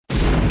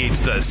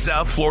It's the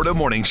South Florida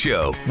Morning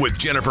Show with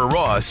Jennifer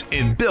Ross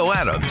and Bill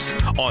Adams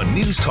on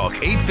News Talk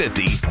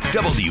 850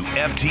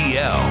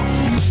 WFTL.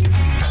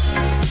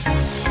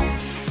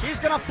 He's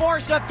going to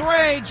force a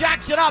three.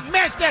 Jacks it up.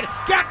 Missed it.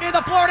 Gaffney,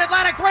 the Florida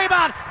Atlantic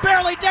rebound.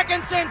 Barely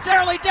Dickinson.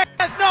 Barely Dickinson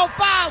has no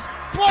fouls.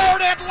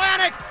 Florida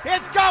Atlantic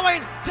is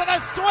going to the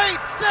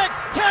Sweet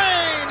 16.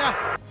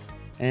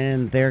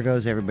 And there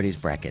goes everybody's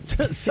brackets.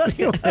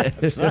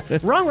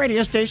 Wrong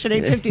radio station,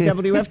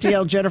 850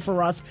 WFTL, Jennifer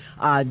Ross.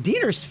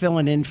 Dieter's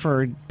filling in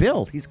for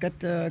Bill. He's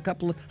got a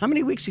couple of... How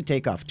many weeks you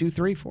take off? 2,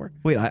 3, 4?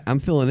 Wait, I'm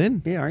filling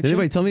in? Yeah, aren't Did you?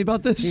 anybody tell me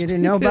about this? You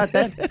didn't know about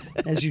that?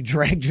 As you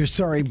dragged your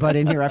sorry butt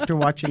in here after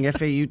watching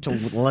FAU till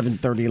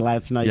 11:30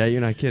 last night. Yeah, you're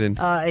not kidding.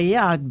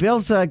 Yeah,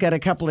 Bill's got a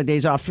couple of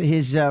days off.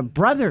 His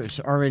brothers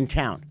are in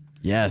town.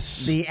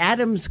 Yes. The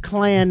Adams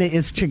clan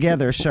is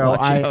together, so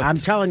Watch out. I'm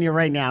telling you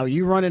right now,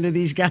 you run into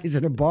these guys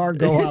at a bar,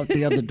 go out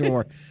the other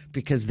door,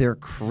 because they're a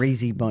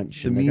crazy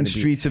bunch. The mean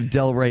streets of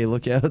Delray,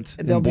 look out.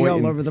 They'll be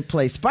all over the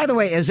place. By the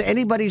way, is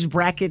anybody's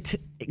bracket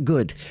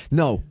good?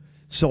 No.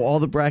 So all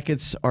the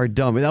brackets are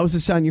done. That was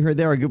the sound you heard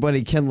there. Our good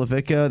buddy Ken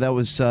Levica. That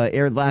was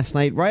aired last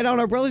night right on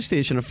our brother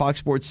station at Fox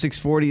Sports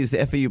 640. Is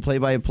the FAU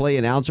play-by-play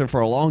announcer for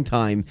a long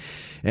time.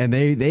 And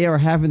they are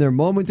having their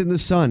moment in the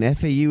sun.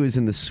 FAU is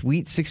in the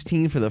Sweet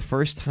 16 for the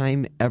first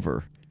time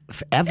ever.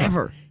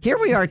 Ever. Here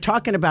we are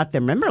talking about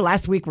them. Remember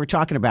last week we were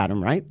talking about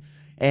them, right?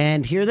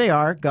 And here they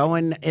are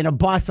going in a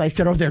bus. I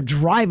said, they're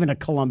driving to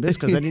Columbus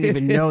because I didn't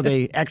even know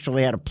they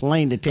actually had a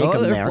plane to take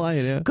them they're there.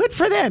 Flying, yeah. Good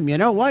for them. You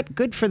know what?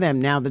 Good for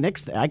them. Now, the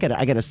next, I got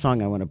a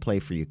song I want to play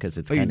for you because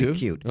it's kind of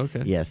cute.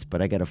 Okay. Yes,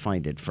 but I got to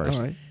find it first.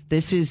 All right.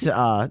 This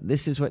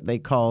is what they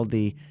call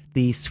the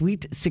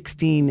Sweet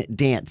 16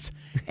 dance.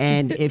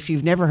 And if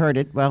you've never heard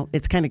it, well,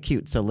 it's kind of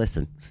cute. So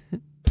listen.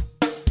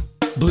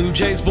 Blue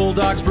Jays,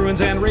 Bulldogs,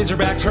 Bruins, and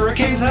Razorbacks,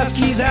 Hurricanes,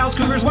 Huskies, Owls,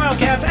 Cougars,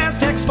 Wildcats,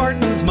 Aztecs,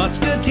 Spartans,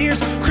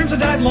 Musketeers, Crimson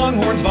Tide,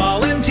 Longhorns,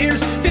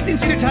 Volunteers,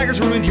 15-seater Tigers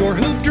ruined your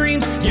hoop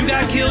dreams. You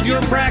got killed, your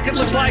bracket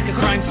looks like a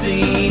crime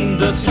scene.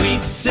 The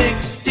Sweet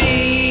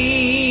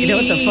 16. You know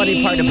what the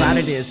funny part about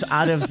it is?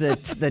 Out of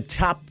the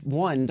top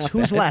ones,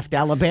 who's left?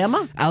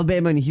 Alabama?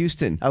 Alabama and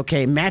Houston.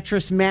 Okay,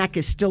 Mattress Mac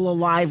is still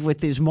alive with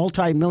his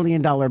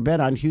multi-million-dollar bet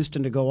on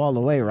Houston to go all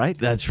the way, right?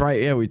 That's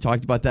right. Yeah, we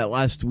talked about that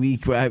last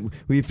week.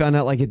 We found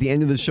out at the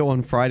end of the show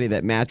on Friday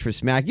that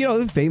Mattress Mac,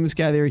 the famous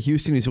guy there in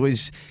Houston, he's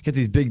always got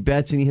these big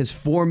bets, and he has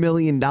 $4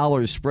 million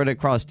spread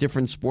across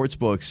different sports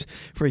books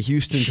for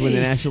Houston to win the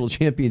national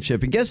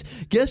championship. And guess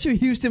who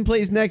Houston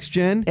plays next,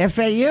 Jen?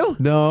 FAU?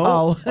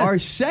 No. Our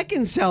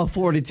second South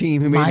Florida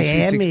team who made the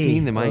Sweet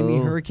 16, the Miami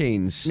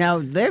Hurricanes. Now,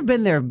 they've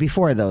been there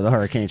before, though, the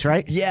Hurricanes,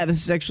 right? Yeah,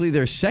 this is actually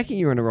their second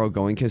year in a row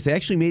going because they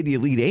actually made the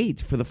Elite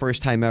Eight for the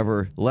first time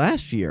ever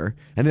last year,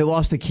 and they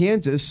lost to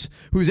Kansas,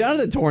 who's out of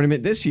the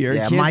tournament this year.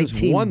 Yeah, Kansas my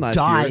team won last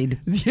died.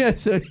 year. Yeah,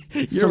 so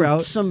you're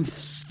out. Some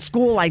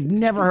school I'd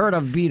never heard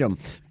of beat them.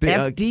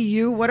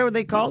 FDU, what are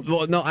they called?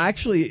 Well, no,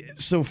 actually,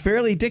 so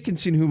Fairleigh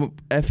Dickinson, who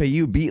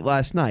FAU beat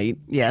last night.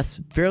 Yes.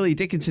 Fairleigh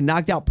Dickinson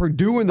knocked out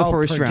Purdue in the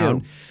first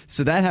round.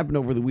 So that happened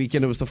over the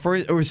weekend. It was the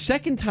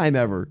second time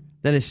ever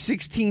that a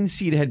 16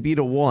 seed had beat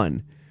a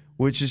 1,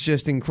 which is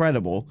just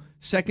incredible.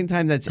 Second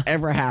time that's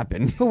ever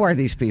happened. Who are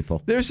these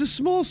people? There's a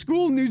small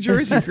school in New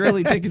Jersey,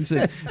 Fairleigh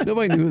Dickinson.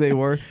 Nobody knew who they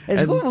were.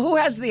 Who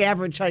has the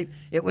average height?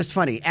 It was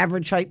funny.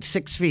 Average height,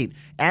 6 feet.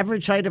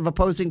 Average height of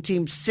opposing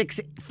team,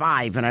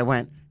 6'5". And I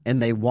went,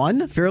 and they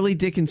won? Fairleigh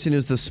Dickinson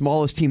is the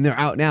smallest team. They're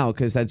out now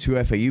because that's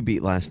who FAU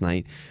beat last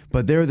night.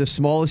 But they're the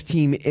smallest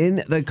team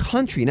in the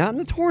country, not in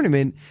the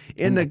tournament,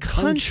 in the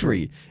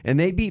country. And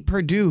they beat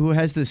Purdue, who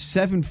has this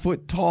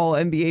 7-foot-tall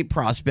NBA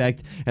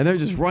prospect, and they're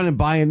just running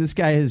by him. This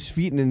guy has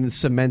feet in the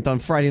cement on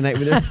Friday night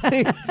when they're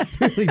playing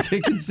Fairleigh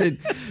Dickinson.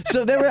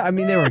 So they were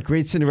a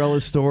great Cinderella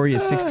story, a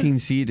 16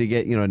 seed to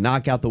get,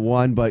 knock out the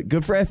 1. But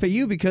good for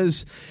FAU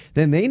because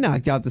then they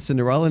knocked out the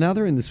Cinderella. Now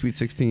they're in the Sweet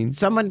 16.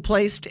 Someone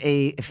placed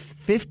a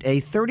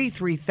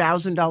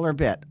 $33,000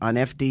 bet on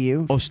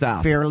FDU. Oh,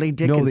 stop. Fairleigh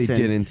Dickinson. No, they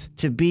didn't.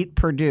 To beat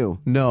Purdue.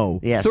 No.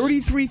 Yes.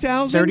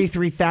 $33,000?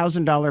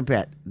 $33,000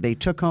 bet. They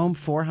took home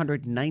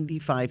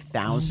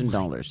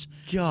 $495,000.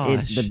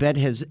 Gosh. The bet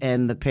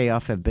and the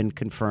payoff have been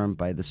confirmed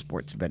by the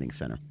Sports Betting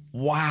Center.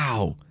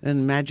 Wow.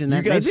 And imagine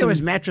that. Maybe it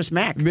was Mattress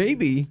Mac.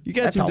 Maybe. You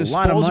got That's some a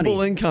lot of disposable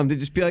money. income to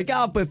just be like,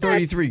 I'll put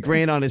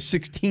 $33,000 on a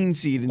 16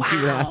 seed and see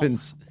what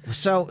happens.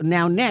 So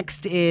now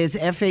next is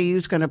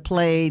FAU's going to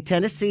play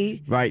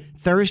Tennessee. Right.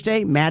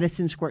 Thursday,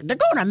 Madison Square. They're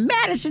going to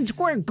Madison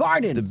Square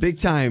Garden. The big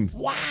time.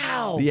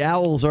 Wow. The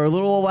Owls, our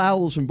little old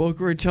Owls from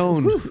Boca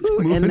Raton.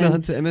 Moving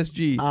on to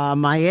MSG.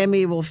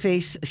 Miami will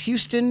face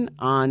Houston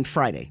on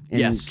Friday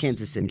in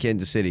Kansas City. In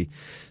Kansas City.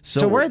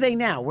 So where are they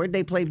now? Where'd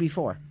they play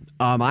before?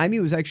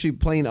 Miami was actually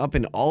playing up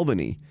in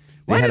Albany.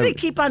 Why do they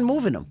keep on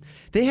moving them?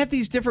 They have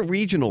these different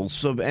regionals.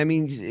 So, I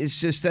mean,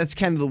 it's just that's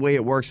kind of the way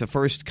it works. The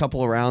first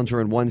couple of rounds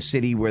are in one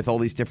city with all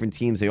these different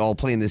teams. They all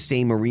play in the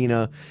same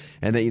arena.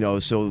 And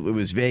then, so it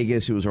was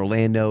Vegas, it was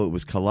Orlando, it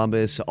was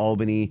Columbus,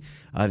 Albany.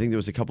 I think there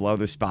was a couple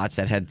other spots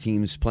that had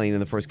teams playing in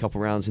the first couple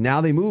rounds. And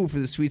now they move for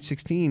the Sweet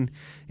 16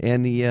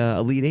 and the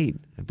Elite 8.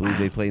 I believe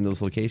they play in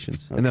those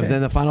locations. Okay. And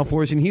then the Final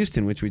Four is in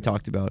Houston, which we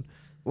talked about.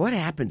 What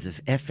happens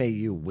if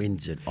FAU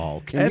wins it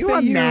all? Can you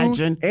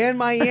imagine? And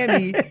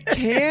Miami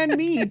can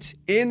meet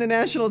in the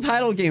national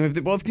title game if they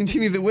both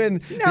continue to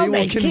win. No,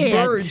 they will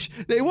converge.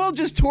 Can't. They will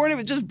just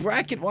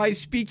bracket-wise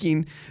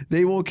speaking,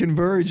 they will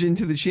converge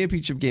into the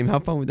championship game. How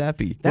fun would that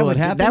be? Will it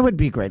happen? That would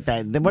be great.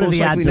 What are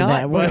the odds of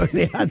that? What are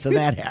the odds of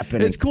that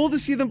happening? It's cool to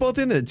see them both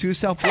in there. Two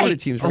South Florida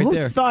teams right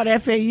there. Who thought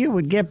FAU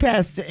would get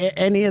past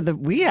any of the?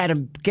 We had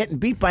them getting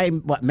beat by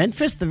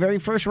Memphis the very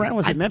first round.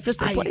 Was it Memphis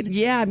they played?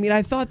 Yeah, I mean,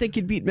 I thought they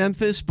could beat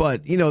Memphis.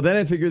 But, then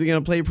I figured they're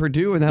going to play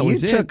Purdue, and that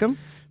was it. You took them.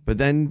 But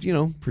then,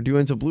 Purdue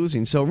ends up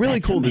losing. So really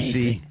That's cool amazing.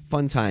 To see.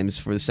 Fun times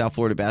for the South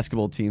Florida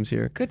basketball teams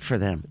here. Good for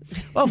them.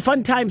 Well,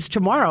 fun times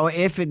tomorrow,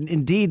 if it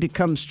indeed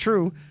comes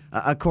true,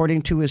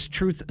 according to his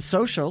Truth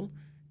Social,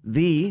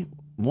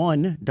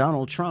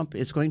 Donald Trump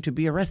is going to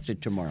be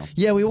arrested tomorrow.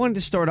 Yeah, we wanted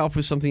to start off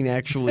with something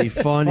actually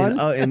fun?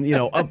 and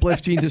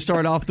uplifting to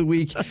start off the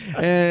week.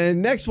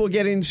 And next we'll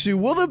get into,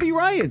 will there be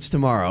riots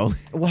tomorrow?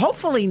 Well,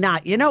 hopefully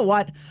not. You know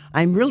what?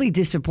 I'm really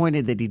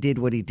disappointed that he did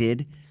what he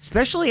did,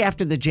 especially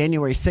after the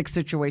January 6th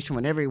situation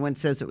when everyone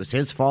says it was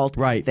his fault,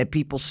 right, that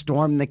people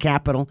stormed the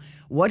Capitol.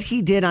 What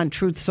he did on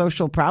Truth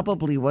Social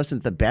probably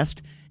wasn't the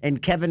best,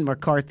 and Kevin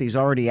McCarthy's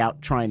already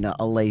out trying to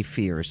allay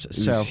fears.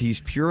 So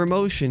he's pure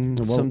emotion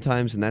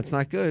sometimes, and that's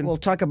not good. We'll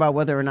talk about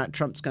whether or not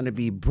Trump's going to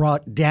be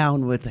brought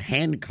down with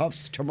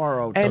handcuffs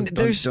tomorrow. And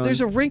there's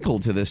a wrinkle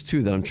to this,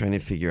 too, that I'm trying to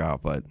figure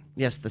out, but...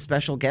 Yes, the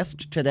special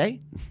guest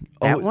today?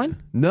 That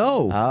one?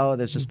 No. Oh,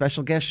 there's a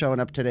special guest showing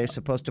up today,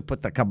 supposed to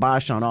put the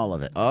kibosh on all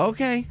of it.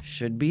 Okay.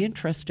 Should be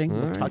interesting.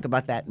 We'll talk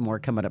about that and more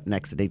coming up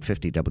next at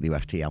 8:50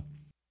 WFTL.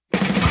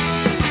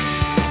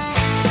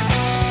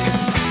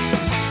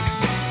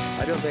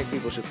 I don't think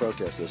people should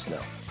protest this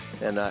now.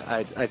 And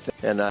I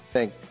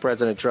think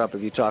President Trump,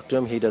 if you talk to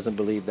him, he doesn't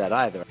believe that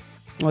either.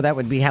 Well, that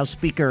would be House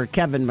Speaker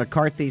Kevin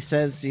McCarthy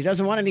says he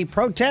doesn't want any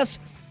protests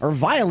or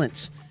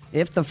violence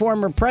if the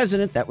former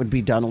president, that would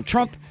be Donald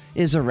Trump,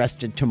 is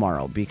arrested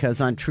tomorrow. Because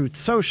on Truth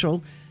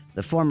Social,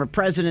 the former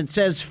president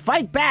says,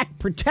 fight back,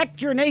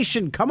 protect your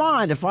nation. Come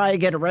on. If I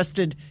get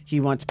arrested, he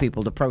wants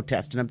people to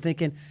protest. And I'm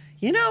thinking,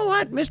 you know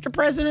what, Mr.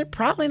 President,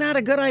 probably not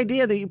a good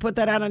idea that you put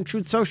that out on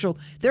Truth Social.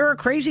 There are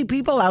crazy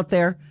people out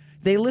there.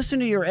 They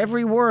listen to your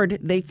every word.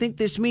 They think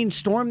this means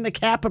storm the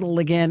Capitol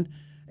again.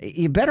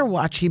 You better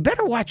watch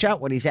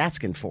out what he's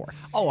asking for.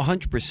 Oh,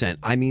 100%.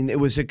 I mean,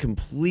 it was a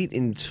complete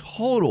and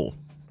total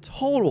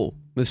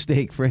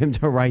mistake for him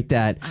to write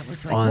that. I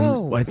was like,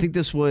 whoa. I think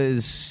this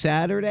was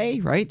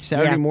Saturday, right?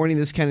 Saturday morning,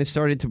 this kind of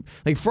started to,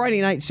 like Friday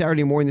night,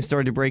 Saturday morning, this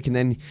started to break, and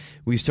then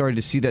we started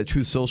to see that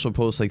Truth Social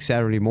post like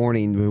Saturday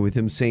morning with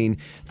him saying,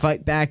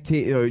 fight back,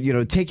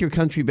 take your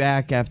country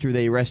back after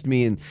they arrest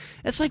me. And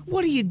it's like,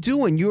 what are you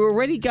doing? You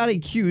already got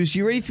accused.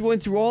 You already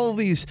went through all of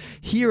these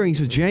hearings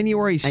with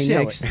January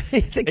 6th. I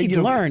think he'd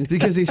learned.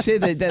 Because they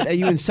said that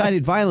you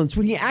incited violence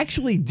when he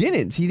actually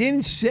didn't. He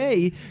didn't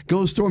say,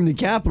 go storm the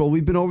Capitol.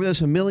 We've been over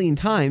this a million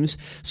times.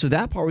 So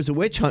that part was a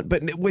witch hunt.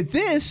 But with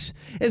this,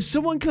 if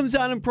someone comes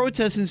out and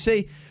protests and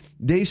say,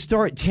 they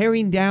start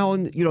tearing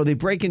down, they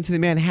break into the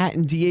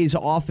Manhattan DA's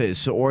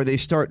office, or they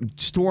start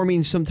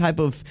storming some type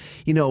of,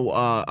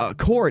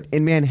 court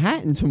in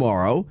Manhattan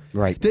tomorrow.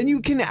 Right. Then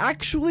you can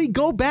actually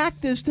go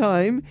back this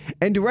time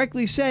and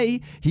directly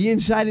say he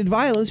incited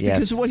violence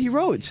because of what he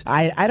wrote.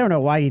 I don't know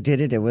why he did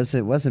it. It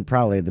wasn't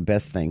probably the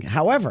best thing.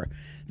 However,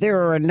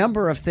 there are a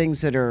number of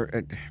things that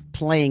are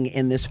playing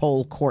in this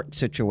whole court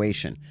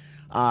situation.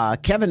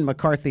 Kevin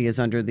McCarthy is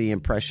under the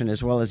impression,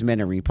 as well as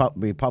many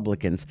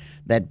Republicans,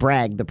 that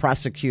Bragg, the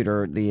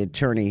prosecutor, the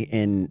attorney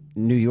in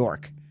New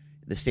York,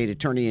 the state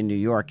attorney in New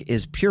York,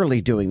 is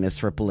purely doing this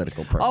for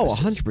political purposes.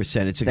 Oh,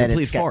 100%. It's a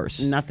complete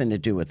farce. Nothing to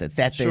do with it.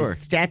 That the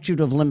statute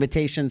of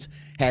limitations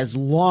has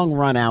long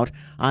run out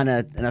on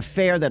an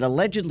affair that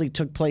allegedly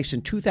took place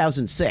in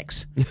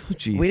 2006. Oh,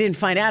 geez. We didn't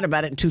find out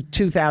about it until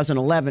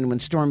 2011 when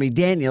Stormy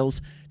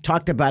Daniels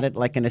talked about it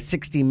like in a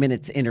 60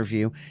 Minutes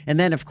interview. And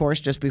then, of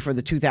course, just before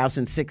the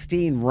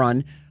 2016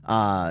 run,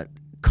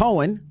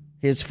 Cohen,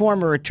 his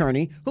former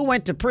attorney, who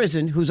went to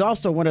prison, who's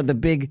also one of the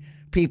big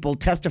people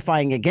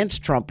testifying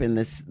against Trump in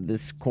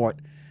this court,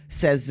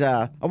 says,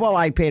 well,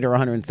 I paid her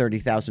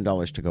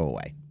 $130,000 to go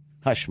away.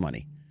 Hush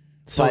money.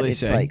 So but they it's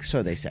say. like,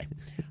 so they say.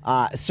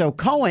 So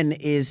Cohen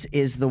is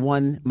the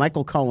one,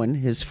 Michael Cohen,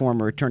 his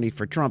former attorney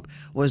for Trump,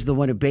 was the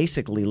one who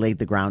basically laid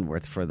the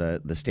groundwork for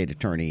the state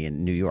attorney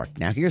in New York.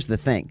 Now, here's the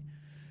thing.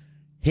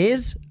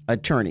 His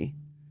attorney,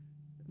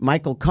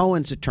 Michael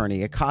Cohen's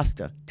attorney,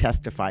 Acosta,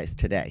 testifies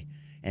today.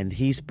 And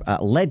he's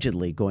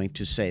allegedly going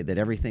to say that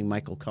everything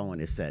Michael Cohen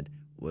has said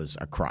was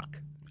a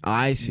crock.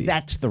 I see.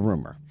 That's the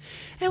rumor.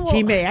 And well,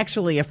 He may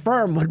actually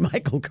affirm what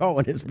Michael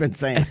Cohen has been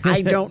saying.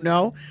 I don't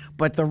know,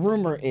 but the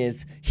rumor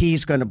is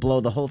he's going to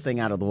blow the whole thing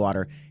out of the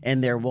water,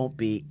 and there won't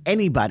be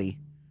anybody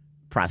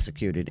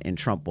prosecuted, and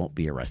Trump won't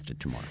be arrested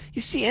tomorrow.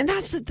 You see, and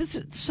that's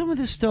some of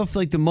this stuff,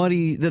 like the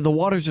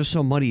waters are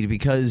so muddied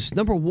because,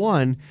 number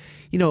one,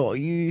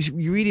 you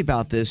read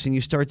about this and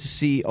you start to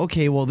see,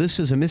 okay, well, this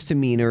is a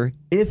misdemeanor.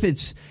 If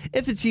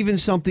it's even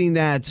something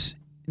that's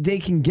they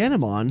can get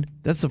him on,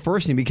 that's the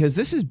first thing, because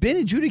this has been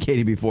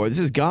adjudicated before. This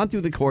has gone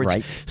through the courts.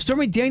 Right.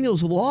 Stormy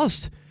Daniels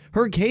lost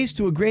her case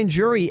to a grand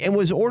jury and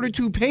was ordered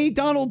to pay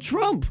Donald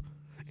Trump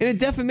in a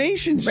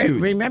defamation suit.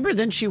 Remember,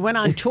 then she went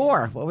on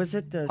tour. What was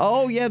it?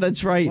 Oh, yeah,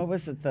 that's right. What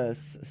was it?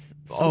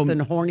 Something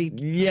horny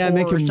yeah, tour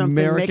make or something?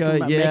 America,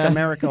 Make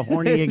America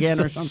horny again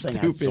so or something.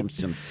 Stupid.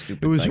 Some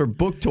stupid It was thing. her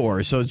book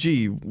tour. So,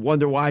 gee,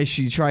 wonder why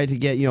she tried to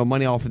get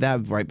money off of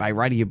that by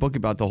writing a book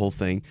about the whole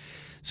thing.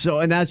 So,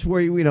 and that's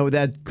where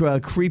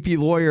that creepy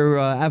lawyer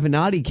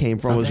Avenatti came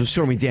from, was with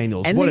Stormy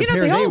Daniels. And what a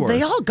pair they were.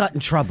 they all got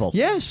in trouble.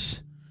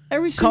 Yes,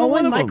 every single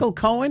one Cohen, of them. Michael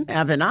Cohen,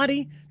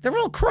 Avenatti, they're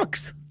all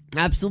crooks.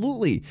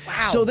 Absolutely.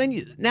 Wow. So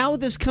then now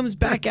this comes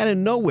back out of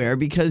nowhere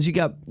because you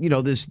got,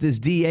 this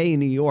DA in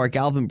New York,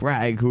 Alvin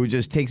Bragg, who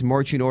just takes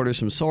marching orders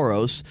from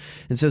Soros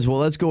and says, well,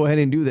 let's go ahead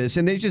and do this.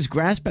 And they just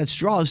grasp at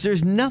straws.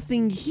 There's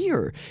nothing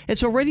here.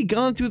 It's already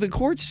gone through the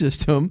court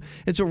system.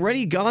 It's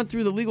already gone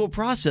through the legal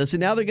process. And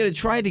now they're going to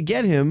try to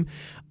get him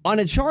on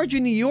a charge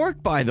in New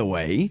York, by the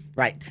way.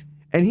 Right.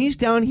 And he's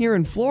down here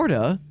in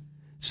Florida.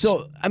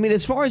 So, I mean,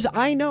 as far as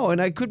I know, and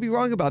I could be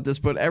wrong about this,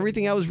 but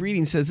everything I was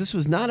reading says this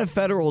was not a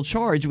federal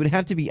charge. It would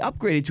have to be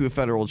upgraded to a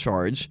federal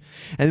charge.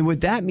 And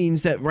what that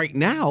means that right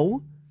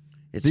now,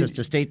 It's just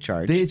a state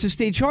charge. it's a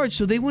state charge,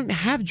 so they wouldn't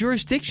have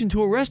jurisdiction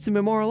to arrest him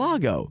in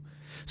Mar-a-Lago.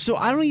 So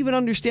I don't even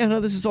understand how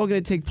this is all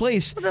going to take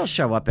place. Well, they'll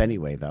show up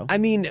anyway, though. I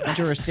mean,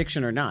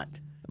 jurisdiction or not.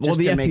 well, Just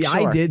the to make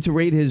FBI sure. did to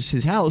raid his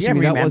house. Yeah, I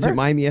mean, that remember? wasn't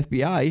Miami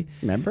FBI.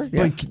 Remember?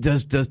 Yeah. But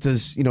does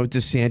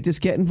DeSantis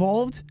get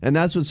involved? And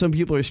that's what some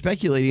people are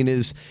speculating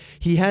is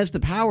he has the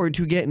power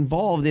to get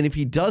involved, and if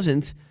he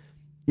doesn't,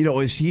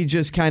 is he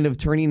just kind of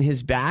turning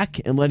his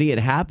back and letting it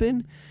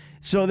happen?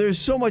 So there's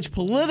so much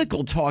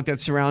political talk that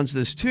surrounds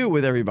this too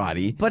with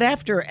everybody. But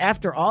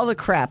after all the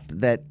crap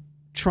that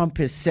Trump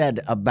has said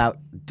about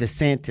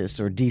DeSantis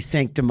or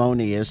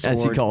DeSanctimonious,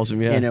 As he or, calls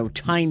him, yeah.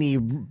 tiny,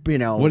 What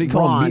do you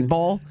call him,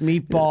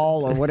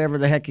 meatball, or whatever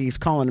the heck he's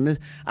calling him.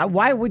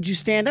 Why would you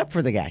stand up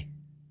for the guy?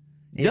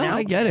 Yeah,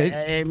 I get it.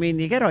 I mean,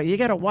 you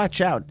gotta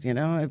watch out.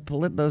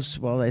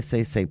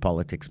 They say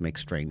politics make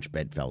strange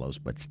bedfellows,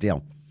 but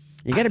still,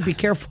 you got to be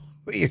careful.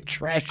 You're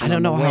trashing. I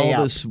don't know on the way how all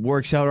out. this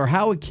works out or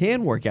how it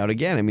can work out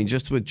again. I mean,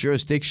 just with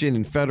jurisdiction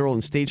and federal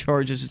and state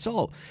charges,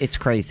 It's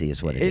crazy,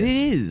 is what it is. It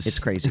is. It's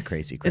crazy,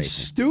 crazy, crazy. It's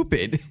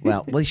stupid.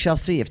 Well, we shall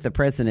see if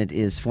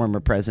the former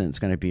president is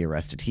going to be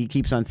arrested. He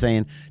keeps on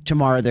saying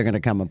tomorrow they're going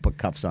to come and put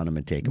cuffs on him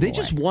and take him They away.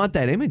 just want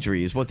that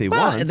imagery is what they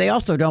Well, want. they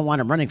also don't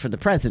want him running for the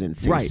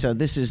presidency. Right. So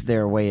this is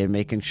their way of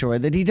making sure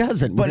that he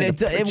doesn't. But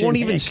With a it pitch won't and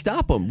even kick.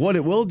 stop him. What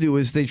it will do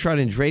is they try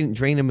to drain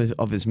him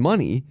of his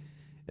money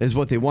is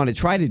what they want to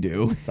try to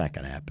do, It's not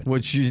going to happen.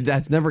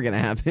 that's never going to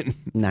happen.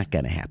 Not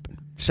going to happen.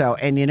 So,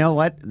 and you know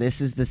what?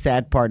 This is the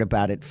sad part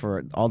about it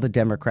for all the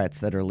Democrats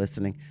that are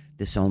listening.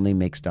 This only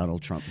makes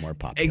Donald Trump more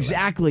popular.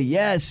 Exactly.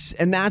 Yes,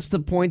 and that's the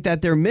point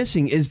that they're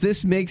missing. Is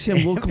this makes him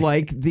look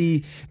like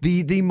the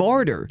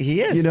martyr? He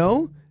is. They're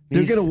going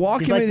to walk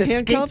he's him like in the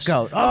handcuffs.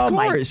 Scapegoat. Of Oh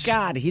my course.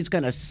 God! He's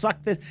going to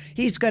suck this.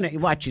 He's going to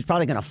watch. He's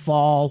probably going to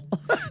fall.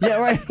 Yeah,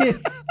 right.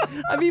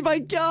 I mean, my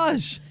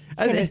gosh.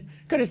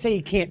 Going to say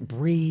he can't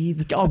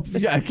breathe. Oh,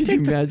 yeah, could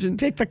you imagine?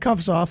 Take the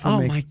cuffs off.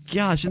 Oh my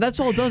gosh. And that's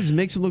all it does is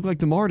makes him look like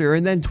the martyr.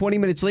 And then 20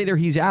 minutes later,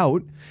 he's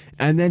out.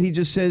 And then he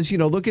just says,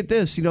 look at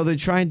this. They're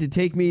trying to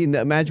take me and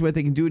imagine what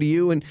they can do to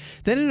you. And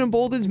then it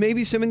emboldens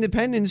maybe some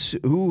independents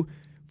who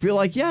feel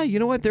like, yeah, you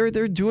know what? They're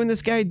doing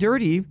this guy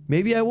dirty.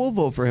 Maybe I will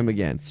vote for him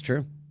again. It's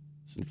true.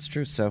 It's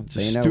true. So It's a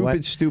you know stupid,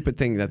 what? stupid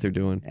thing that they're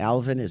doing.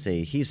 Alvin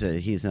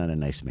he's not a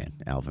nice man.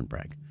 Alvin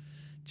Bragg.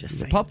 Just He's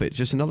a saying. puppet.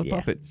 Just another Yeah.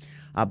 puppet.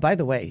 By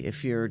the way,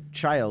 if your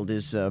child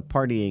is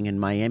partying in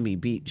Miami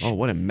Beach, Oh,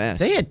 what a mess.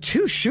 they had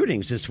 2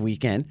 shootings this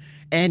weekend,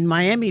 and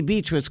Miami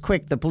Beach was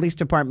quick. The police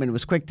department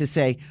was quick to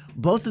say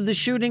both of the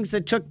shootings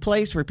that took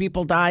place where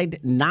people died,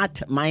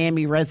 not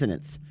Miami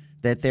residents,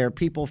 that they're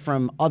people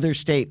from other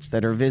states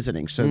that are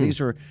visiting. So these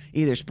were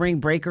either spring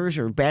breakers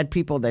or bad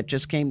people that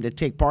just came to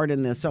take part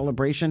in the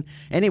celebration.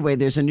 Anyway,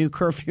 there's a new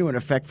curfew in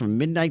effect from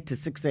midnight to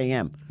 6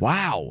 a.m.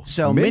 Wow.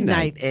 So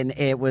midnight, and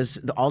it was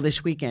all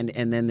this weekend,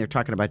 and then they're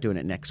talking about doing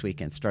it next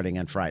weekend, starting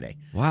on Friday.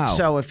 Wow.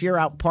 So if you're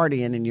out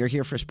partying and you're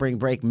here for spring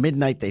break,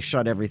 midnight they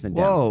shut everything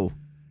down. Whoa.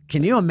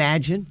 Can you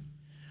imagine?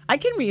 I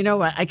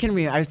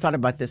thought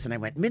about this and I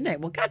went,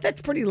 midnight, well, God,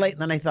 that's pretty late.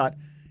 And then I thought,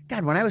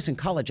 God, when I was in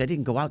college, I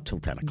didn't go out till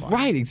 10 o'clock.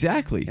 Right,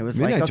 exactly. It was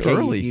Midnight's like, okay,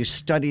 early. you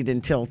studied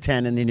until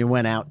 10 and then you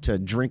went out to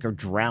drink or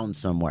drown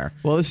somewhere.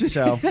 Well, this is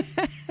so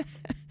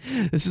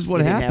This is what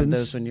You didn't happens. have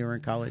those when you were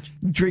in college?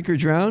 Drink or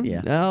drown?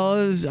 Yeah.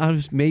 No,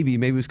 maybe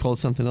it was called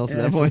something else at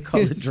that That's what point.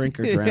 we call it, drink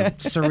or drown.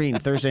 Serene,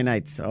 Thursday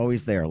nights,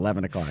 always there,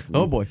 11 o'clock.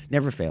 Oh, boy.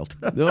 Never failed.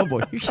 Oh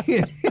boy!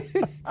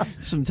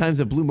 Sometimes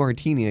a blue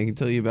martini I can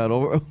tell you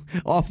about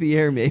off the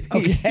air, maybe.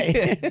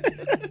 Okay.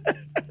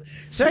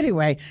 So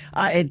anyway,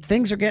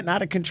 things are getting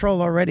out of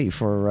control already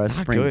for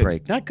spring good.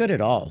 break. Not good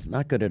at all.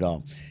 Not good at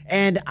all.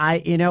 And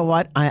you know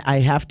what? I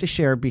have to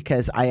share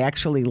because I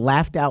actually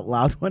laughed out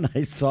loud when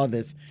I saw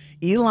this.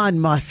 Elon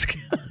Musk.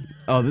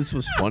 Oh, this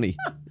was funny.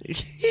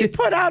 He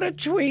put out a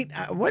tweet.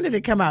 When did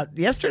it come out?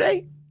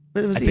 Yesterday?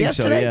 Was it I think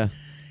yesterday? so.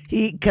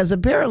 Yeah. Because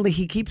apparently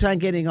he keeps on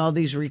getting all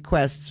these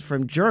requests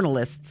from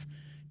journalists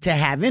to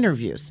have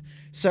interviews.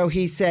 So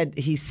he said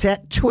he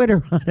set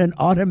Twitter on an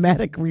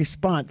automatic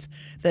response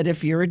that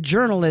if you're a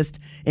journalist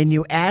and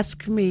you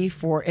ask me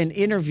for an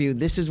interview,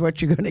 this is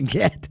what you're going to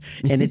get.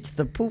 And it's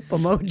the poop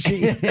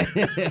emoji.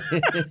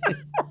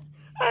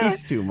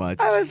 He's too much.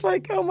 I was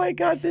like, oh my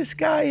God, this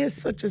guy has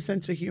such a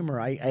sense of humor.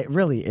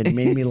 It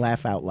made me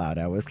laugh out loud.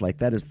 I was like,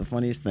 that is the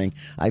funniest thing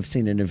I've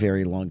seen in a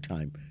very long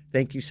time.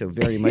 Thank you so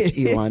very much,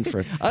 Elon,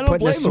 for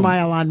putting a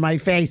smile on my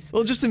face.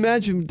 Well, just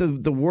imagine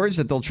the words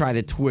that they'll try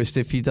to twist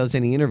if he does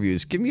any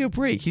interviews. Give me a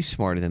break. He's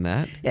smarter than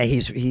that. Yeah,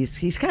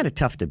 he's kind of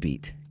tough to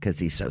beat because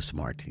he's so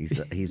smart.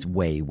 He's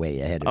way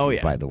ahead of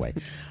you, by the way.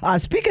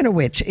 Speaking of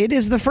which, it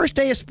is the first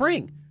day of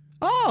spring.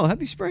 Oh,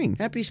 happy spring.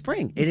 Happy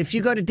spring. And if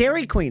you go to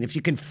Dairy Queen, if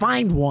you can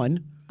find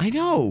one. I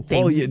know.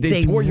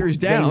 They tore yours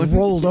down. They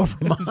rolled over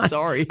mine.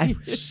 Sorry. I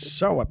was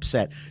so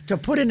upset. To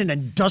put in an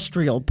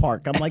industrial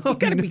park, I'm like, you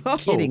got to be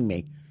kidding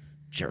me.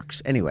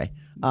 Jerks. Anyway,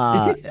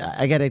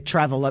 I got to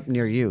travel up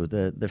near you,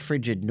 the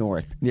frigid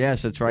north.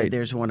 Yes, that's right.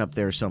 There's one up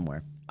there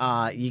somewhere.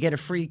 You get a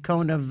free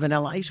cone of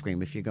vanilla ice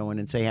cream if you go in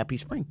and say Happy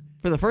Spring.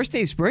 For the first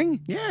day of spring?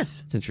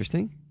 Yes. It's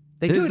interesting.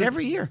 They do it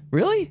every year.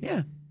 Really?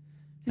 Yeah.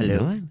 I didn't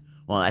know that.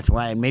 Well, that's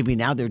why maybe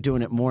now they're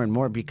doing it more and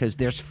more because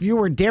there's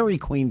fewer Dairy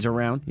Queens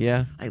around.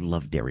 Yeah. I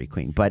love Dairy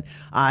Queen. But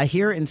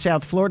here in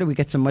South Florida, we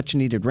got some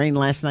much-needed rain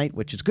last night,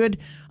 which is good.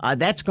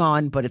 That's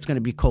gone, but it's going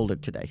to be colder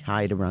today,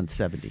 high at around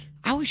 70.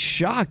 I was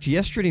shocked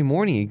yesterday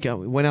morning.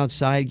 Went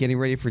outside geting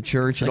ready for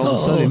church, and all of a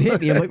sudden it hit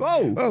me. I'm like,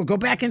 whoa. Oh, go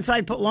back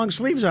inside, put long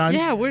sleeves on.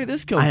 Yeah, where did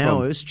this come from? I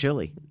know, it was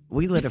chilly.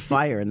 We lit a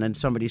fire, and then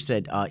somebody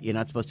said, you're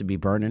not supposed to be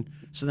burning.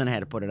 So then I had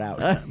to put it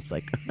out. I was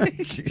like,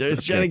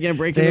 there's Jen again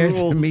breaking the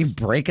rules. Me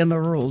breaking the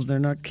rules. They're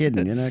not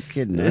kidding. You're not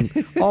kidding. I'm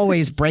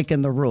always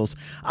breaking the rules.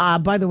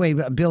 By the way,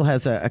 Bill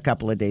has a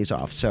couple of days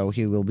off, so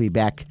he will be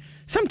back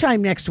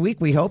sometime next week,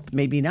 we hope.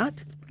 Maybe not.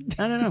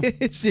 I don't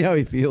know. See how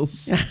he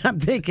feels. I'm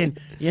thinking,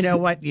 you know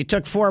what? You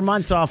took 4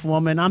 months off,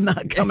 woman. I'm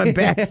not coming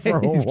back for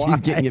a while. He's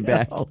getting you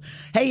back.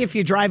 Hey, if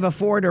you drive a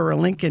Ford or a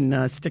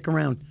Lincoln, stick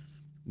around.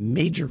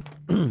 Major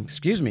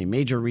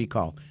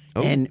recall.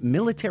 Oh. And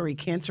military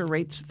cancer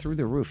rates through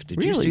the roof.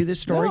 Did you Really? see this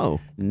story?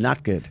 No.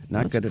 Not good.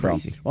 Not That's good at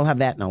crazy. all. We'll have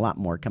that and a lot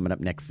more coming up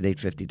next at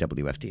 8:50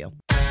 WFTL.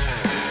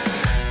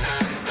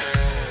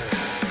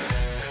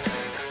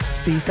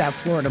 It's the South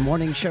Florida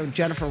Morning Show.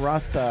 Jennifer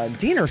Ross,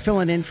 Diener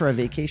filling in for a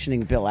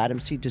vacationing Bill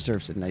Adams. He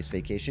deserves a nice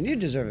vacation. You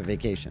deserve a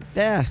vacation.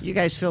 Yeah. You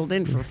guys filled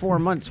in for 4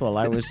 months while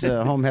I was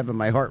home having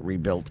my heart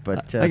rebuilt.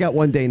 But I got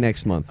 1 day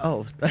next month.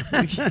 Oh,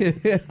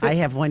 I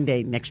have 1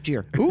 day next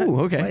year.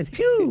 Ooh, okay.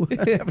 Phew.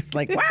 I was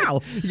like,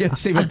 wow. You got to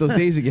save up those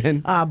days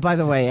again. By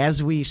the way,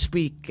 as we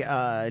speak,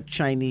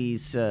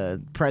 Chinese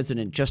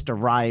president just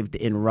arrived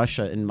in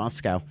Russia, in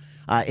Moscow.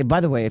 By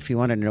the way, if you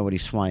wanted to know what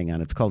he's flying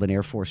on, it's called an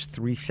Air Force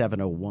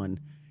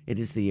 3701. It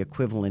is the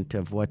equivalent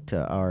of what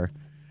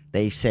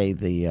they say it's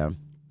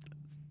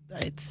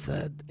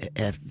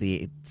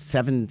the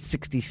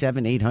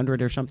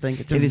 767-800 or something.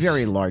 It's a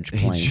very large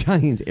plane. A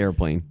giant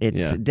airplane.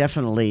 It's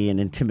definitely an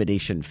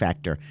intimidation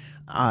factor.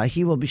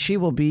 She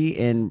will be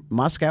in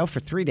Moscow for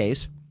 3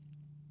 days.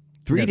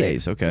 3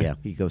 days, okay. Yeah,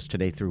 he goes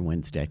today through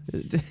Wednesday.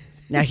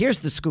 Now, here's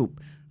the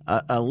scoop.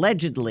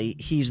 Allegedly,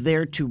 he's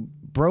there to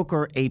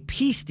broker a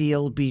peace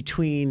deal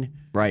between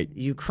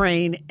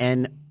Ukraine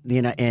and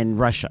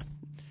Russia.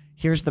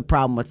 Here's the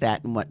problem with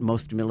that and what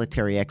most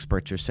military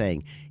experts are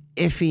saying.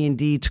 If he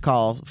indeed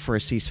calls for a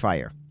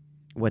ceasefire,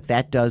 what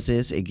that does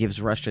is it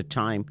gives Russia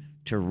time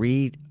to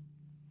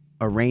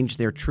rearrange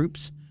their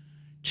troops,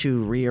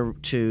 to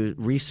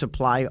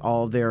resupply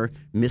all their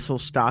missile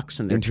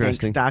stocks and their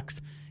tank stocks,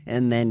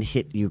 and then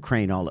hit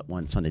Ukraine all at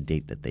once on a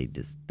date that they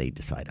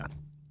decide on.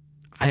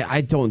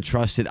 I don't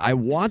trust it.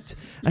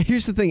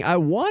 Here's the thing. I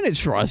want to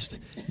trust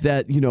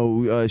that, Xi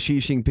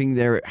Jinping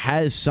there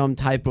has some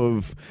type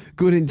of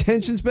good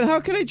intentions, but how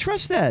can I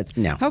trust that?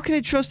 No. How can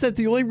I trust that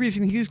the only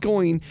reason he's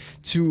going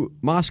to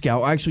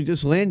Moscow, actually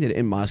just landed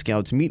in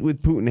Moscow to meet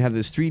with Putin and have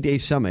this 3-day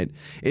summit,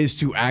 is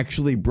to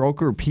actually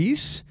broker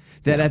peace?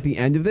 That at the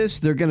end of this,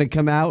 they're going to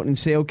come out and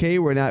say, okay,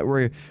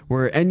 we're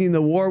ending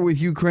the war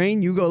with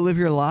Ukraine. You go live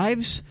your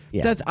lives.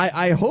 Yeah.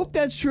 I hope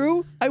that's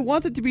true. I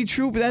want it to be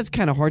true, but that's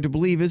kind of hard to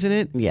believe, isn't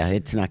it? Yeah,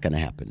 it's not going to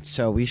happen.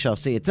 So we shall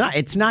see.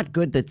 It's not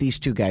good that these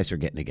two guys are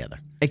getting together.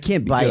 It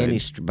can't be by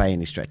good. by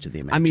any stretch of the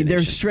imagination. I mean,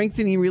 they're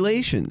strengthening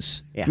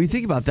relations. Yeah. When you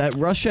think about that,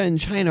 Russia and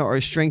China are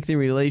strengthening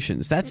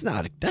relations. That's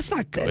not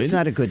good. It's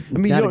not a good. I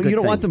mean, you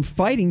don't want thing. them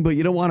fighting, but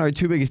you don't want our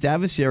two biggest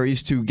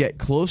adversaries to get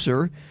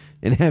closer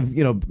and have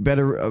a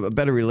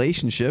better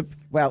relationship.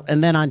 Well,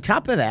 and then on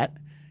top of that,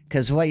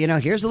 because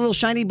here's a little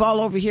shiny ball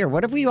over here.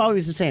 What have we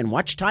always been saying?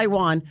 Watch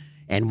Taiwan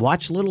and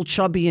watch little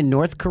chubby in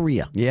North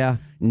Korea. Yeah.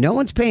 No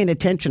one's paying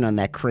attention on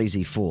that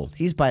crazy fool.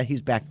 He's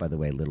back, by the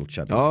way, little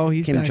chubby. Oh,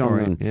 he's Kim back, Jong-un.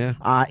 all right.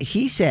 Yeah.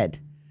 He said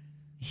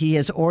he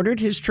has ordered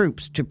his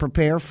troops to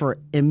prepare for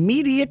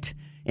immediate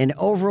and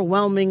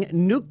overwhelming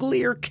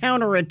nuclear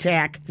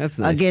counterattack That's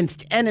nice.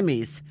 against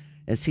enemies,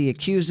 as he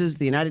accuses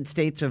the United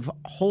States of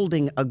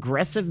holding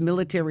aggressive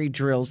military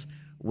drills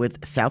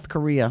with South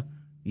Korea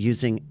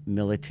using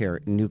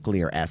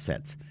nuclear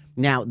assets.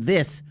 Now,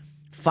 this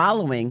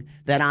following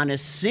that on a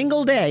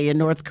single day in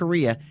North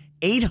Korea,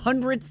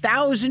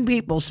 800,000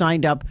 people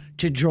signed up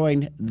to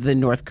join the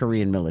North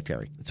Korean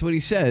military. That's what he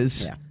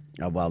says. Yeah.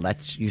 Oh, well,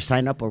 that's you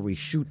sign up or we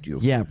shoot you.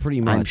 Yeah, pretty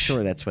much. I'm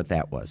sure that's what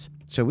that was.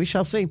 So we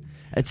shall see.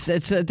 It's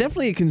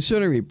definitely a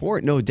concerning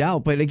report, no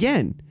doubt. But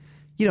again,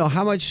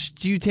 how much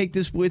do you take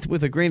this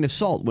with a grain of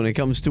salt when it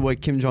comes to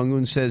what Kim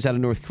Jong-un says out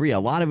of North Korea? A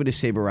lot of it is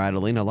saber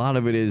rattling. A lot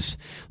of it is,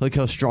 look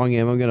how strong I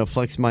am. I'm going to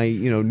flex my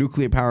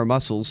nuclear power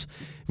muscles.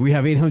 We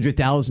have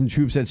 800,000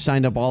 troops that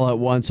signed up all at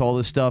once, all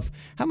this stuff.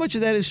 How much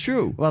of that is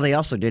true? Well, they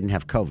also didn't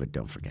have COVID,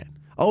 don't forget.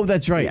 Oh,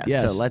 that's right. Yeah,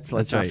 yes. so let's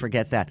That's not right.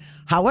 forget that.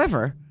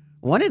 However,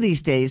 one of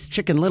these days,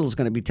 Chicken Little's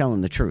going to be telling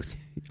the truth.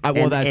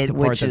 Well, that's the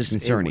part which that's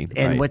concerning.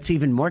 And right. what's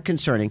even more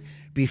concerning,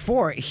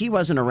 before he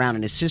wasn't around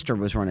and his sister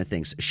was running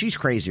things. She's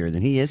crazier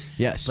than he is.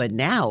 Yes. But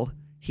now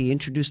he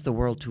introduced the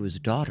world to his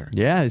daughter.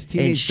 Yeah, his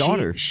teenage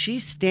daughter.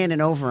 She's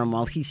standing over him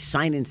while he's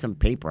signing some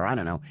paper. I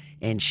don't know.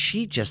 And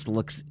she just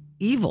looks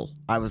evil.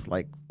 I was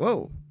like,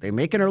 whoa, they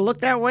making her look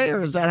that way,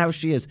 or is that how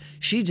she is?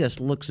 She just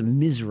looks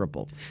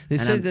miserable. They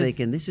and said I'm that-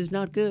 thinking, this is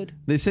not good.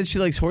 They said she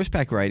likes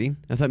horseback riding.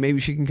 I thought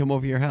maybe she can come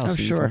over your house. Oh, and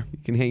sure. You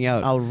can hang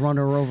out. I'll run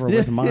her over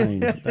with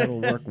mine.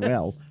 That'll work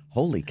well.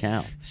 Holy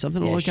cow.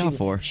 Something to look out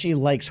for. She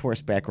likes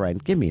horseback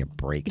riding. Give me a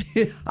break.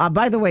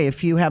 By the way,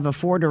 if you have a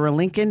Ford or a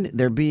Lincoln,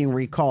 they're being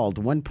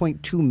recalled,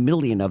 1.2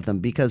 million of them,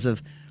 because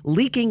of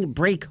leaking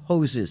brake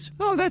hoses.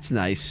 Oh, that's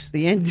nice.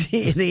 The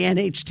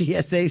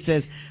NHTSA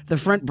says the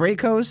front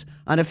brake hose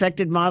on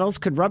affected models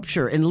could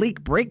rupture and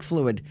leak brake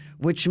fluid,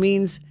 which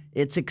means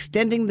it's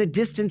extending the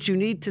distance you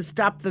need to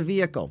stop the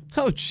vehicle.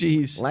 Oh,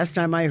 jeez. Last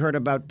time I heard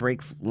about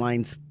brake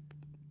lines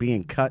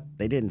being cut,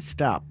 they didn't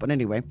stop. But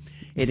anyway,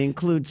 it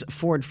includes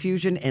Ford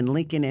Fusion and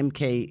Lincoln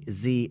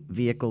MKZ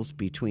vehicles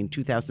between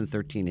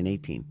 2013 and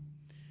 18.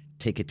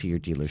 Take it to your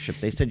dealership.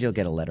 They said you'll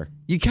get a letter.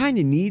 You kind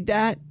of need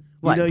that.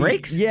 What, You know,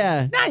 brakes?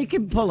 Yeah. No, you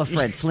can pull a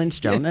Fred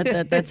Flintstone.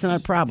 That's not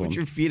a problem. Put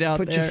your feet out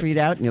Put there. your feet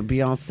out and you'll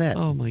be all set.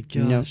 Oh, my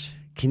You know, gosh.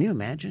 can you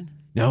imagine?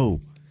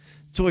 No.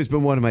 It's always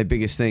been one of my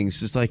biggest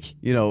things. It's like,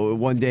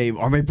 one day,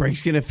 are my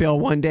brakes going to fail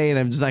one day and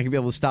I'm just not going to be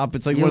able to stop?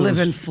 It's like You one live of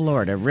those... in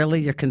Florida.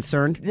 Really? You're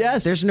concerned?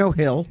 Yes. There's no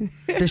hill.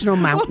 There's no Well,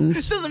 it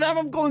mountains. doesn't matter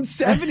if I'm going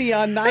 70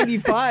 on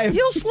 95.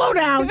 You'll slow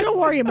down. Don't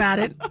worry about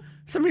it.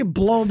 Somebody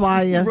blow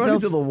by you. Run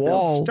into the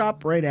wall. They'll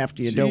stop right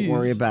after you. Don't Jeez.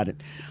 worry about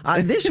it.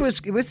 This was,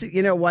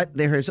 you know what?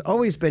 There has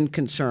always been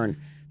concern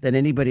that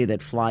anybody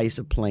that flies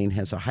a plane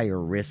has a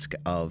higher risk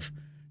of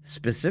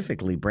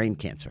specifically brain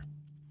cancer.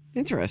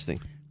 Interesting.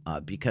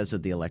 Because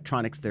of the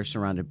electronics they're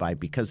surrounded by,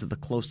 because of the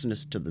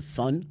closeness to the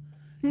sun.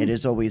 It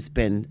has always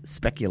been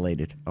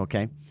speculated,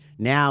 okay?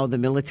 Now the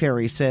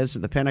military says,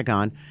 the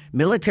Pentagon,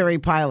 military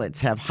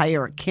pilots have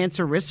higher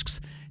cancer risks,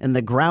 and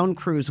the ground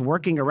crews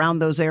working around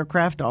those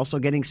aircraft also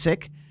getting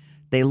sick.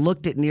 They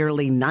looked at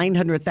nearly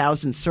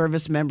 900,000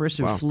 service members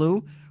who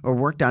flew or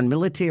worked on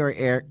military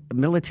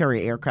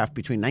aircraft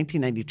between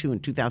 1992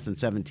 and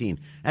 2017.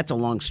 That's a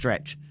long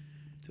stretch.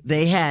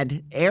 They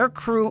had air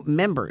crew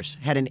members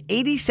had an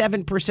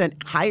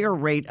 87% higher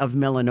rate of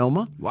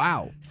melanoma.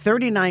 Wow.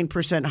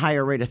 39%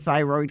 higher rate of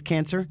thyroid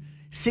cancer,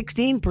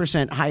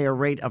 16% higher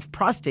rate of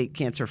prostate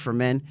cancer for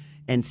men,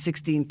 and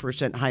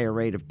 16% higher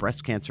rate of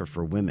breast cancer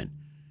for women.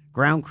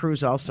 Ground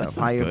crews also That's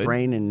not higher good.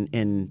 brain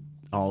and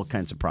all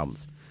kinds of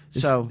problems.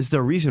 Is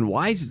there a reason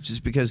why? Is it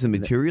just because of the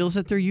materials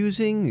that they're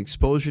using,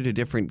 exposure to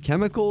different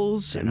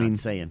chemicals? They're not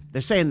saying.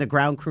 They're saying the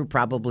ground crew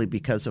probably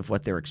because of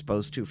what they're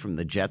exposed to from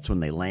the jets when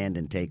they land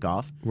and take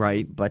off.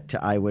 Right. But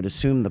I would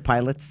assume the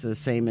pilot's the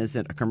same as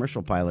a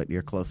commercial pilot,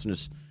 your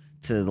closeness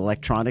to the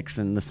electronics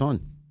and the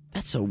sun.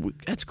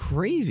 That's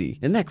crazy.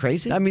 Isn't that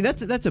crazy? I mean,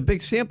 that's a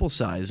big sample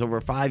size over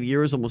 5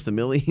 years, almost 1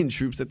 million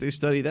troops that they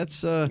study.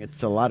 That's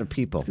It's a lot of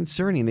people.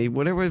 concerning.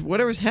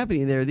 Whatever's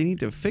happening there, they need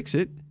to fix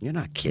it. You're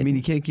not I kidding. mean,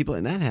 you can't keep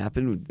letting that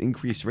happen with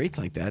increased rates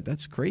like that.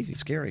 That's crazy. It's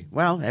scary.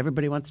 Well,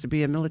 everybody wants to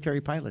be a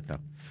military pilot, though.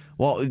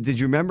 Well, did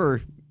you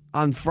remember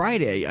on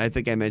Friday, I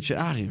think I mentioned,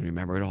 I don't even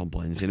remember, it all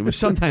blends in. It was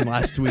sometime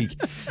last week.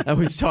 I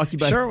was talking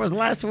about. Sure, it was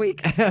last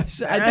week. I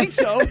think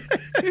so.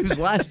 It was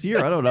last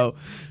year. I don't know.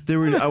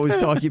 I was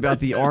talking about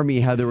the Army,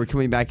 how they were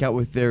coming back out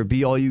with their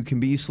 "Be All You Can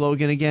Be"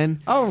 slogan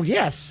again. Oh,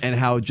 yes. And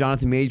how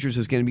Jonathan Majors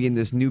is going to be in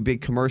this new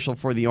big commercial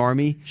for the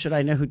Army. Should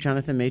I know who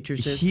Jonathan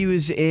Majors is? He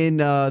was in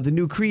the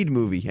new Creed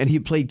movie, and he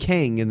played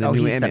Kang in the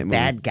new he's Emmett the movie.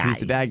 bad guy. He's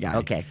the bad guy.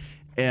 Okay.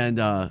 And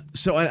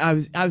so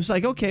I was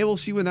like, okay, we'll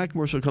see when that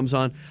commercial comes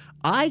on.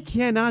 I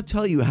cannot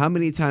tell you how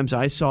many times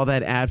I saw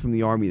that ad from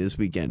the Army this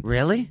weekend.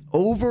 Really?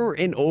 Over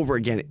and over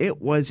again.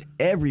 It was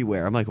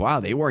everywhere. I'm like,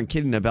 wow, they weren't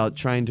kidding about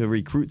trying to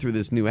recruit through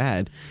this new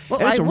ad. Well,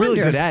 and it's I a really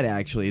wonder- good ad,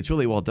 actually. It's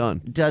really well done.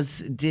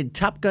 Did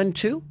Top Gun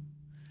 2?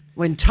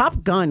 When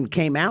Top Gun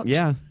came out,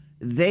 Yeah.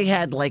 they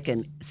had like a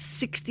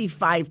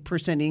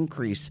 65%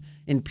 increase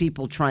in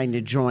people trying to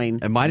join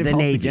It might have the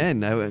helped Navy.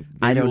 again. I don't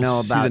Maybe know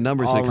we'll see about the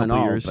numbers all in a couple in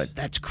all, years. but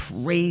that's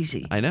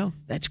crazy. I know.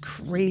 That's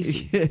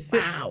crazy.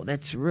 Wow,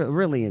 that's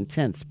really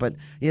intense. But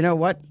you know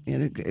what?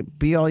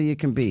 Be all you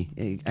can be.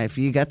 If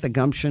you got the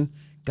gumption,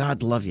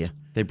 God love you.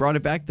 They brought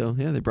it back, though.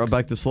 Yeah, they brought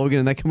back the slogan,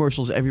 and that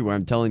commercial's everywhere,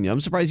 I'm telling you.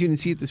 I'm surprised you didn't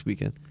see it this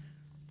weekend.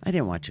 I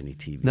didn't watch any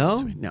TV. No?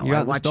 this week. No. You're out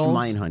I in the watched stalls?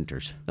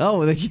 Mindhunters.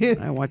 Oh, they can't.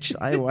 I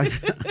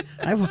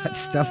watch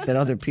stuff that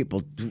other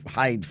people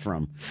hide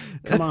from.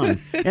 Come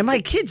on. And my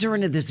kids are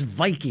into this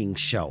Viking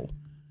show.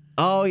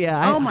 Oh,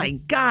 yeah. Oh my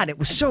God, it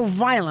was so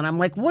violent. I'm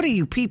like, what are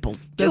you people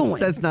doing?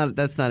 That's not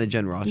a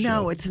Jen Ross show.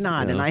 No, it's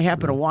not. No. And I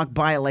happen to walk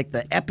by like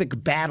the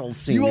epic battle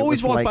scene. You It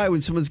always was walk like- by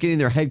when someone's getting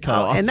their head cut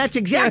Oh, off. and that's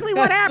exactly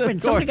what Yes, happened.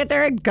 of Somebody course. got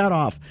their head cut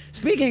off.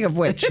 Speaking of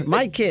which,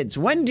 my kids,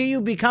 when do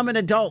you become an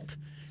adult?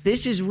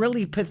 This is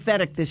really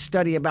pathetic, this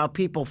study about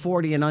people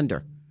 40 and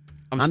under.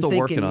 I'm still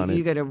thinking working on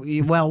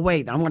it. Well,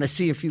 wait. I want to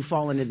see if you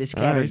fall into this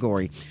All right.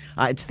 category.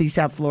 It's the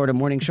South Florida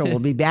Morning Show. We'll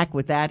be back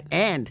with that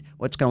and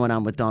what's going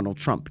on with Donald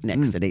Trump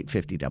next at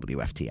 8:50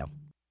 WFTL.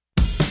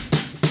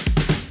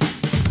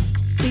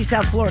 The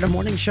South Florida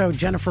Morning Show.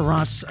 Jennifer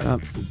Ross.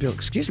 Bill,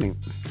 excuse me.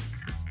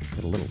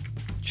 Got a little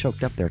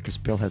choked up there because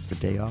Bill has the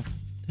day off.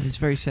 It's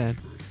very sad.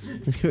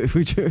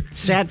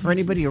 Sad for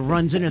anybody who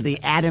runs into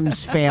the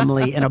Addams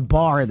family in a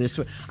bar this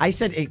week. I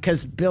said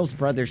because Bill's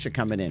brothers are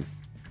coming in.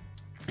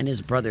 And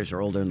his brothers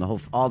are older, and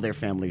all their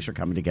families are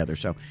coming together.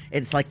 So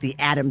it's like the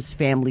Addams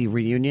family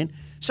reunion.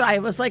 So I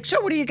was like,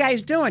 "So what are you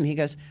guys doing?" He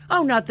goes,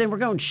 "Oh, nothing. We're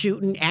going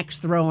shooting, axe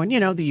throwing,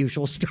 the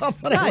usual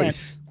stuff." And I went,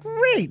 Nice.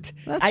 "Great."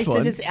 That's I fun.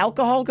 said, "Is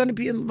alcohol going to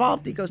be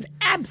involved?" He goes,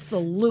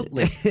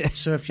 "Absolutely."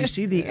 So if you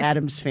see the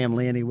Addams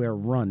family anywhere,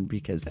 run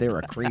because they're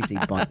a crazy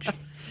bunch.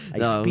 I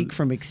No. speak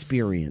from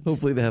experience.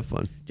 Hopefully they have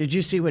fun. Did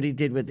you see what he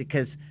did with it?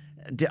 Because,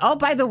 oh,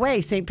 by the way,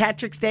 St.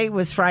 Patrick's Day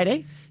was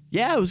Friday.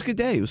 Yeah, it was a good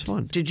day. It was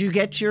fun. Did you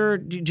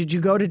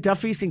go to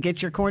Duffy's and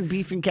get your corned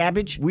beef and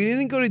cabbage? We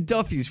didn't go to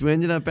Duffy's. We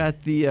ended up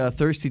at the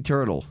Thirsty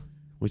Turtle,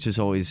 which is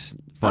always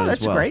fun Oh,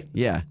 that's as well. great.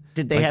 Yeah.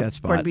 Did they Like have that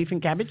spot. corned beef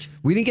and cabbage?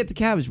 We didn't get the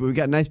cabbage, but we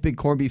got nice big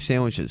corned beef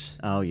sandwiches.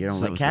 Oh, you don't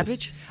So that like was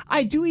cabbage? nice.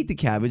 I do eat the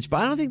cabbage,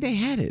 but I don't think they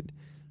had it.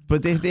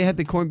 But they had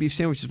the corned beef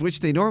sandwiches, which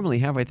they normally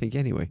have, I think,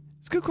 anyway.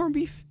 It's good corned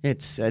beef.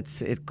 It's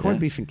corned Yeah.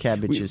 beaf and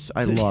cabbage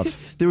I love.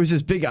 There was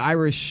this big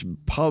Irish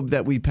pub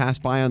that we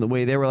passed by on the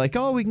way. They were like,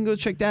 "Oh, we can go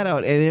check that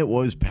out," and it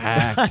was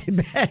packed. I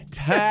bet.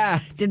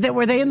 Packed.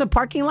 Were they in the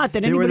parking lot?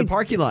 Did They were in the anybody-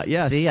 parking lot.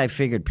 Yes. See, I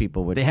figured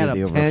people would They do had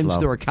the a bench. overflow.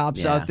 There were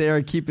cops Yeah. out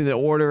there keeping the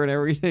order and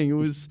everything. It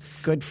was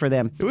Good for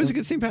them. a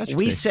good St. Patrick's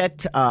We Day.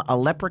 set a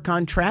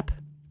leprechaun trap.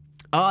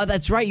 Oh,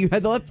 that's right. You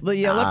had the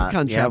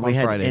leprechaun trap on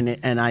Friday.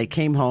 And I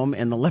came home,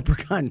 and the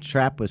leprechaun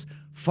trap was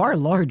far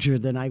larger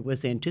than I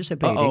was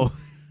anticipating. Uh-oh.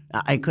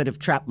 I could have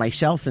trapped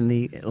myself in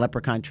the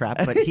leprechaun trap,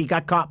 but he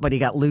got caught, but he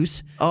got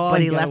loose. Oh, but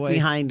he he got left away.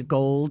 behind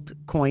gold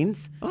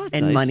coins Oh, that's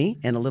and nice. money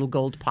and a little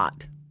gold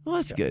pot. Well,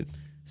 that's good.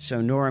 So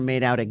Nora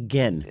made out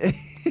again.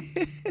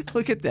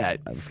 Look at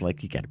that. I was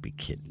like, you got to be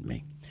kidding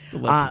me. The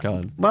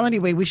leprechaun. Well,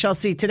 anyway, we shall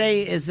see.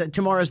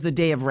 Tomorrow's the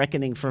day of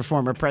reckoning for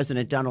former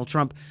President Donald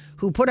Trump,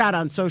 who put out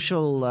on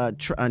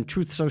on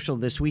Truth Social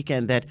this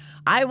weekend that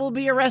I will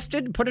be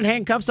arrested, put in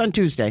handcuffs on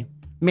Tuesday,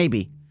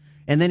 maybe,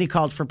 and then he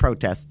called for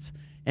protests.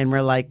 And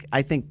we're like,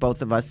 I think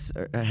both of us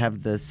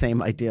have the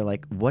same idea.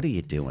 Like, what are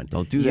you doing?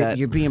 Don't do that.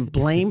 You're being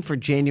blamed for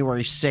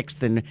January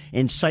 6th and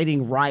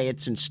inciting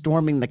riots and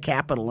storming the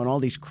Capitol and all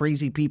these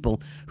crazy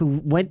people who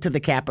went to the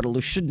Capitol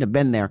who shouldn't have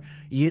been there.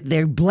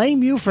 They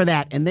blame you for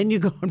that. And then you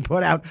go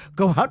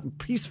out and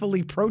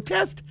peacefully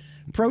protest?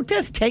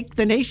 Protest? Take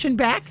the nation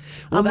back?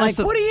 Well, I'm that's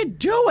like, what are you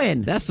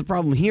doing? That's the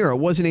problem here. It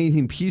wasn't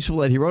anything peaceful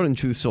that he wrote in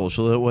Truth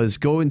Social. It was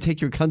go and take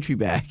your country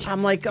back.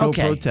 I'm like, go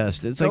okay.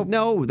 protest. It's Go- like,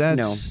 no,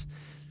 that's...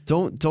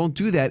 Don't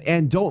do that.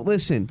 And don't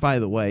listen, by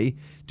the way.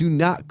 Do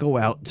not go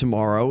out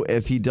tomorrow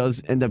if he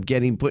does end up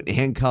getting put in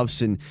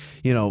handcuffs and,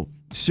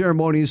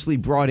 ceremoniously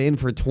brought in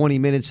for 20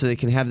 minutes so they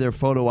can have their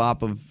photo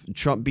op of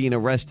Trump being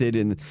arrested,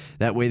 and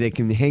that way they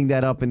can hang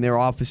that up in their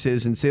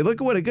offices and say,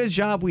 look at what a good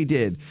job we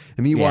did.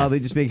 And meanwhile, Yes. they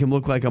just make him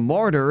look like a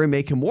martyr and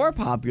make him more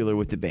popular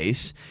with the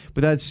base.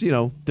 But that's,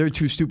 they're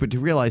too stupid to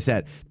realize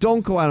that.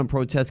 Don't go out and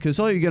protest, because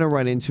all you're going to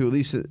run into, at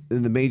least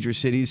in the major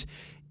cities,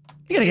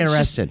 You're going to get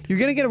arrested. You're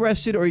going to get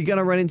arrested, or you're going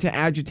to run into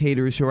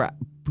agitators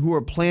who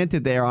are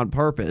planted there on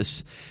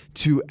purpose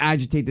to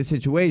agitate the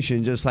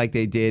situation, just like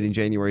they did in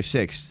January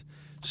 6th.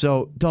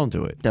 So don't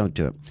do it. Don't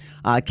do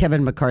it.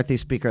 Kevin McCarthy,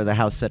 Speaker of the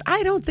House, said,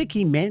 I don't think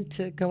he meant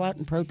to go out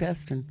and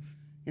protest and,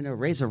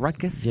 raise a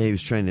ruckus. Yeah, he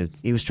was trying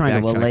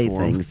to allay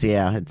things.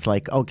 Yeah, it's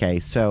like, okay,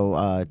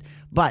 so,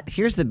 but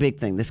here's the big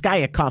thing. This guy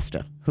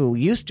Acosta, who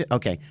used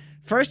to,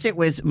 first it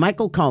was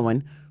Michael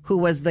Cohen, who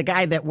was the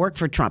guy that worked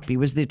for Trump. He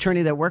was the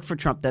attorney that worked for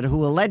Trump,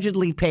 who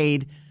allegedly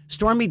paid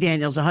Stormy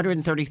Daniels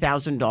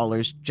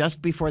 $130,000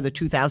 just before the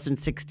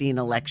 2016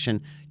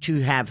 election to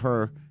have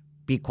her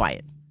be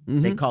quiet.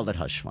 Mm-hmm. They called it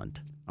hush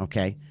fund,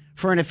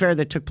 for an affair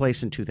that took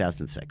place in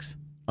 2006,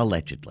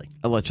 allegedly.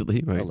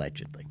 Allegedly, right.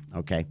 Allegedly,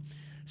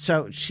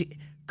 So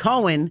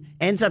Cohen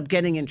ends up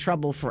getting in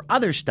trouble for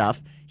other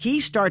stuff. He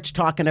starts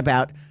talking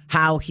about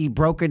how he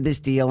brokered this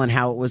deal and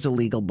how it was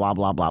illegal, blah,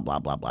 blah, blah, blah,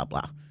 blah, blah,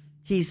 blah.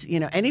 He's,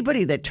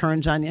 anybody that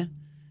turns on you,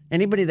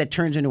 anybody that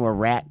turns into a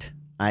rat,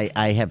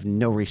 I have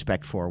no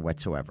respect for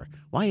whatsoever.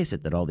 Why is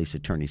it that all these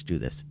attorneys do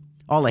this?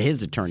 All of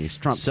his attorneys,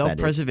 Trump,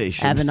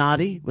 self-preservation.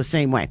 Avenatti was the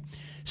same way.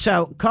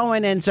 So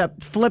Cohen ends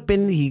up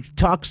flipping. He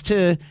talks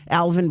to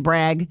Alvin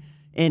Bragg,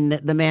 in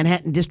the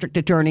Manhattan District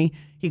Attorney.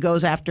 He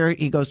goes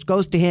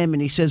to him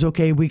and he says,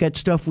 okay, we got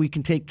stuff we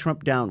can take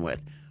Trump down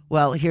with.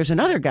 Well, here's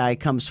another guy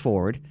comes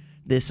forward,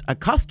 this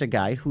Acosta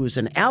guy, who's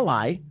an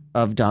ally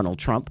of Donald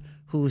Trump,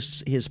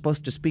 who's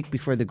supposed to speak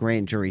before the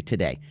grand jury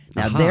today.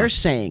 Now, they're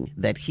saying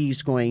that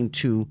he's going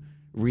to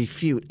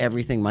refute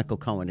everything Michael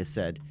Cohen has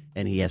said,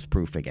 and he has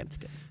proof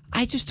against it.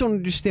 I just don't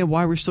understand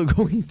why we're still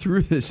going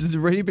through this. This has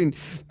already been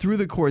through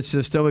the court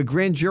system. A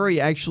grand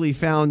jury actually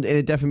found in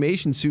a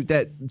defamation suit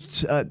that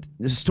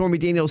Stormy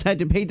Daniels had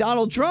to pay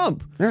Donald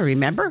Trump.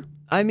 Remember?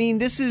 I mean,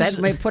 that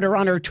may put her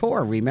on her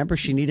tour. Remember,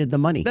 she needed the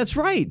money. That's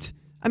right.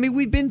 I mean,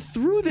 we've been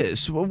through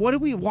this.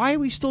 Why are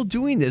we still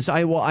doing this?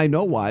 I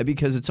know why,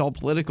 because it's all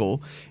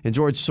political. And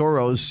George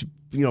Soros,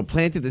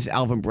 planted this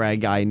Alvin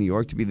Bragg guy in New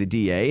York to be the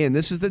DA, and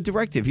this is the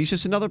directive. He's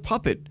just another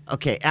puppet.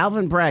 Okay,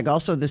 Alvin Bragg,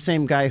 also the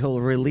same guy who'll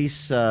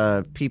release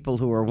people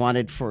who are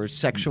wanted for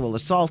sexual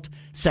assault,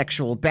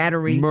 sexual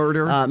battery,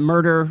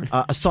 murder,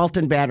 assault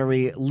and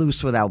battery,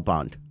 loose without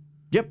bond.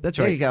 Yep, that's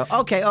right. There you go.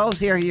 Okay,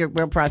 here,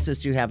 we'll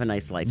process you. Have a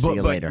nice life. See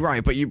you later.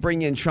 Right, but you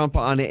bring in Trump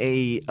on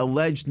a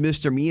alleged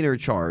misdemeanor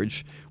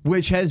charge,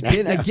 which has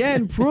been,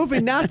 again,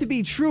 proven not to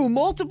be true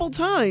multiple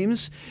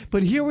times.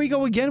 But here we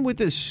go again with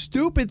this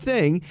stupid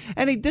thing.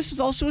 And this is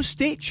also a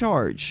state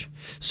charge.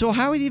 So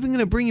how are they even going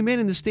to bring him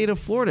in the state of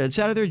Florida? It's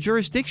out of their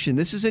jurisdiction.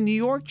 This is a New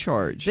York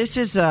charge. This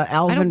is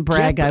Alvin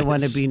Bragg. I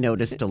want to be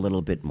noticed a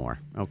little bit more,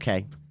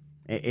 okay?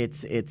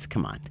 It's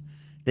come on.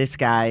 This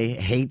guy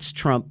hates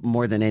Trump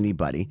more than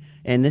anybody,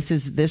 and this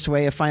is this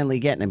way of finally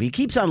getting him. He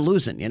keeps on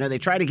losing. They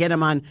try to get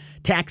him on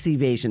tax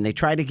evasion. They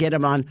try to get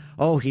him on,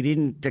 he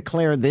didn't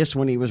declare this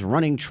when he was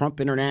running Trump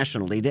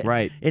internationally.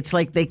 Right. It's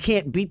like they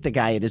can't beat the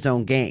guy at his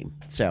own game.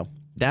 So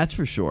that's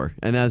for sure.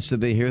 And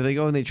here they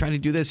go, and they try to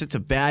do this. It's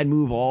a bad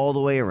move all the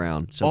way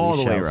around. So all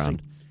the way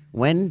around.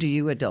 When do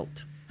you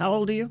adult? How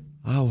old are you?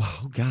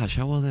 Oh gosh,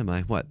 how old am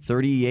I? What,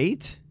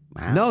 38?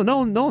 Wow.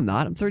 No, I'm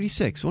not. I'm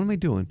 36. What am I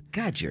doing?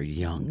 God, you're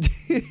young.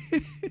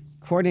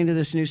 According to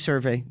this new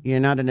survey, you're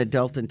not an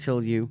adult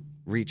until you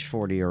reach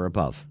 40 or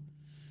above.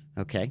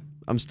 Okay?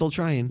 I'm still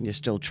trying. You're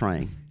still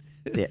trying.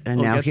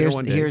 And now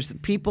here's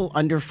people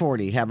under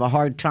 40 have a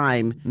hard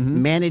time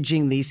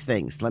managing these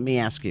things. Let me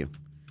ask you.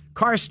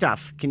 Car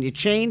stuff. Can you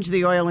change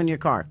the oil in your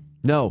car?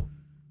 No.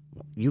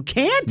 You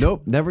can't?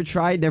 Nope. Never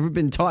tried. Never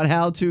been taught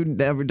how to.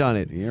 Never done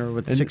it. You're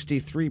with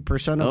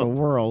 63% of the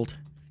world.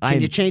 Can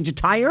you change a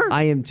tire?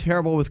 I am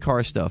terrible with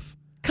car stuff.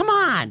 Come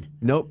on.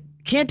 Nope.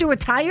 Can't do a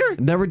tire?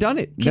 Never done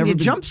it. Can you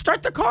jump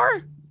start the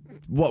car?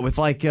 What, with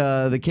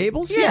the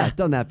cables? Yeah.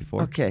 Done that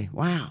before. Okay,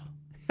 wow.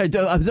 I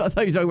thought you were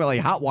talking about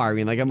like hot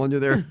wiring, like I'm under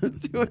there.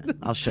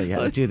 I'll show you how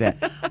to do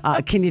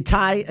that. Can you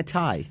tie a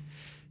tie?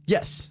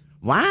 Yes.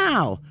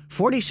 Wow.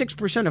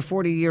 46% of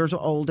 40 years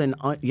old and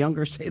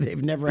younger say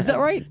they've never Is that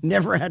right?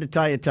 Never had to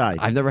tie a tie.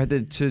 I've never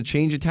had to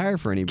change a tire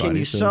for anybody. Can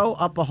you sew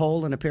up a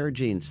hole in a pair of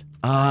jeans?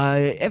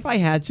 If I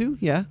had to,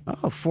 yeah.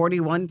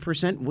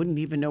 41% wouldn't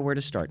even know where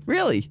to start.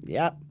 Really?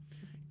 Yep.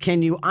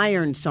 Can you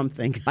iron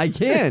something? I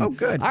can. Oh,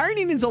 good.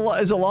 Ironing is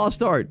a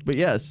lost art, but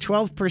yes.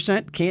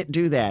 12% can't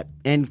do that.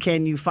 And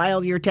can you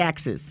file your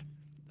taxes?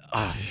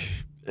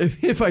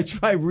 If I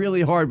try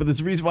really hard, but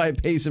there's a reason why I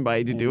pay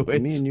somebody to do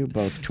it. Me and you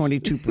both.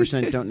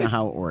 22% don't know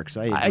how it works.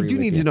 I do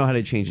need to know how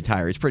to change a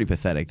tire. It's pretty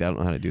pathetic. I don't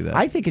know how to do that.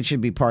 I think it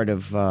should be part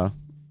of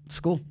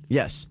school.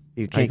 Yes.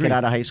 You can't get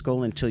out of high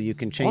school until you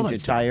can change a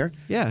tire.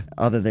 Yeah.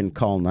 Other than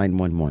call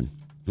 911.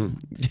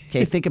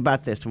 Okay, think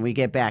about this. When we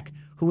get back,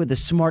 who are the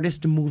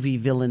smartest movie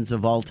villains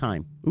of all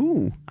time?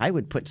 Ooh. I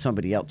would put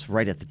somebody else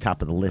right at the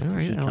top of the list. All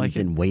right, he I comes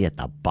in way at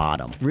the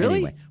bottom. Really?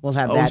 Anyway, we'll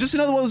have that. Is this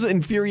another one of those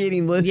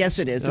infuriating lists? Yes,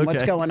 it is. And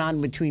what's going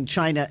on between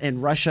China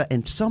and Russia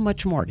and so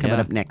much more coming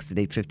up next at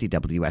 8:50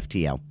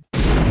 WFTL.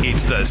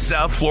 It's the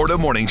South Florida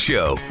Morning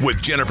Show with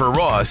Jennifer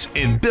Ross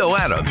and Bill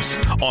Adams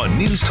on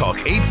News Talk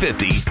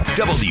 850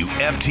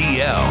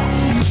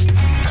 WFTL.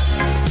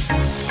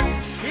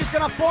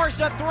 going to force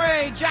a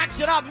three. Jacks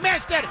it up,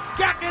 missed it.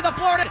 Gaffney the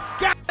Florida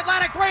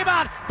Atlantic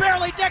rebound.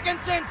 Barely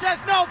Dickinson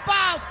says no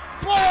fouls.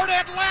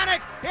 Florida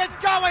Atlantic is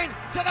going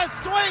to the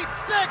Sweet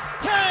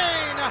 16.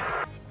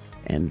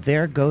 And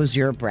there goes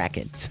your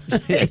bracket.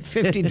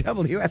 850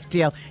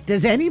 WFTL.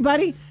 Does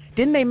anybody?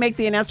 Didn't they make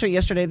the announcement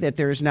yesterday that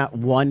there's not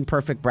one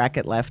perfect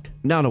bracket left?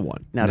 Not a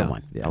one. Not a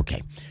one. Yeah.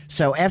 Okay.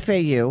 So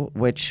FAU,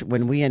 which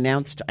when we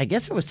announced, I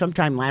guess it was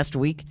sometime last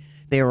week,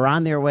 they were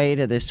on their way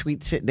to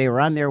the They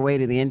were on their way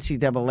to the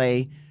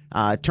NCAA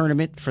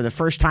tournament for the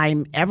first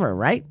time ever,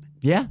 right?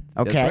 Yeah.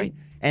 Okay. That's right.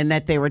 And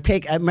that they were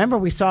I remember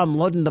we saw them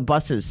loading the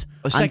buses.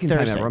 Second time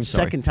Thursday. ever. I'm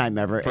sorry. Second time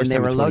ever. First and they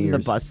time were in 20 loading the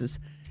years. buses.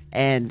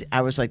 And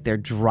I was like, they're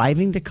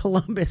driving to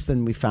Columbus.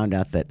 Then we found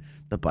out that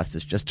the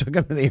buses just took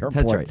them to the airport.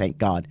 That's right. Thank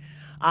God.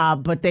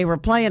 But they were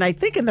playing, I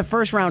think in the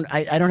first round,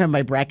 I don't have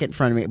my bracket in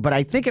front of me, but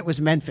I think it was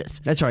Memphis.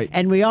 That's right.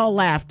 And we all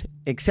laughed,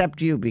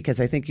 except you, because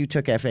I think you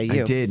took FAU.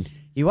 I did.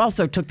 You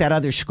also took that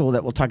other school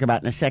that we'll talk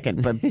about in a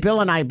second. But Bill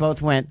and I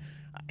both went,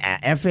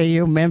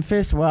 FAU,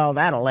 Memphis? Well,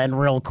 that'll end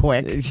real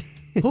quick.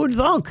 Who'd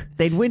thunk?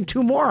 They'd win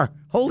 2 more.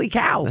 Holy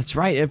cow. That's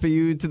right.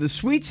 FAU to the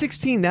Sweet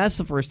 16. That's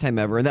the first time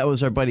ever. And that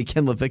was our buddy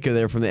Ken LaVicka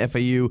there from the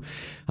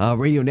FAU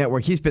radio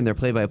network. He's been their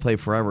play-by-play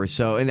forever.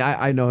 So, and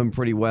I know him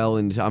pretty well,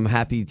 and I'm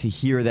happy to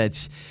hear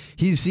that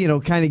he's,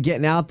 kind of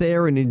getting out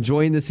there and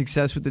enjoying the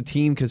success with the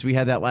team, because we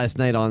had that last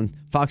night on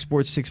Fox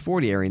Sports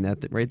 640 airing that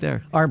right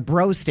there. Our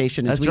bro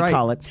station, as That's we right.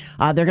 call it.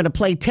 They're going to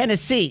play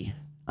Tennessee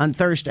on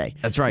Thursday.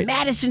 That's right.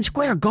 Madison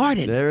Square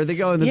Garden. There they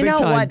go in the you big know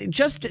time. what?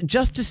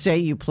 Just to say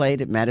you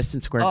played at Madison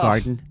Square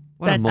Garden.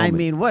 what a moment. I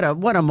mean, what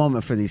a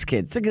moment for these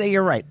kids.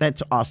 You're right.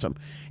 That's awesome.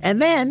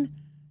 And then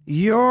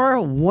your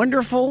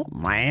wonderful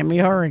Miami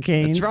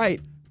Hurricanes. That's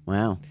right.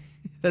 Wow.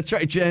 That's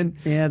right, Jen.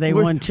 Yeah, they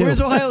won too. Where's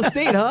Ohio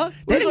State, huh?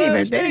 They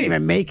Where's Ohio didn't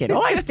even make it.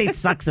 Ohio State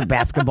sucks at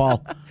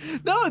basketball.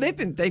 No, they've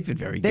been very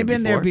good. They've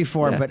been there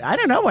before, Yeah. but I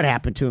don't know what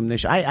happened to them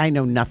this year. I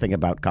know nothing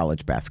about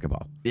college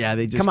basketball. Yeah,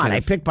 they just Come on. kind I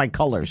of- picked by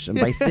colors and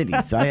by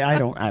cities. I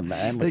don't. I'm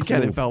a They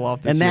kind clue. of fell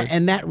off this and that year.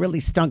 and that really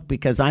stunk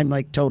because I'm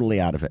like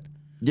totally out of it.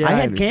 Yeah, I I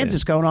had understand.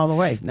 Kansas going all the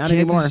way. Not Kansas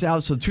anymore. is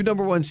out, so 2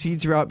 number 1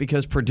 seeds are out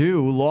because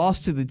Purdue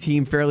lost to the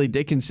team Fairleigh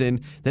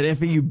Dickinson that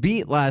FAU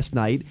beat last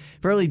night.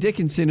 Fairleigh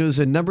Dickinson was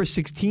a number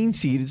 16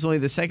 seed. It's only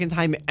the second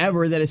time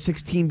ever that a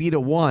 16 beat a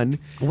 1.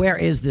 Where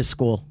is this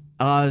school?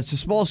 It's a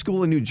small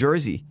school in New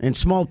Jersey. And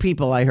small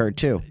people, I heard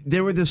too.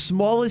 They were the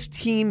smallest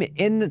team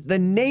in the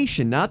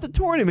nation, not the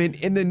tournament,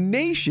 in the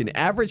nation.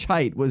 Average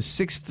height was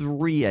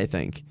 6'3", I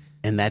think.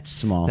 And that's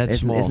small. That's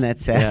small. Isn't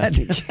that sad?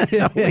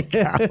 Yeah. Holy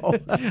cow.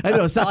 I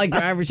know, it's not like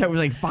their average height was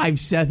like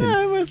 5'7".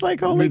 I was like,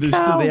 holy they're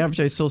cow. Still, the average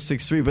height is still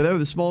 6'3", but they were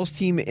the smallest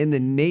team in the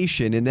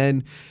nation. And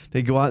then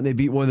they go out and they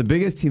beat one of the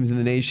biggest teams in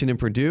the nation in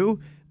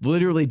Purdue.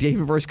 Literally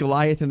David versus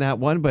Goliath in that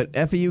one. But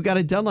FAU got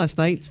it done last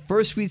night.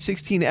 First Sweet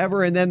 16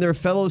 ever. And then their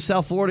fellow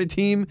South Florida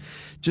team,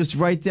 just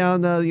right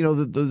down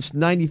the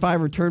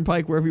 95 or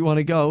Turnpike, wherever you want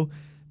to go.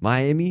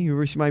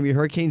 University of Miami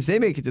Hurricanes, they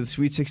make it to the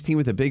Sweet 16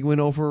 with a big win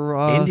over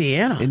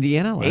Indiana last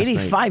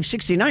night.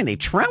 85-69. They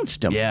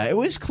trounced them. Yeah, it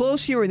was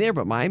close here and there,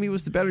 but Miami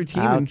was the better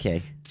team. and-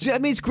 Okay. I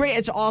mean, it's great.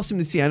 It's awesome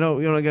to see. I know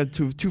you don't get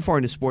too far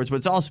into sports, but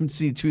it's awesome to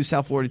see 2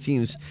 South Florida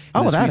teams in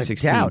the without Sweet a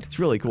 16. doubt. It's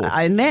really cool.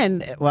 And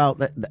then,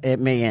 it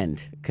may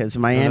end because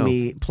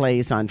Miami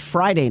plays on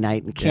Friday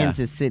night in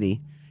Kansas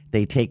City.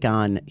 They take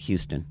on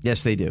Houston.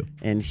 Yes, they do.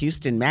 And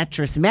Houston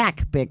Mattress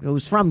Mac,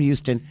 who's from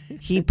Houston,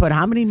 he put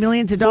how many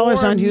millions of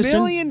dollars on Houston? $4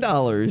 million.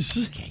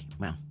 Okay,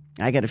 well,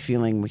 I got a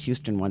feeling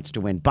Houston wants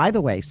to win. By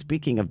the way,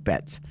 speaking of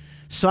bets,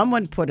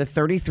 someone put a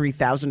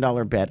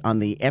 $33,000 bet on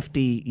the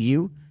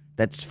FDU.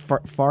 That's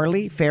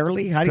Fairleigh?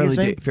 How do you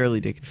say?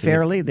 Fairleigh Dickinson.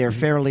 Fairleigh? They're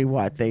fairly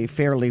what? They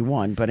fairly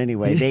won. But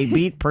anyway, they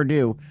beat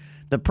Purdue.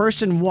 The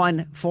person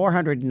won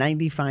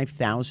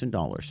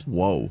 $495,000.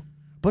 Whoa.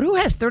 But who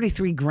has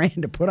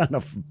 $33,000 to put on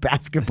a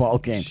basketball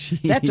game?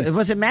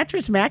 Was it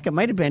Mattress Mac? It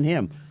might have been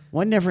him.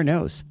 One never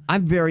knows.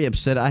 I'm very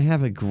upset. I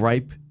have a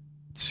gripe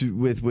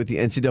with the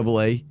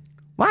NCAA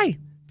Why?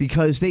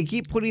 because they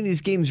keep putting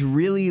these games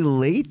really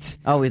late.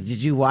 Oh, did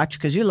you watch?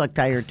 Because you look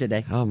tired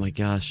today. Oh, my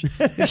gosh.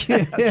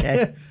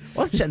 Okay.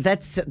 Well,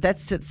 that's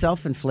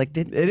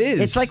self-inflicted. It is.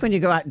 It's like when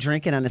you go out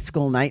drinking on a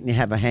school night and you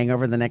have a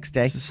hangover the next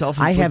day. It's a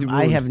self-inflicted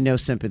I wound. have no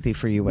sympathy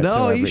for you whatsoever.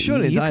 No, you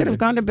shouldn't. You could either. have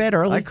gone to bed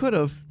early. I could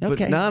have.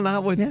 Okay. But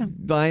not with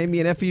Miami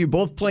and FAU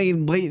both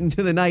playing late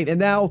into the night. And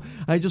now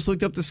I just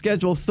looked up the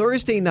schedule.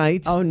 Thursday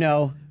night Oh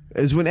no.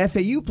 is when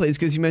FAU plays,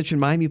 because you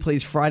mentioned Miami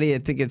plays Friday. I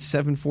think it's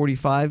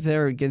 7:45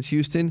 there against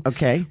Houston.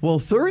 Okay. Well,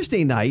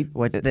 Thursday night.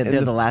 What? and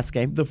They're the last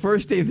game. The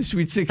first day of the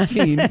Sweet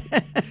 16.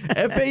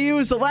 FAU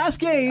is the last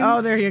game.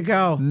 Oh, there you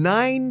go.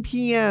 9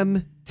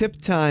 p.m. tip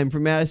time for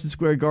Madison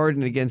Square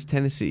Garden against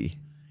Tennessee.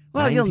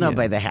 Well, 9 you'll know p.m.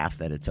 by the half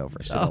that it's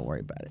over, so don't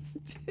worry about it.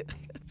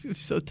 I'm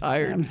so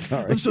tired. I'm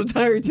sorry. I'm so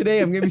tired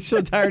today. I'm going to be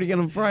so tired again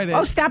on Friday.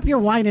 Oh, stop your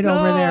whining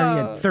over there,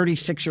 you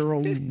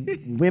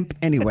 36-year-old wimp.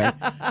 Anyway.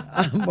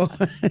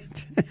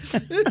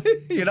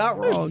 You're not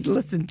wrong.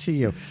 Listen to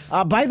you.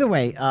 By the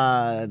way,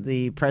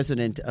 the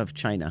president of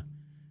China,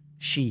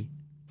 Xi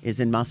is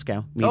in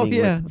Moscow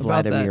meeting with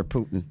Vladimir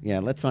Putin. Yeah,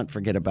 let's not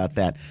forget about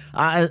that.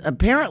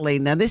 Apparently,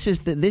 now this is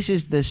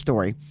the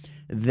story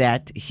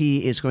that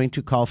he is going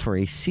to call for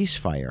a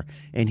ceasefire,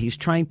 and he's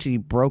trying to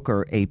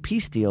broker a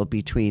peace deal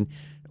between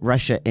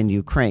Russia and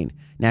Ukraine.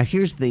 Now,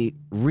 here's the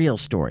real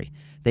story.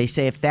 They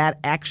say if that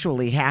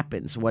actually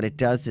happens, what it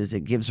does is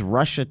it gives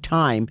Russia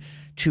time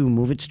to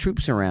move its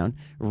troops around,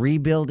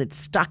 rebuild its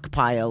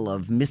stockpile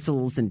of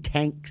missiles and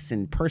tanks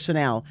and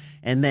personnel,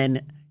 and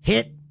then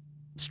hit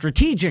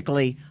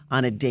strategically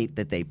on a date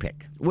that they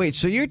pick. Wait,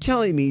 so you're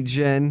telling me,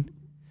 Jen,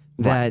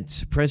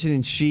 that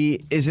President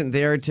Xi isn't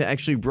there to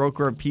actually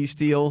broker a peace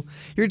deal?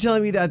 You're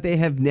telling me that they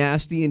have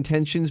nasty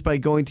intentions by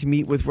going to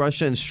meet with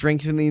Russia and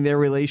strengthening their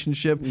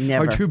relationship?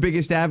 Never. Our two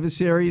biggest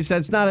adversaries?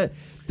 That's not a...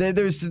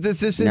 This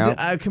isn't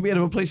coming out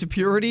of a place of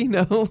purity?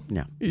 No?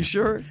 No. You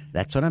sure?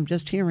 That's what I'm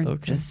just hearing.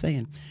 Okay. Just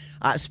saying.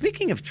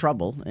 Speaking of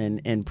trouble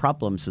and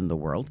problems in the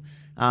world,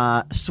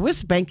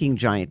 Swiss banking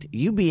giant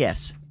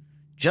UBS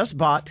just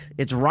bought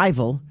its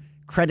rival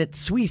Credit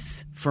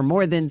Suisse for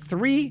more than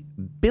 $3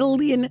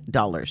 billion.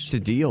 It's a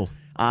deal.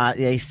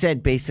 They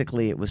said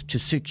basically it was to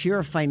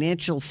secure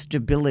financial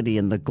stability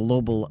in the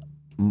global,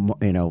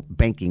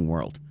 banking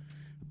world.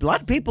 A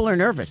lot of people are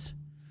nervous.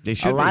 They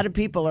should A lot of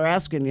people are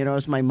asking,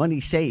 is my money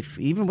safe?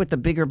 Even with the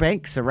bigger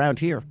banks around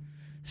here.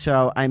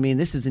 So, I mean,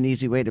 this is an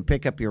easy way to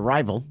pick up your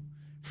rival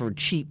for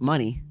cheap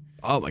money.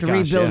 Oh, my $3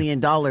 gosh,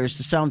 billion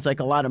sounds like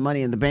a lot of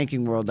money in the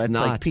banking world. That's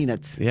like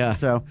peanuts. Yeah.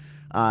 So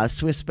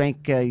Swiss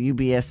bank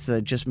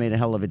UBS just made a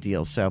hell of a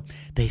deal. So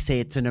they say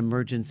it's an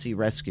emergency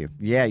rescue.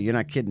 Yeah, you're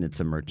not kidding.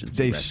 It's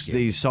emergency rescue.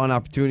 They saw an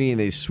opportunity and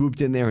they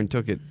swooped in there and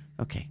took it.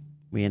 Okay.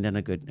 We end on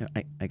a good...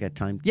 I got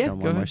time to Yeah, tell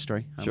go one more ahead.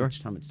 story? Sure.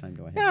 How much time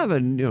do I have? Yeah, I have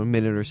a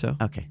minute or so.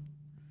 Okay.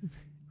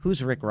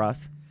 Who's Rick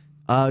Ross?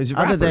 He's a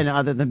rapper.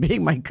 Other than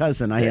being my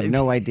cousin, I have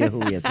no idea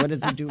who he is. What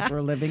does he do for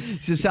a living?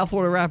 He's a South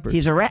Florida rapper.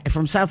 He's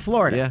from South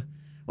Florida. Yeah.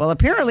 Well,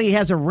 apparently he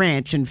has a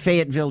ranch in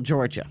Fayetteville,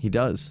 Georgia. He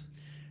does.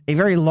 A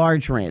very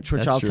large ranch,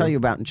 which That's I'll true. tell you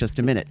about in just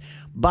a minute.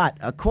 But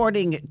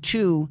according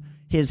to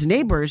his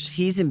neighbors,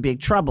 he's in big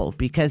trouble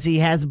because he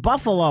has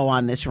buffalo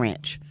on this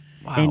ranch.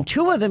 Wow. And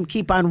two of them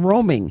keep on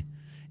roaming.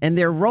 And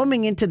they're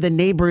roaming into the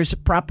neighbor's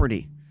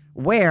property,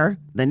 where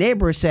the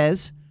neighbor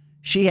says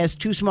she has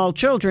two small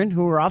children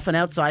who are often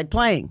outside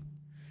playing.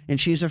 And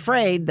she's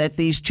afraid that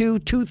these two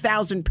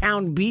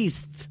 2,000-pound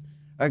beasts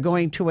are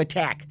going to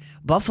attack.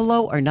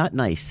 Buffalo are not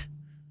nice.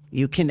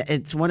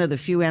 It's one of the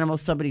few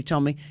animals somebody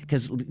told me,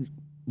 because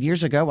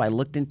years ago I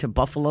looked into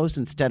buffaloes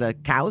instead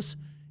of cows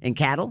and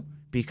cattle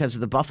because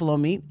of the buffalo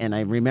meat. And I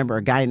remember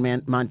a guy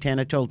in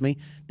Montana told me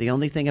the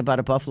only thing about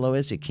a buffalo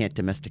is you can't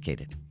domesticate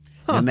it.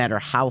 No matter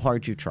how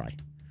hard you try.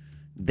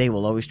 They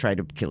will always try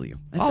to kill you.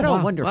 I said,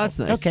 wow. wonderful. Well, that's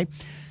nice. Okay.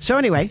 So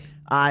anyway,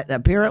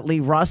 apparently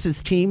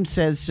Ross's team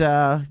says,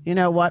 you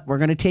know what, we're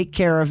going to take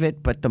care of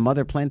it, but the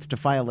mother plans to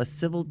file a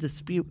civil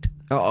dispute.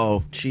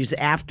 Uh-oh. She's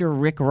after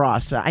Rick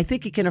Ross. I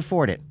think he can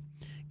afford it.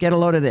 Get a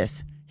load of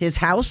this. His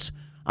house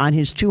on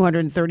his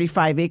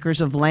 235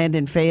 acres of land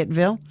in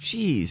Fayetteville.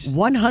 Jeez.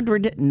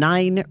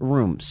 109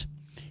 rooms.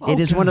 Oh, it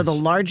is one of the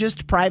gosh.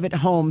 largest private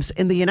homes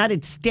in the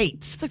United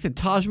States. It's like the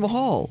Taj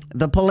Mahal.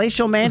 The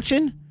palatial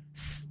mansion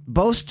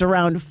boasts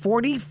around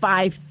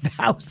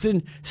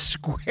 45,000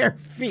 square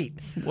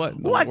feet. What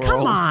in the What? Come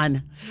world?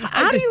 on!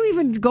 How do you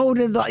even go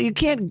to the? You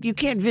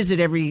can't visit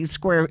every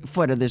square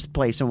foot of this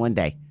place in one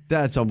day.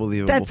 That's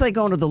unbelievable. That's like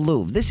going to the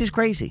Louvre. This is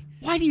crazy.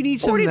 Why do you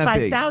need something that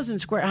big? 45,000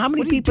 square. How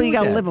many What do you people do you with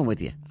got that? living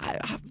with you?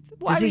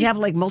 Why Does do he you- have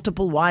like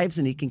multiple wives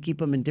and he can keep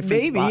them in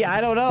different Maybe, spots?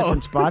 I don't know.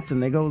 Different spots,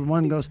 and they go.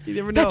 One goes. You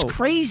never That's know.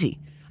 crazy.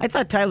 I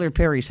thought Tyler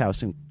Perry's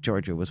house in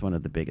Georgia was one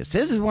of the biggest.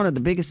 This is one of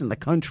the biggest in the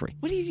country.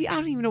 What do you? I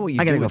don't even know what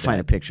you. I got to do go with find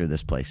that. a picture of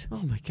this place.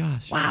 Oh my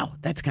gosh! Wow,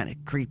 that's kind of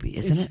creepy,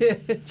 isn't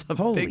it? It's a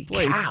Holy big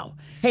place. cow!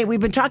 Hey,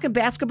 we've been talking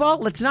basketball.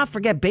 Let's not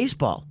forget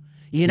baseball.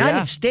 United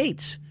Yeah.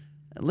 States.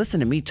 Listen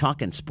to me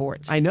talking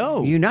sports. I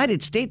know.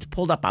 United States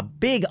pulled up a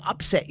big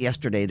upset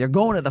yesterday. They're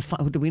going to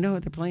the. Do we know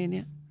who they're playing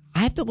yet? I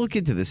have to look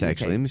into this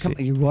actually. Let me see.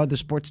 You are the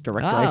sports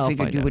director. I'll I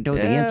figured find you out. would know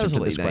the Yeah, answer it was to a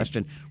this late night.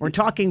 question. We're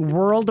talking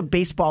World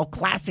Baseball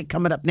Classic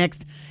coming up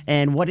next.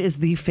 And what is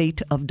the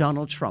fate of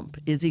Donald Trump?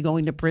 Is he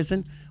going to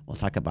prison? We'll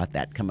talk about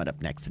that coming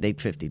up next at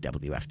 8:50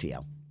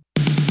 WFTL.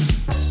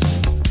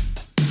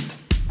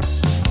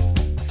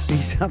 It's the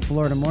South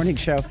Florida Morning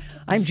Show.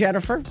 I'm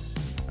Jennifer.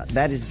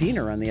 That is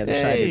Diener on the other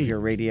side Hey. of your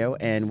radio.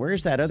 And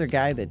where's that other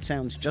guy that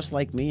sounds just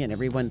like me and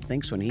everyone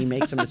thinks when he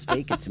makes a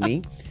mistake, it's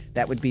me?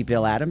 That would be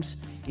Bill Adams.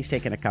 He's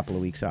taking a couple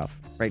of weeks off,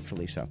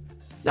 rightfully so.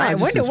 No,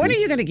 just when this are week.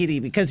 you going to get E?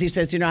 Because he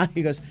says, he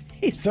goes,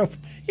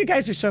 you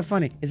guys are so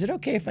funny. Is it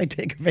okay if I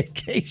take a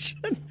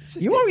vacation?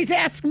 You always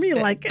ask me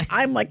like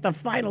I'm like the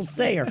final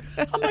sayer.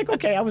 I'm like,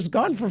 okay, I was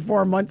gone for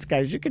 4 months,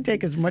 guys. You can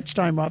take as much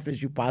time off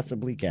as you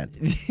possibly can.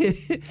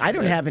 I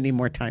don't have any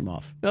more time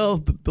off. No,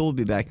 but Bill will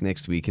be back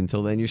next week.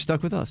 Until then, you're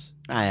stuck with us.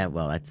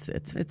 Well, it's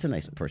a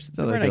nice person.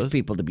 how They're that nice goes.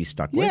 people to be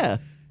stuck with. Yeah.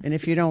 And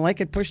if you don't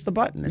like it, push the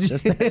button. It's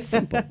just that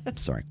simple.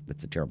 Sorry,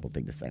 that's a terrible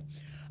thing to say.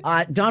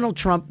 Donald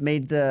Trump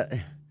made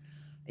the...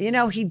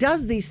 he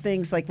does these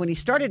things like when he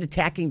started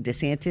attacking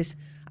DeSantis,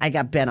 I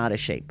got bent out of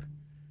shape.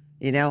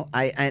 You know,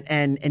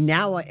 and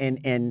now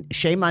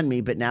shame on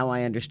me, but now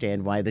I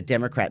understand why the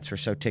Democrats were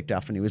so ticked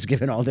off when he was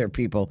giving all their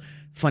people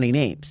funny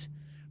names.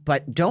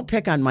 But don't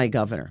pick on my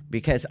governor,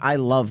 because I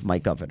love my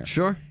governor.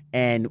 Sure.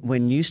 And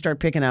when you start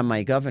picking on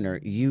my governor,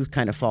 you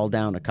kind of fall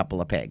down a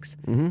couple of pegs.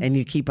 And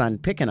you keep on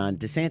picking on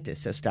DeSantis,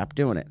 so stop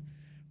doing it.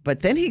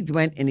 But then he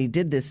went and he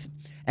did this,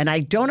 and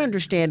I don't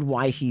understand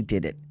why he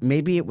did it.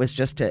 Maybe it was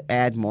just to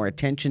add more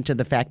attention to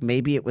the fact.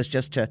 Maybe it was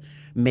just to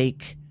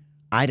make,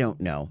 I don't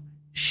know,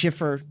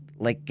 Schiffer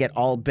get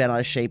all bent out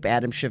of shape,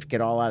 Adam Schiff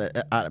get all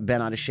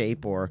bent out of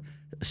shape, or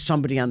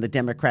somebody on the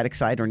Democratic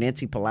side, or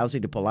Nancy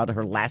Pelosi to pull out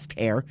her last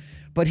hair.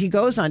 But he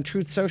goes on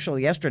Truth Social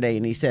yesterday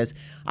and he says,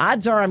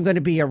 odds are I'm going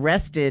to be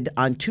arrested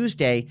on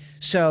Tuesday,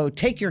 so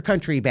take your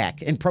country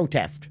back and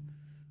protest.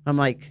 I'm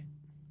like,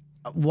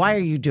 why are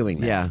you doing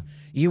this? Yeah.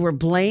 You were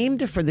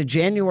blamed for the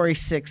January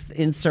 6th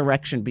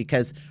insurrection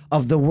because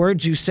of the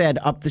words you said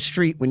up the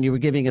street when you were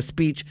giving a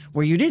speech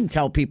where you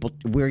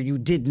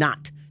did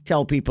not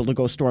tell people to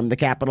go storm the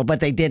Capitol, but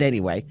they did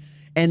anyway.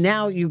 And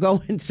now you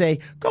go and say,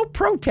 go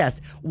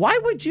protest. Why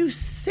would you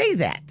say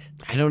that?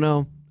 I don't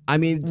know. I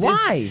mean,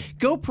 why?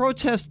 Go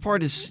protest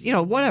part is,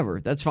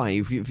 whatever. That's fine.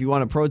 If you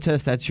want to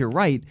protest, that's your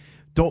right.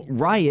 Don't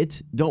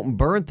riot. Don't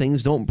burn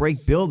things. Don't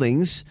break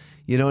buildings.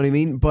 You know what I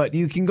mean? But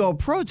you can go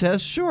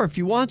protest, sure, if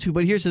you want to.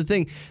 But here's the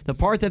thing. The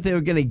part that they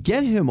were going to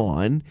get him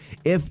on,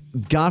 if,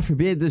 God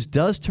forbid, this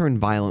does turn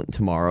violent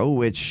tomorrow,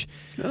 which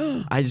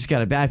I just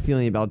got a bad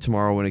feeling about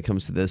tomorrow when it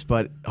comes to this.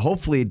 But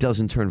hopefully it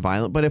doesn't turn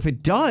violent. But if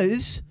it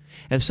does,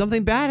 if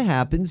something bad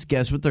happens,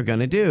 guess what they're going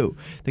to do?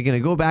 They're going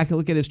to go back and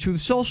look at his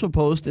Truth Social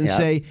post and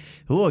say,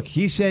 look,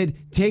 he said,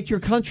 take your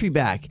country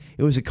back.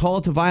 It was a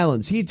call to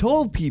violence. He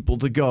told people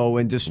to go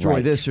and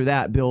destroy this or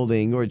that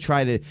building or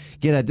try to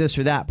get at this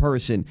or that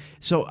person.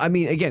 So, I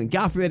mean, again,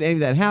 God forbid any of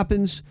that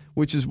happens,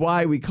 which is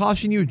why we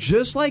caution you,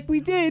 just like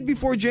we did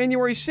before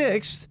January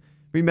 6th.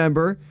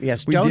 Remember?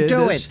 Yes, we don't did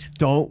do this. it.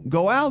 Don't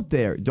go out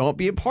there. Don't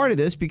be a part of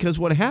this, because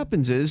what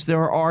happens is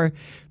there are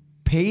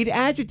paid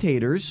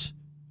agitators,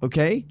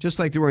 okay, just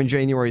like there were on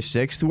January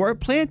 6th, who are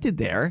planted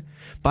there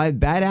by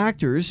bad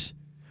actors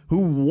who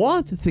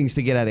want things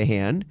to get out of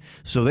hand.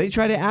 So they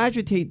try to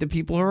agitate the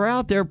people who are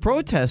out there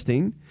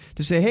protesting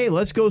to say, hey,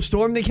 let's go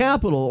storm the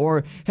Capitol,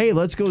 or hey,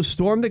 let's go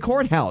storm the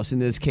courthouse in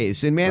this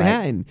case in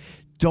Manhattan. Right.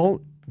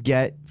 Don't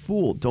get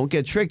fooled. Don't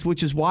get tricked,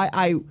 which is why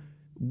I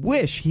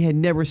wish he had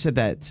never said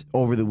that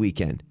over the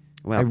weekend.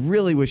 Well, I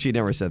really wish he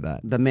never said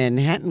that. The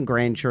Manhattan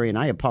grand jury, and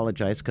I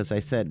apologize because I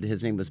said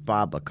his name was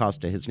Bob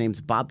Acosta. His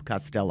name's Bob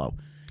Costello.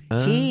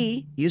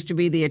 He used to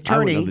be the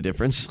attorney. I would know the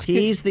difference.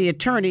 He's the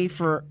attorney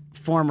for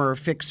former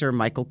fixer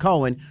Michael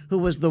Cohen, who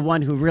was the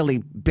one who really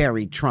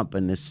buried Trump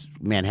in this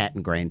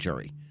Manhattan grand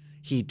jury.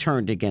 He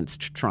turned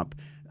against Trump.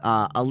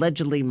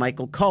 Allegedly,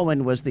 Michael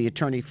Cohen was the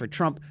attorney for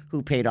Trump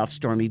who paid off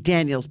Stormy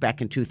Daniels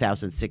back in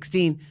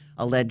 2016,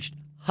 alleged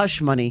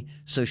hush money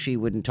so she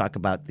wouldn't talk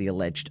about the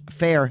alleged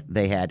affair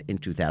they had in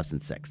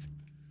 2006.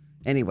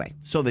 Anyway.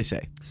 So they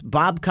say.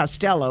 Bob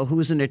Costello,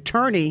 who's an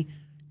attorney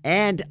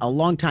and a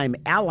longtime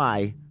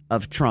ally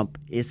of Trump,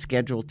 is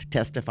scheduled to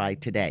testify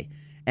today.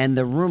 And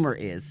the rumor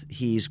is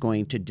he's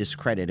going to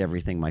discredit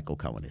everything Michael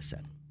Cohen has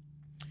said.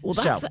 Well,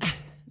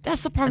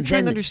 that's the part I'm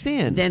trying to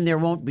understand. Then there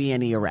won't be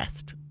any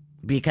arrest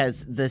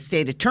because the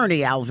state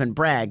attorney, Alvin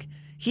Bragg,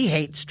 he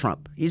hates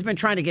Trump. He's been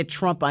trying to get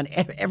Trump on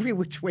every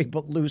which way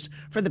but loose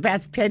for the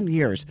past 10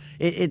 years.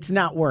 It's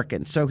not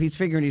working. So he's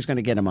figuring he's going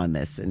to get him on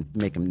this and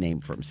make him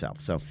name for himself.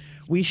 So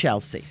we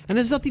shall see. And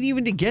there's nothing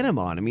even to get him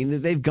on. I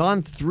mean, they've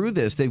gone through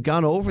this. They've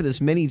gone over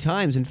this many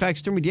times. In fact,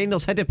 Stormy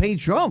Daniels had to pay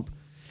Trump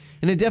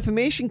in a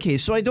defamation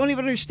case. So I don't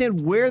even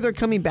understand where they're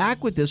coming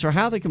back with this or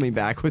how they're coming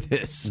back with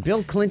this.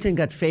 Bill Clinton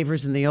got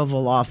favors in the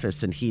Oval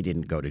Office and he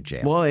didn't go to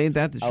jail. Well, ain't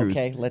that the truth?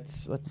 Okay,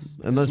 let's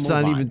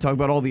not even talk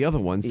about all the other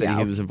ones that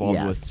he was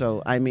involved with.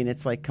 So, I mean,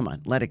 it's like, come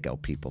on, let it go,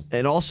 people.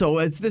 And also,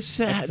 it's this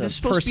is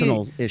a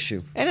personal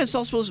issue. And it's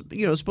also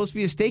supposed to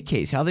be a state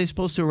case. How are they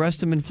supposed to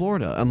arrest him in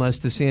Florida unless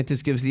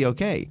DeSantis gives the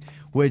okay?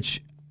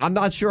 Which I'm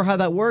not sure how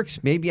that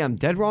works. Maybe I'm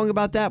dead wrong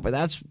about that, but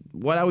that's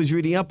what I was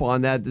reading up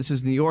on, that this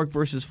is New York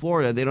versus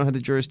Florida. They don't have the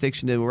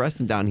jurisdiction to arrest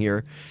him down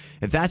here.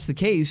 If that's the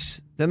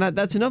case, then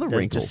that's another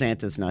wrinkle. Does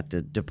DeSantis not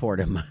to deport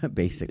him,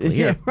 basically?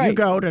 Yeah, right. You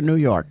go to New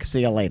York.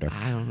 See you later.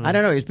 I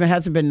don't know. He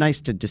hasn't been nice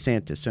to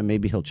DeSantis, so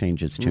maybe he'll change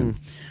his tune.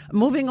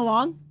 Moving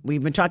along,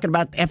 we've been talking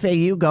about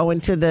FAU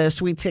going to the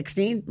Sweet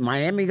 16,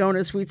 Miami going to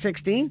the Sweet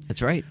 16.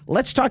 That's right.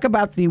 Let's talk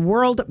about the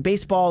World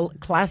Baseball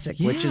Classic,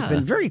 which has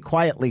been very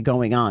quietly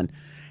going on.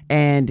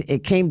 And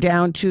it came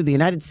down to the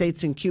United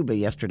States and Cuba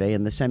yesterday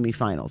in the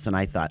semifinals. And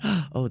I thought,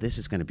 oh, this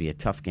is going to be a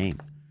tough game.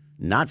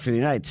 Not for the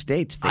United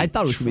States. I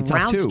thought it was going to be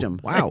tough, too.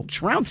 Them. Wow. They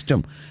trounced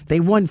them. They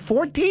won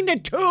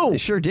 14-2. They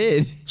sure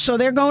did. So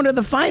they're going to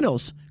the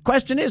finals.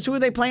 Question is, who are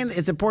they playing?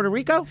 Is it Puerto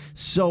Rico?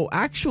 So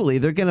actually,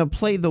 they're going to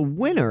play the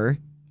winner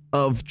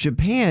of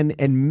Japan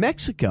and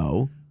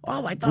Mexico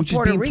Oh, I thought which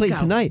Puerto is being Rico. played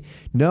tonight.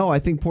 No, I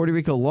think Puerto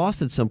Rico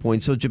lost at some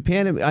point. So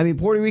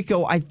Puerto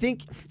Rico, I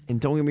think, and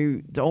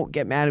don't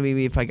get mad at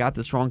me if I got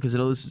this wrong because I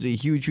know this is a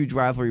huge, huge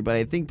rivalry, but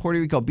I think Puerto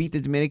Rico beat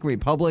the Dominican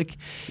Republic.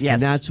 Yes.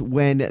 And that's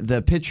when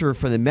the pitcher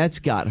for the Mets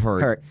got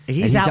hurt.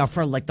 He's out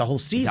for like the whole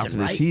season, He's out for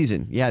right? the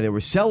season. Yeah, they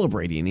were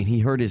celebrating and he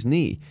hurt his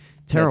knee.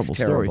 Terrible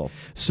story. terrible.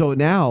 So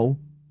now,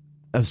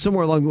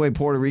 somewhere along the way,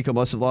 Puerto Rico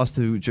must have lost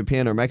to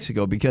Japan or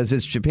Mexico because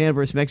it's Japan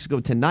versus Mexico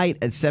tonight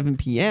at 7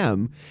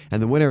 p.m.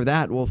 And the winner of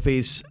that will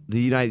face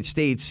the United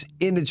States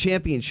in the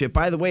championship,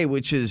 by the way,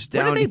 which is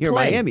Where do down they here in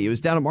play? Miami. It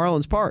was down at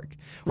Marlins Park.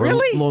 Or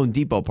Really? Lone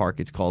Depot Park,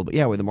 it's called. But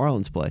yeah, where the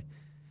Marlins play.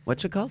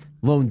 What's it called?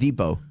 Lone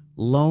Depot.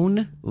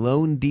 Lone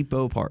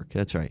Depot Park.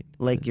 That's right.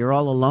 Like you're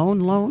all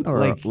alone,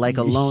 or like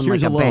a loan,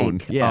 here's like a loan.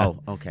 bank? Yeah. Oh,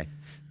 okay.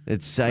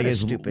 It's What I a guess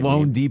stupid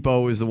Lone name.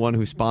 Depot is the one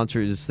who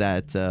sponsors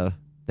that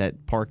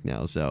park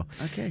now. So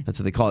Okay. that's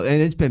what they call it,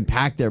 and it's been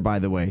packed there. By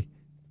the way,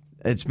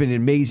 it's been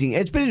amazing.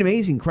 It's been an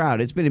amazing crowd.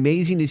 It's been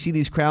amazing to see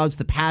these crowds,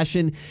 the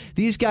passion.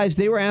 These guys,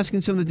 they were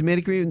asking some of the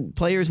Dominican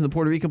players and the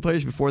Puerto Rican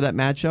players before that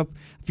matchup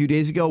a few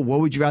days ago, what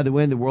would you rather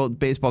win, the World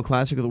Baseball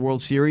Classic or the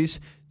World Series?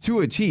 To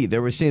a T, they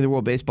were saying the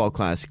World Baseball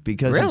Classic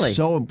because Really? it's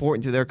so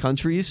important to their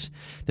countries.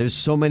 There's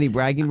so many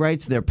bragging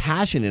rights. They're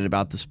passionate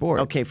about the sport.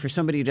 Okay, for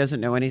somebody who doesn't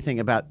know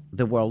anything about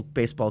the World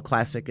Baseball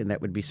Classic, and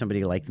that would be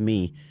somebody like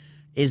me,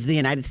 is the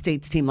United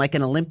States team like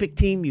an Olympic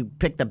team? You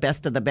pick the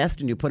best of the best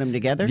and you put them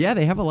together? Yeah,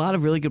 they have a lot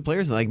of really good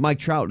players. Like Mike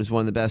Trout is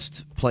one of the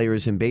best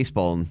players in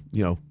baseball, and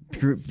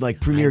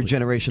premier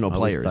generational I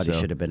always players. thought he so.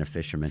 should have been a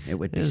fisherman. It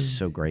would be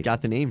so great.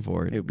 Got the name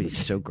for it. It would be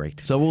so great.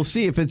 So we'll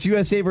see if it's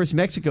USA versus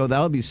Mexico.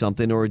 That'll be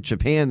something, or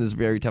Japan is a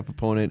very tough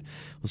opponent.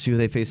 We'll see who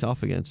they face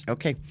off against.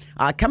 Okay.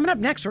 Coming up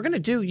next, we're going to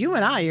do, you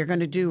and I are going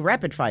to do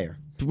rapid fire.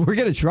 We're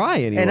gonna try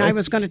anyway. And I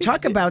was going to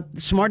talk about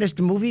smartest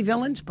movie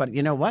villains, but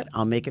you know what?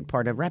 I'll make it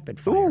part of rapid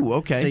fire. Ooh,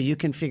 okay. So you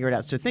can figure it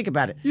out. So think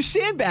about it. You're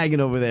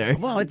sandbagging over there.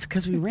 Well, it's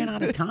because we ran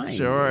out of time.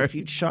 Sure. If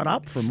you'd shut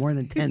up for more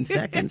than 10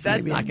 seconds, That's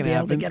maybe not I'd gonna be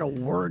able to happen. get a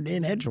word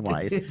in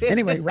edgewise.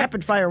 Anyway,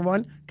 rapid fire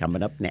one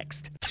coming up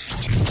next.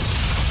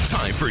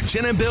 Time for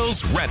Jen and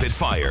Bill's Rapid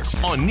Fire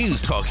on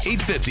News Talk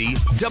 850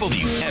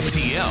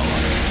 WFTL.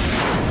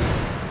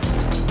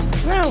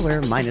 Well,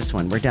 we're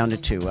 -1. We're down to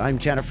 2. I'm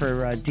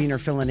Jennifer Diener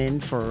filling in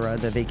for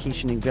the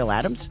vacationing Bill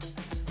Adams.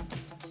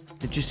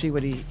 Did you see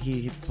what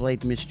he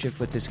played mischief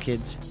with his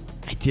kids?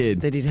 I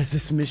did. That he does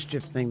this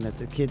mischief thing that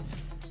the kids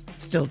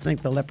still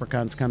think the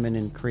leprechauns come in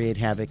and create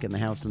havoc in the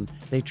house, and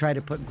they try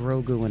to put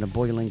Grogu in a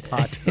boiling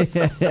pot.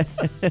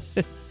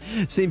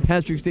 St.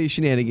 Patrick's Day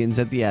shenanigans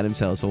at the Adams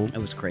household. It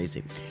was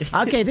crazy.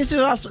 Okay, this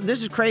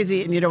is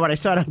crazy, and you know what? I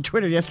saw it on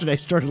Twitter yesterday. I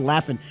started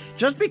laughing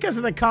just because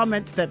of the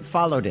comments that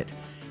followed it.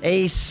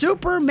 A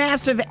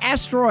supermassive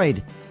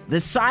asteroid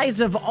the size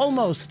of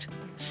almost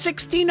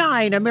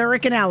 69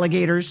 American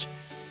alligators.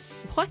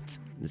 What?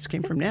 This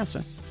came from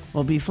NASA.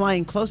 Will be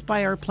flying close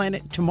by our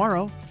planet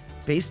tomorrow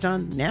based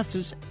on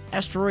NASA's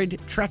asteroid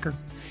tracker.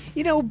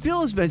 You know,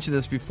 Bill has mentioned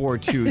this before,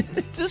 too.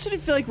 Doesn't it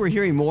feel like we're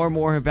hearing more and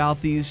more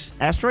about these?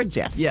 Asteroids,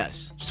 yes.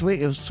 Yes.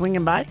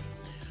 Swinging by.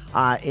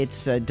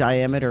 Its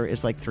diameter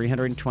is like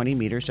 320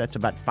 meters. That's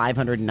about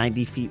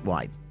 590 feet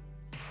wide.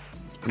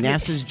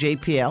 NASA's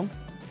JPL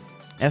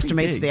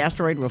estimates big. the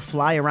asteroid will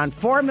fly around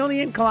 4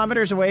 million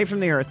kilometers away from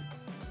the Earth.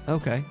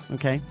 Okay.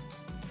 Okay.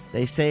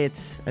 They say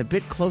it's a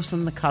bit close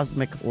on the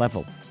cosmic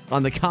level.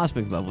 On the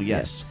cosmic level,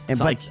 yes. And It's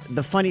but like,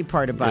 the funny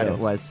part about Yeah. it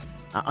was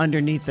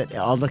underneath it,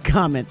 all the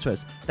comments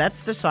was, that's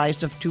the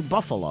size of 2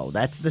 buffalo.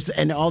 That's this,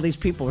 and all these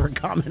people were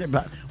commenting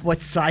about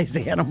what size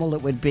animal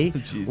it would be.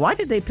 Why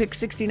did they pick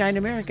 69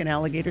 American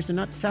alligators and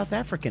not South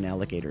African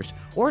alligators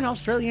or an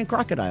Australian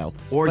crocodile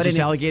or But just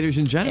alligators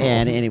in general.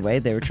 And anyway,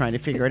 they were trying to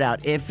figure it out.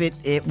 If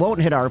it won't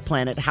hit our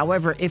planet,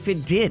 however, if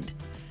it did,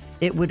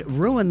 it would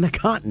ruin the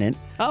continent,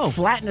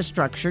 flatten a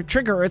structure,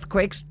 trigger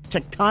earthquakes,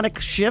 tectonic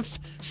shifts,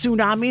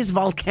 tsunamis,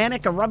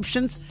 volcanic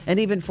eruptions,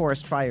 and even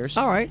forest fires.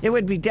 All right. It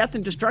would be death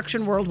and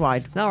destruction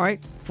worldwide. All right.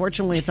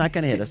 Fortunately, it's not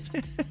going to hit us.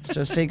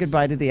 So say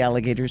goodbye to the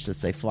alligators as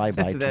they fly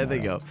by There they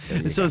tomorrow. go.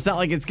 There you So it's not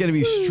like it's going to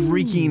be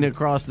streaking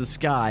across the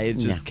sky.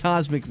 It's just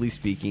cosmically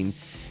speaking,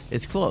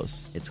 it's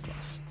close. It's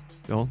close.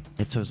 Go.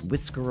 It's a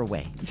whisker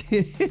away.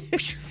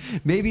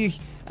 Maybe,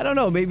 I don't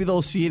know, maybe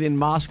they'll see it in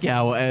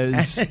Moscow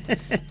as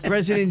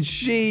President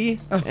Xi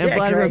and yeah,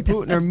 Vladimir great.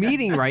 Putin are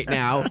meeting right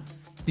now,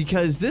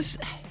 because this,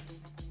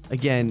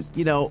 again,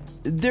 you know,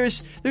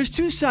 there's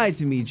 2 sides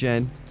to me,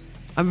 Jen.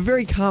 I'm a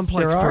very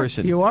complex There are?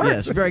 person. You are?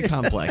 Yes, very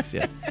complex,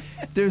 yes.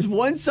 There's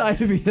one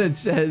side of me that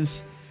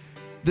says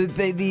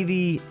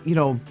the you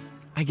know,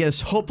 I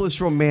guess hopeless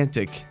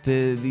romantic,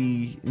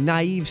 the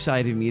naive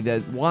side of me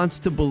that wants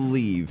to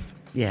believe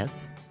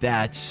Yes.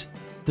 that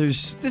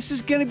this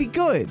is going to be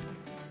good.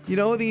 You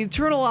know, the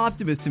eternal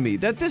optimist to me,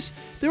 that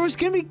there was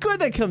going to be good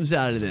that comes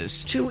out of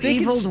this. 2 They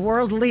can evil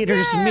world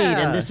leaders Yeah. meet,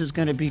 and this is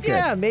going to be good.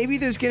 Yeah, maybe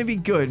there's going to be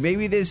good.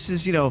 Maybe this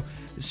is, you know,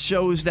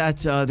 shows that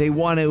they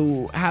want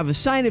to have a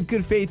sign of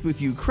good faith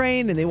with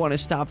Ukraine and they want to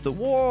stop the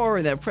war,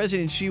 and that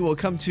President Xi will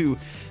come to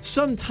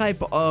some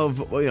type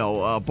of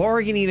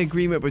bargaining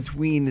agreement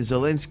between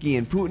Zelensky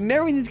and Putin.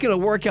 Everything's going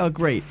to work out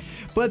great.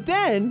 But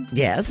then...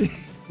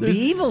 Yes. The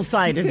evil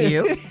side of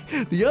you.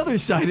 The other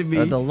side of me.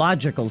 Or the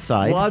logical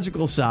side.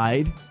 Logical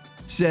side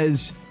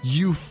says,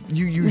 you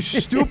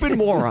stupid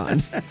moron.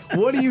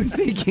 What are you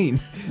thinking?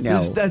 No.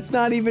 That's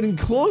not even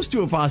close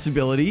to a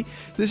possibility.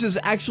 This is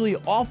actually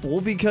awful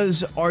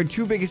because our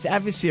two biggest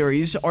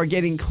adversaries are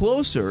getting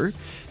closer.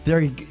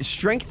 They're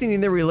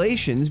strengthening their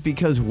relations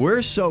because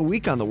we're so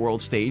weak on the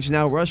world stage.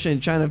 Now Russia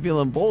and China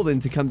feel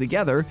emboldened to come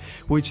together,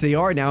 which they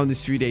are now in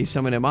this 3-day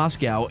summit in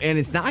Moscow. And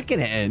it's not going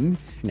to end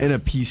in a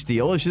peace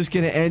deal. It's just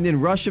going to end in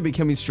Russia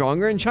becoming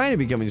stronger and China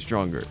becoming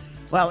stronger.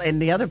 Well,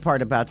 and the other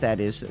part about that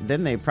is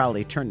then they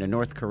probably turn to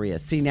North Korea.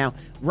 See, now,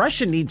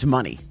 Russia needs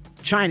money.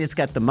 China's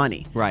got the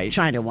money. Right.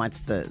 China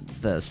wants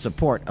the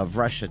support of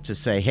Russia to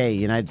say, hey,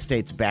 United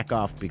States, back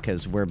off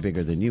because we're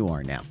bigger than you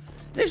are now.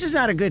 This is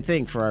not a good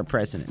thing for our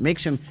president.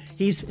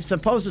 He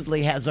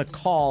supposedly has a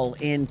call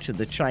into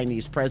the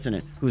Chinese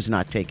president who's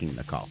not taking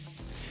the call.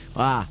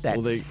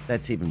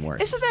 That's even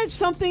worse. Isn't that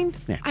something?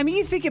 Yeah. I mean,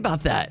 you think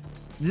about that.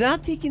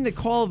 Not taking the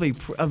call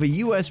of a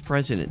U.S.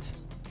 president.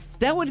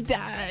 That would...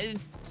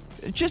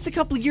 just a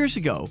couple of years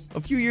ago,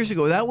 a few years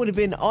ago, that would have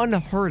been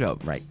unheard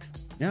of. Right.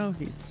 No,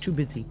 he's too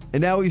busy.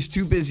 And now he's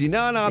too busy.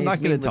 No, I'm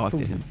not going to talk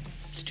to him.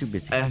 He's too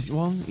busy.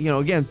 Well,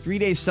 again,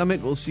 3-day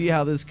summit. We'll see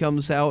how this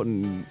comes out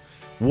and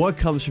what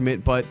comes from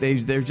it. But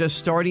they're just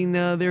starting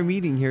their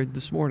meeting here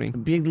this morning.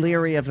 Be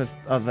leery of a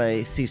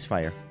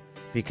ceasefire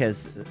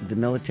because the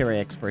military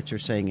experts are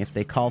saying if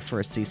they call for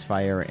a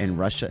ceasefire and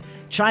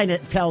China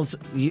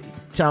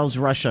tells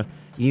Russia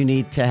you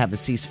need to have a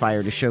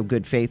ceasefire to show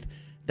good faith.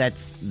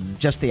 That's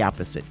just the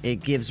opposite.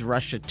 It gives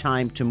Russia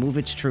time to move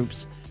its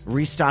troops,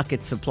 restock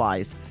its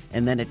supplies,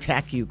 and then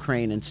attack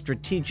Ukraine in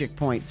strategic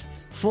points,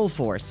 full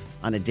force,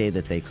 on a day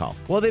that they call.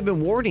 Well, they've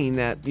been warning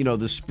that,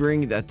 the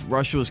spring, that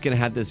Russia was going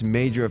to have this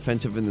major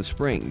offensive in the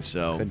spring.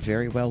 So could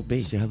very well be.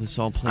 See how this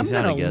all plays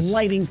out, I guess. I'm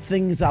lighting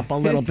things up a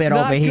little bit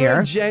Not over good,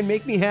 here. Jen,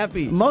 make me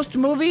happy. Most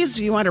movies,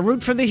 you want to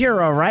root for the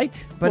hero, right?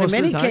 But Most in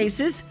of many the time.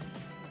 cases,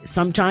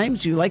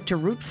 sometimes you like to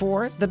root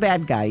for the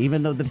bad guy,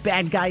 even though the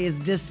bad guy is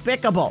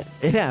despicable.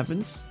 It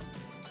happens.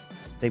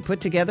 They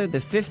put together the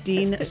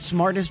 15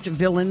 smartest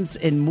villains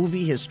in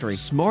movie history.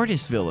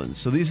 Smartest villains.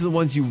 So these are the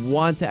ones you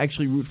want to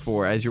actually root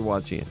for as you're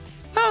watching it.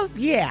 Oh,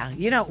 yeah.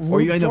 Root or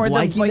you end for up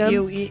liking them.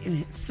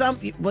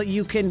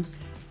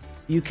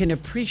 You can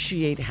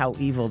appreciate how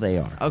evil they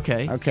are.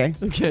 Okay.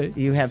 Okay.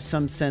 You have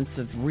some sense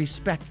of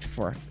respect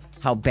for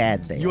how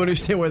bad they are. You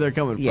understand where they're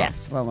coming from.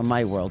 Yes. Well, in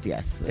my world,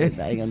 yes.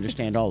 I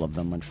understand all of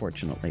them,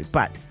 unfortunately.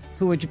 But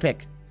who would you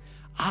pick?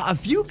 A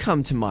few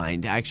come to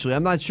mind, actually.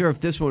 I'm not sure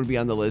if this one would be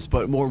on the list,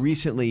 but more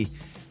recently,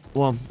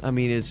 well, I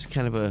mean, it's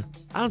kind of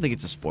I don't think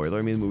it's a spoiler.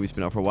 I mean, the movie's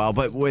been out for a while,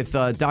 but with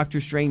Doctor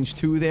Strange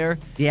 2 there,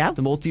 yeah,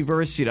 the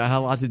multiverse, had a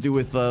lot to do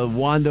with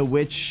Wanda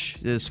Witch,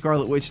 the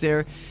Scarlet Witch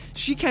there.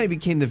 She kind of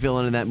became the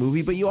villain in that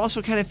movie, but you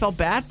also kind of felt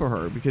bad for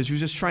her because she was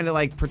just trying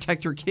to,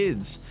 protect her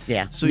kids.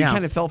 Yeah. So you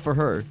kind of felt for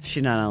her.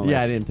 She's not on the list.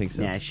 Yeah, I didn't think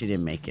so. Yeah, she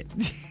didn't make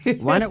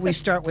it. Why don't we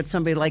start with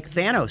somebody like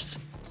Thanos?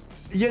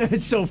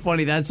 It's so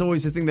funny. That's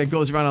always the thing that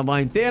goes around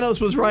online. Thanos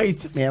was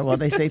right. Yeah, well,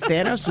 they say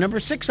Thanos, number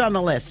 6 on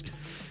the list.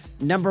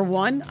 Number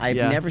 1, I've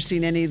never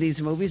seen any of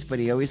these movies, but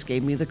he always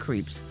gave me the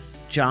creeps.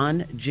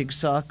 John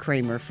Jigsaw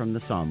Kramer from the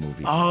Saw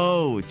movies.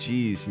 Oh,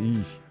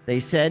 jeez. They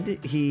said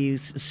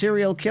he's a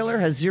serial killer,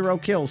 has 0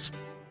 kills.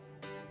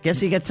 Guess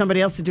he gets somebody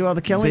else to do all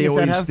the killing?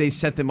 They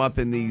set them up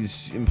in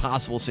these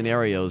impossible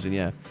scenarios, and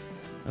yeah.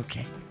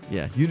 Okay.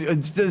 Yeah,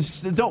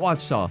 don't watch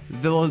Saw.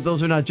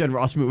 Those are not Jen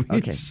Ross movies.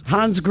 Okay.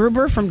 Hans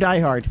Gruber from Die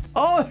Hard.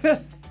 Oh,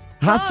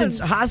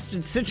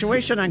 Hostage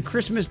situation on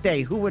Christmas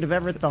Day. Who would have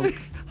ever thought?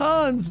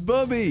 Hans,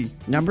 Bubby.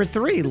 Number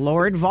 3,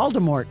 Lord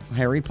Voldemort,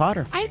 Harry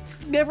Potter. I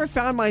never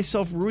found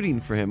myself rooting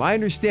for him. I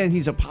understand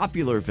he's a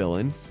popular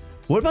villain.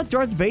 What about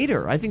Darth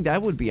Vader? I think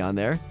that would be on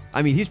there.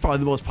 I mean, he's probably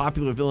the most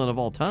popular villain of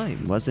all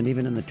time. Wasn't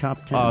even in the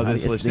top 10. Oh,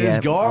 this list is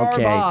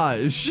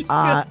garbage.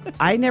 Okay.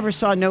 I never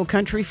saw No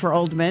Country for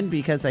Old Men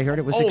because I heard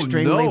it was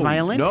extremely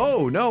violent.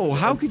 No.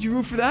 How could you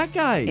root for that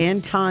guy?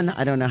 Anton,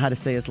 I don't know how to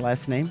say his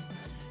last name.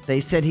 They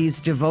said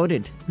he's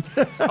devoted.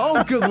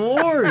 Oh, good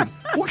Lord.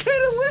 What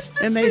kind of list is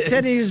this? And they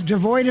said he's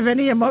devoid of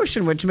any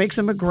emotion, which makes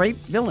him a great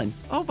villain.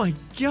 Oh, my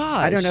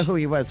gosh. I don't know who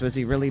he was. Was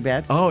he really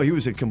bad? Oh, he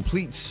was a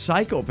complete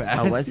psychopath.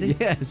 Oh, was he?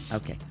 Yes.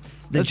 Okay.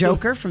 The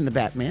Joker from the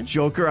Batman.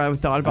 Joker, I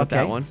thought about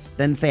that one.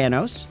 Then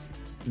Thanos.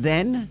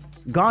 Then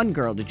Gone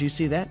Girl. Did you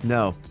see that?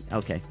 No.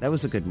 Okay. That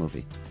was a good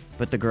movie.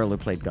 But the girl who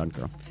played Gone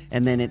Girl.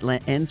 And then it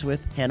ends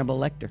with Hannibal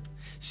Lecter.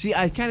 See,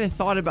 I kind of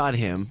thought about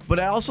him, but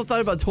I also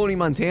thought about Tony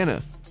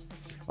Montana.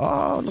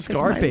 Oh, look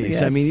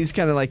Scarface. At I mean, he's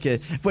kind of like a.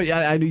 But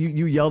I knew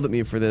you yelled at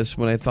me for this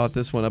when I thought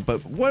this one up.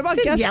 But what about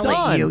Gaston? Yell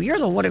at you. You're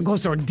the one who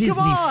goes to a Disney Come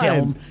on.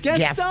 film.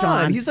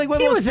 Gaston. He's like one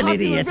he of the was most an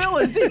popular idiot.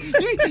 villains.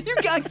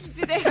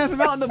 They have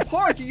him out in the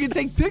park. You can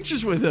take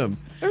pictures with him.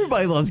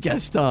 Everybody loves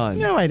Gaston.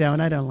 No, I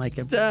don't. I don't like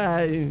him.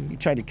 You He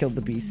tried to kill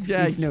the beast.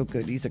 Yeah, He's no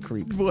good. He's a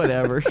creep.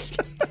 whatever.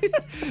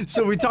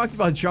 So we talked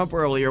about Trump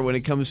earlier when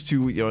it comes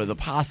to the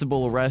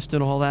possible arrest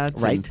and all that.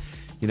 Right.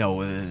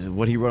 And,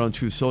 what he wrote on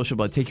Truth Social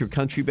about take your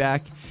country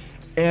back.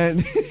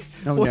 And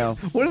no.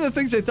 One of the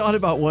things I thought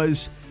about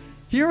was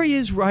here he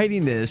is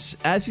writing this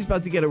as he's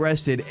about to get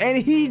arrested, and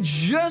he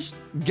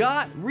just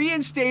got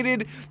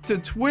reinstated to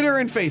Twitter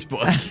and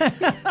Facebook.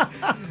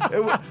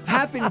 It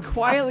happened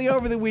quietly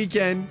over the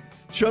weekend.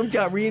 Trump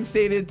got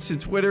reinstated to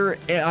Twitter.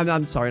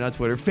 I'm sorry, not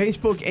Twitter,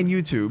 Facebook and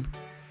YouTube.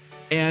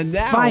 And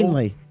now,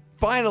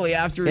 finally,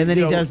 after and then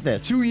he does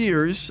this 2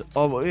 years,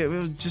 it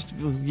was just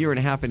a year and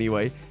a half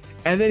anyway.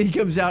 And then he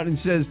comes out and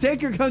says,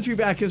 take your country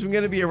back because I'm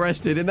going to be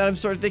arrested. And then I'm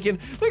starting thinking,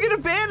 they're going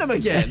to ban him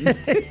again.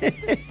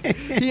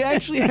 He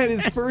actually had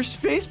his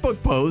first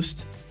Facebook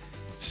post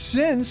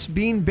since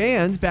being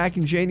banned back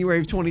in January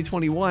of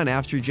 2021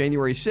 after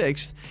January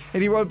 6th.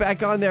 And he wrote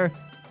back on there,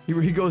 he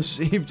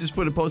just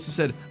put a post that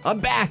said, I'm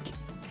back.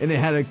 And it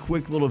had a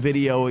quick little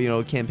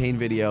video, campaign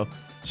video.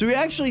 So he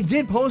actually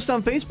did post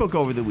on Facebook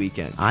over the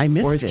weekend. I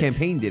missed it. Or his it.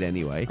 campaign did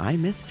anyway. I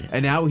missed it.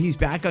 And now he's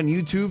back on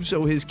YouTube,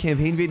 so his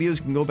campaign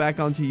videos can go back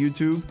onto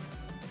YouTube.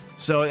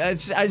 So I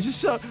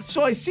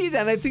see that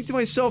and I think to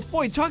myself,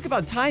 boy, talk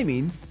about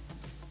timing.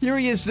 Here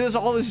he is,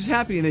 all this is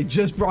happening, they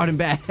just brought him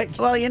back.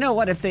 Well, you know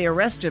what? If they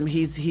arrest him,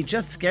 he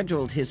just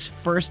scheduled his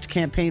first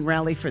campaign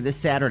rally for this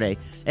Saturday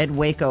at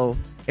Waco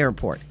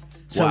Airport.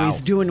 So Wow.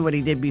 he's doing what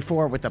he did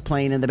before with the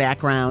plane in the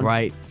background.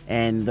 Right.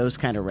 And those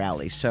kind of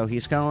rallies. So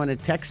he's going to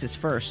Texas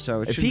first,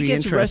 so it If should he be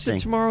gets interesting.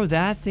 arrested tomorrow,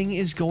 that thing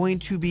is going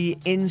to be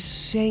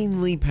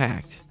insanely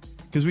packed.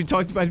 Because we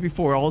talked about it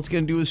before. All it's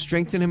going to do is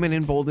strengthen him and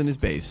embolden his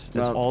base.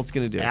 That's Well, all it's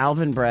going to do.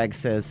 Alvin Bragg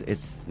says it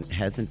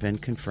hasn't been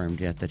confirmed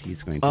yet that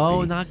he's going to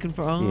be. Not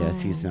confirmed?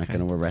 Yes, he's not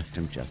going to arrest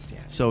him just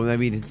yet. So, I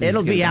mean,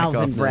 It'll be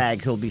Alvin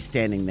Bragg who'll be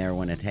standing there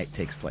when it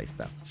takes place,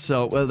 though.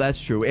 So, well, that's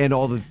true. And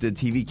all the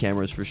TV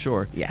cameras for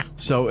sure. Yeah.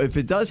 So, if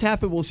it does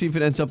happen, we'll see if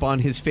it ends up on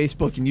his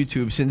Facebook and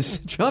YouTube since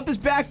Trump is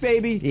back,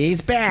 baby. He's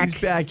back. He's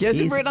back. He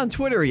hasn't written on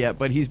Twitter yet,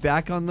 but he's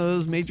back on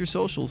those major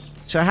socials.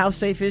 So how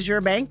safe is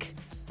your bank?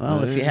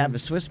 Well, if you have a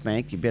Swiss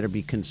bank, you better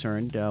be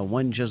concerned.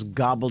 One just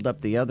gobbled up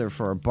the other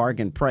for a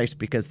bargain price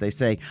because they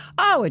say,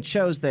 it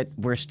shows that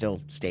we're still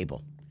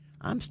stable.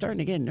 I'm starting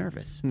to get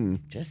nervous.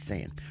 Just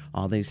saying.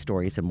 All these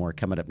stories and more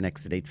coming up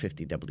next at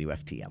 8:50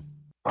 WFTL.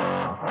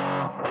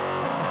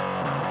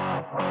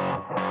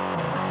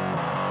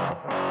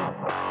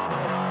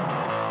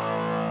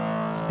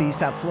 It's the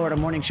South Florida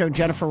Morning Show.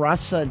 Jennifer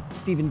Ross,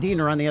 Stephen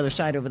Diener on the other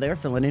side over there,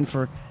 filling in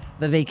for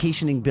the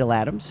vacationing Bill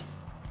Adams.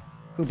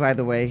 Who, by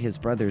the way, his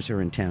brothers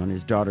are in town.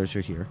 His daughters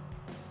are here.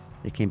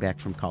 They came back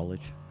from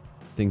college.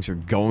 Things are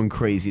going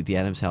crazy at the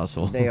Adams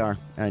household. They are.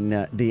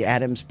 And the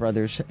Adams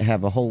brothers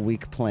have a whole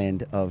week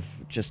planned of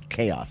just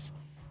chaos.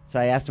 So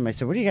I asked them, I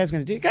said, what are you guys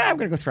going to do? I'm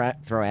going to go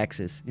throw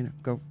axes,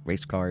 go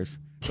race cars,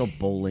 go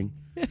bowling,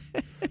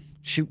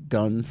 shoot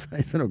guns.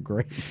 I said, oh,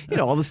 great.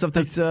 All the stuff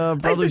that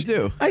brothers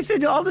do. I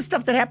said, all the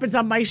stuff that happens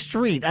on my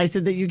street. I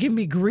said, that you give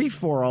me grief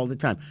for all the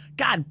time.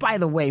 God, by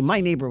the way, my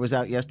neighbor was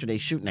out yesterday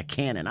shooting a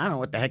cannon. I don't know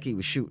what the heck he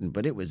was shooting,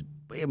 but it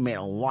made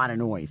a lot of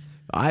noise.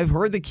 I've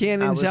heard the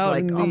cannons out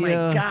in the, oh my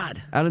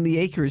God, out in the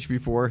acreage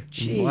before.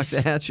 Jeez.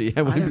 Waxahachie.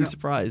 I wouldn't be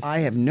surprised. I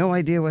have no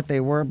idea what they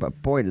were,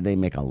 but boy, did they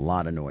make a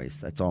lot of noise.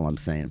 That's all I'm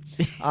saying.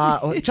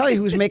 I'll tell you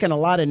who's making a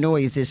lot of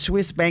noise is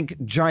Swiss bank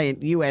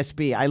giant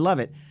USB. I love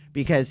it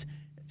because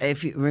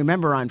if you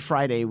remember on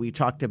Friday, we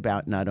talked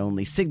about not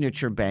only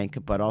Signature Bank,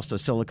 but also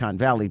Silicon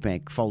Valley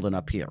Bank folding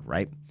up here,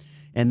 right?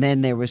 And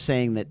then they were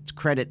saying that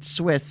Credit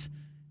Suisse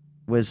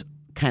was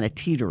kind of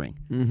teetering.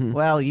 Mm-hmm.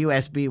 Well,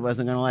 USB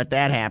wasn't going to let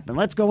that happen.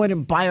 Let's go in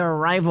and buy our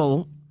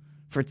rival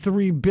for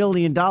 $3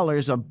 billion,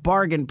 a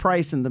bargain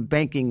price in the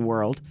banking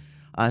world,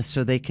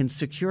 so they can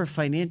secure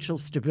financial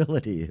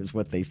stability, is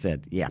what they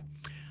said. Yeah.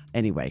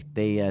 Anyway,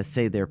 they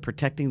say they're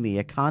protecting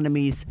the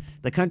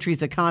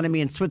country's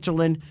economy in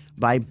Switzerland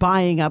by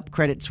buying up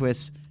Credit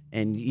Suisse,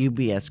 and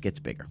UBS gets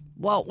bigger.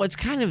 Well, what's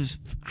kind of,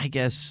 I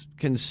guess,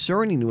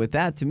 concerning with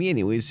that to me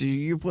anyways, is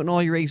you're putting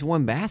all your eggs in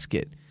one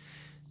basket.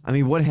 I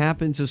mean, what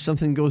happens if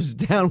something goes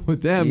down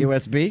with them?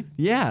 USB?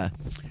 Yeah.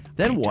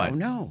 Then what?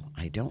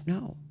 I don't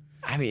know.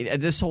 I mean,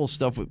 this whole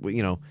stuff with,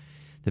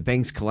 the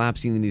banks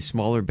collapsing in these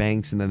smaller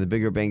banks and then the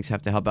bigger banks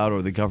have to help out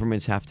or the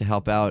governments have to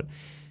help out.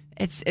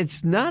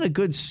 It's not a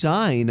good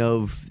sign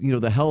of,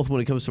 the health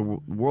when it comes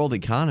to world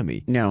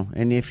economy. No,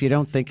 and if you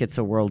don't think it's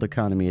a world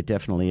economy, it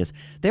definitely is.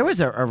 There was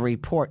a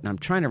report, and I'm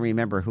trying to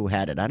remember who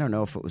had it. I don't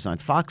know if it was on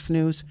Fox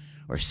News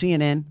or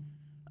CNN.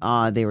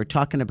 They were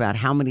talking about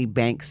how many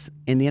banks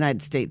in the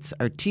United States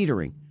are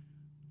teetering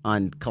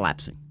on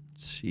collapsing.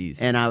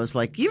 Jeez. And I was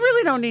like, you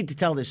really don't need to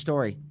tell this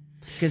story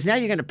because now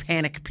you're going to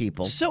panic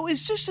people. So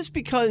is this just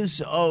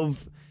because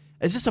of,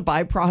 Is this a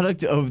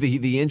byproduct of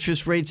the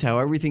interest rates, how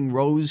everything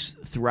rose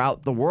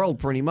throughout the world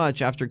pretty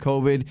much after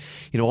COVID?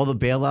 All the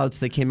bailouts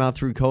that came out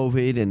through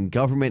COVID and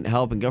government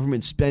help and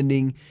government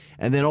spending.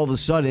 And then all of a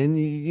sudden,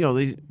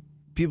 these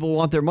people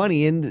want their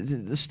money and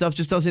the stuff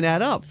just doesn't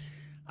add up.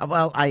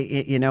 Well,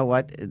 you know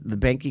what? The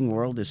banking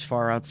world is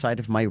far outside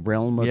of my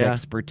realm of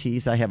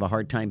expertise. I have a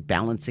hard time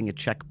balancing a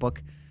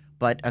checkbook.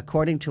 But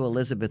according to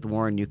Elizabeth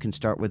Warren, you can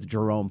start with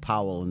Jerome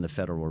Powell in the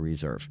Federal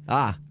Reserve.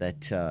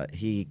 That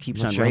he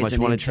keeps on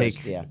raising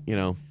interest.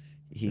 No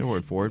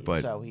word for it,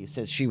 but so he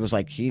says she was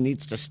like he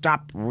needs to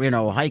stop,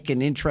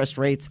 hiking interest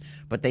rates.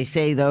 But they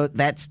say though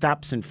that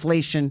stops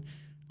inflation.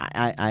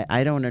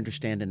 I don't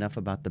understand enough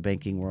about the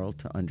banking world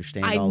to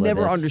understand. I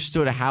never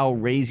understood how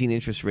raising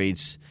interest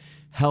rates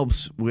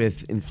helps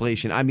with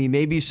inflation. I mean,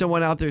 maybe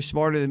someone out there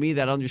smarter than me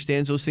that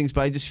understands those things,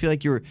 but I just feel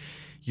like you're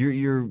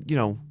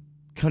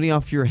cutting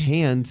off your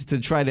hand to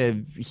try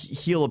to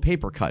heal a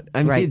paper cut.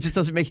 I mean, It just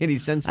doesn't make any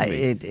sense to me.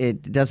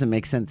 It doesn't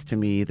make sense to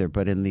me either,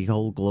 but in the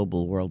whole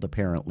global world,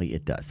 apparently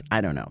it does.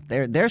 I don't know.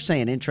 They're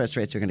saying interest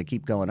rates are going to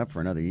keep going up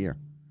for another year.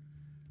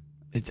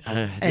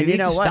 They need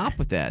to stop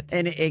with that.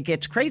 And it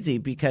gets crazy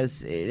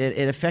because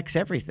it affects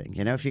everything.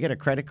 If you get a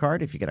credit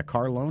card, if you get a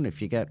car loan,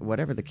 if you get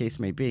whatever the case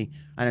may be.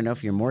 I don't know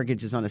if your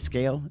mortgage is on a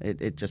scale.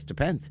 It just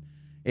depends.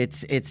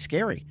 It's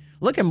scary.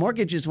 Look, at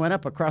mortgages went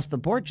up across the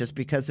board just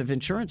because of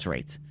insurance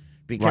rates.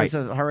 Because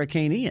of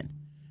Hurricane Ian.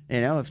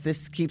 If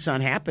this keeps on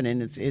happening,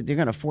 they're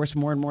going to force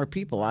more and more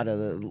people out of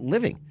the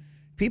living.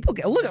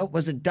 Look,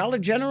 was it Dollar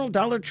General,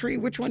 Dollar Tree?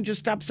 Which one just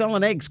stopped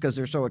selling eggs because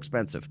they're so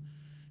expensive?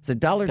 Is it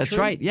Dollar Tree? That's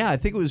right. Yeah, I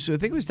think it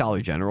was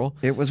Dollar General.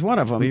 It was one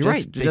of them. But you're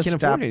right. They can't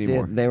afford it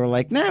anymore. They were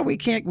like, "Nah, we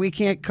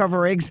can't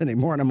cover eggs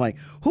anymore." And I'm like,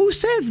 "Who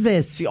says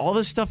this?" See, all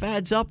this stuff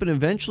adds up, and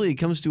eventually it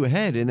comes to a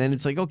head. And then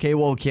it's like, okay,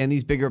 well, can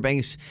these bigger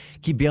banks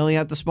keep bailing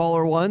out the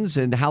smaller ones?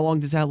 And how long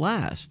does that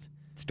last?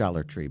 It's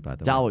Dollar Tree, by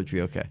the way. Dollar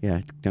Tree, okay.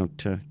 Yeah,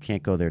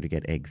 can't go there to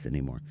get eggs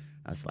anymore.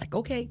 I was like,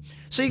 okay.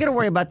 So you got to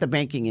worry about the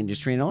banking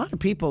industry, and a lot of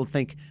people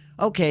think,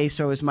 okay,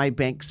 so is my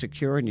bank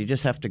secure? And you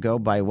just have to go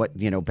by what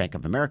Bank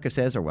of America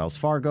says, or Wells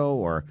Fargo,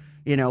 or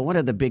one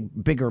of the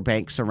bigger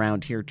banks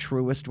around here,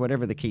 Truist,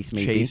 whatever the case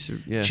may be.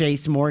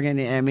 Chase, Morgan.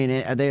 I mean,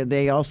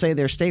 they all say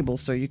they're stable,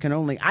 so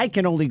I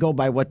can only go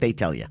by what they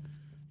tell you,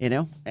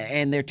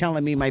 And they're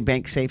telling me my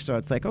bank's safe, so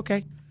it's like,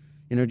 okay,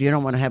 you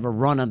don't want to have a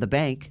run on the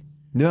bank.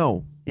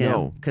 No.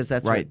 Because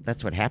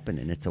that's what happened,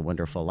 and It's a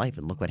Wonderful Life,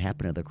 and look what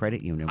happened to the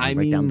credit union.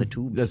 Right down the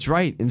tubes. That's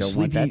right. And Don't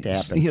want that to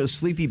happen.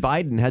 Sleepy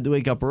Biden had to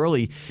wake up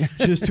early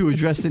just to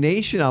address the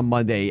nation on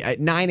Monday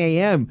at 9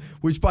 a.m.,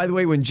 which, by the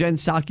way, when Jen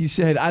Psaki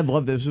said, I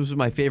love this. This was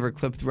my favorite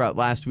clip throughout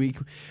last week.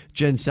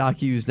 Jen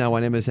Psaki, who's now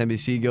on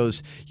MSNBC,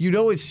 goes,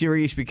 it's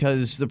serious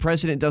because the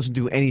president doesn't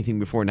do anything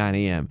before 9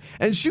 a.m.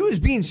 And she was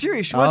being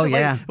serious. She wasn't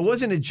it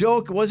wasn't a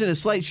joke. It wasn't a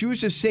slight. She was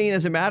just saying,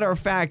 as a matter of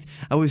fact,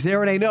 I was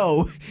there and I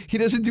know he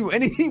doesn't do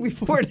anything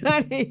before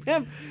 9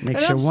 a.m.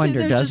 Makes you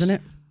wonder, doesn't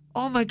it?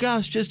 Oh, my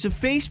gosh, just a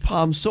face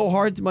palm so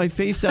hard to my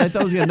face that I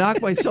thought I was going to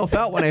knock myself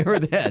out when I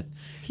heard that.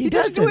 He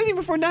doesn't do anything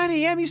before 9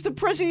 a.m. He's the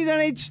president of the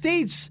United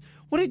States.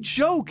 What a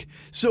joke.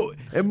 So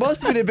it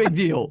must have been a big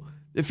deal.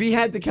 If he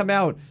had to come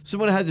out,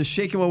 someone had to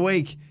shake him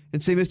awake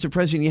and say, Mr.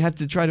 President, you have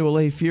to try to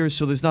allay fears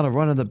so there's not a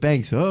run on the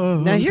banks.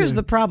 Now, here's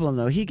the problem,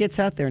 though. He gets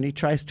out there and he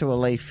tries to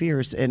allay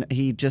fears, and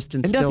he just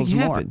instills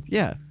more. Happened.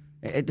 Yeah.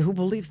 Who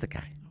believes the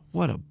guy?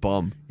 What a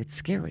bum. It's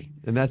scary.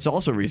 And that's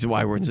also a reason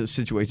why we're in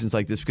situations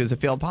like this, because of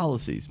failed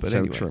policies. But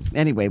anyway. True.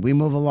 Anyway, we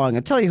move along.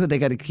 I'll tell you who they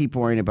got to keep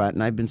worrying about,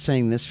 and I've been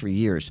saying this for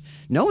years.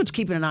 No one's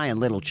keeping an eye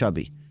on little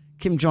chubby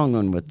Kim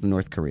Jong-un with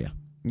North Korea.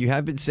 You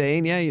have been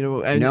saying,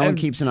 no one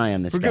keeps an eye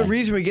on this guy. For good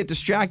reason, we get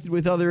distracted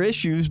with other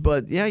issues,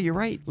 but yeah, you're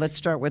right. Let's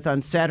start with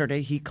on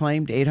Saturday, he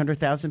claimed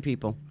 800,000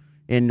 people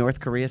in North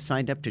Korea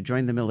signed up to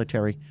join the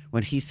military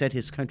when he said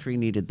his country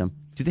needed them.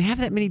 Do they have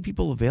that many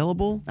people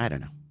available? I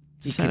don't know.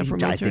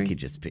 I think he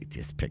just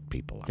picked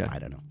people up. Okay. I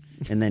don't know.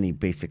 And then he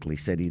basically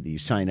said either you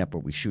sign up or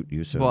we shoot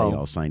you, so they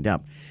all signed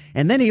up.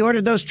 And then he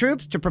ordered those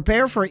troops to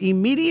prepare for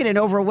immediate and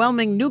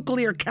overwhelming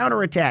nuclear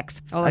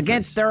counterattacks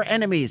against their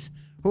enemies.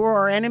 Who are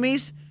our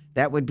enemies?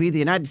 That would be the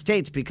United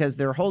States, because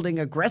they're holding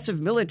aggressive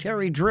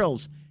military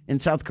drills in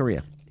South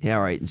Korea. Yeah,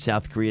 right. And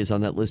South Korea is on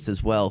that list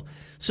as well.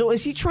 So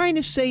is he trying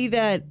to say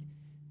that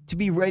to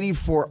be ready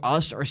for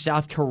us or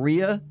South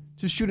Korea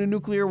to shoot a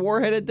nuclear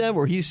warhead at them?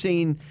 Or he's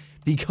saying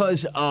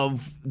because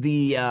of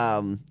the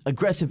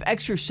aggressive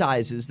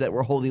exercises that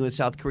we're holding with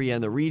South Korea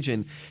in the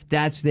region,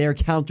 that's their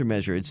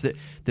countermeasure. It's the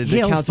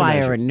He'll countermeasure.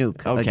 Fire a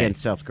nuke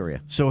against South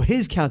Korea. So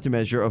his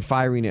countermeasure of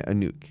firing a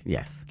nuke.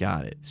 Yes.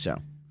 Got it.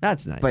 So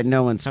that's nice. But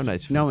no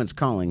one's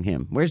calling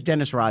him. Where's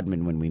Dennis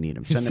Rodman when we need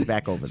him? Send him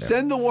back over there.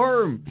 Send the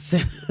worm.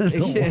 Send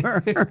the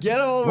worm. Get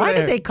him over Why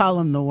there. did they call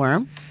him the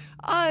worm?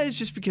 It's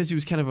just because he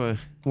was kind of a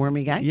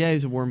wormy guy. Yeah, he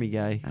was a wormy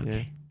guy. Okay.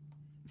 Yeah.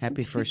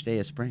 Happy first day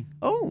of spring.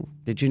 Oh.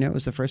 Did you know it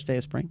was the first day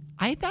of spring?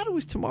 I thought it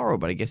was tomorrow,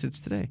 but I guess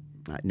it's today.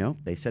 No,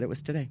 they said it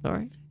was today. All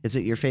right. Is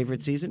it your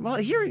favorite season? Well,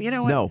 here, you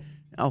know what? No.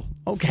 Oh,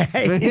 okay.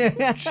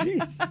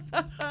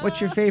 Jeez. What's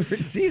your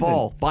favorite season?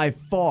 Fall. By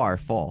far,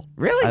 fall.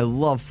 Really? I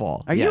love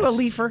fall. Are you a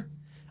leafer?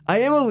 I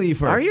am a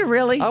Leafer. Are you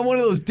really? I'm one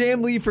of those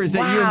damn Leafers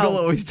that you and Bill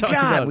always talk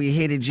God, about. we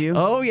hated you.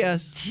 Oh,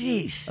 yes.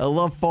 Jeez. I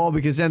love fall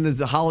because then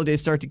the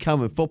holidays start to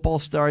come and football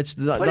starts.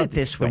 Put it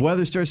this way. The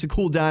weather starts to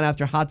cool down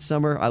after hot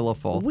summer. I love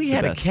fall. We It's the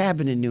had a best.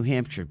 cabin in New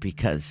Hampshire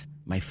because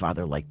my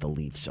father liked the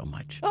Leafs so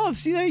much. Oh,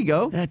 see, there you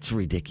go. That's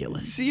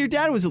ridiculous. See, your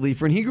dad was a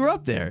Leafer and he grew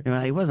up there.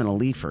 Well, he wasn't a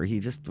Leafer. I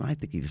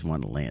think he just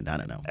wanted to land. I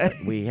don't know. But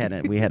we had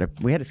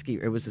a ski.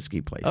 It was a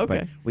ski place.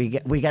 Okay.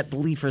 But we got the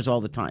Leafers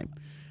all the time.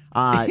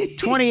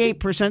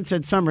 28%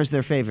 said summer's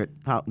their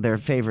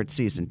favorite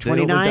season. They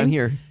don't live down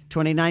here.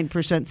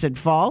 29% said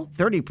fall.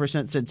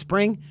 30% said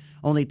spring.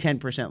 Only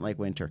 10% like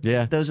winter.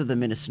 Yeah. Those are the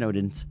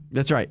Minnesotans.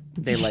 That's right.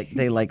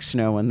 They like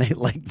snow and they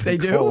like the They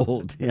do?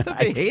 cold. Yeah,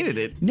 They hated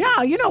it.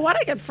 No, you know what?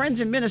 I got friends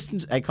in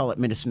Minnesota. I call it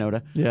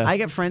Minnesota. Yeah. I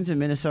got friends in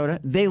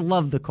Minnesota. They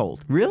love the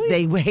cold. Really?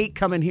 They hate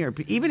coming here.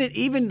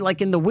 Even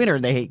like in the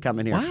winter, they hate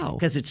coming here. Wow.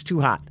 Because it's too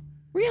hot.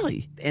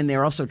 Really? And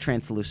they're also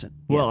translucent.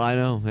 Well, Yes. I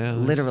know. Yeah,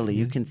 that's- Literally,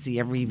 you can see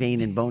every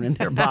vein and bone in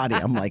their body.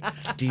 I'm like,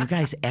 do you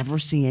guys ever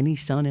see any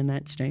sun in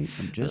that state?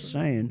 I'm just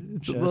saying.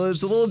 It's a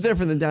little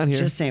different than down here.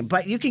 Just saying.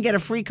 But you can get a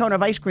free cone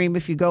of ice cream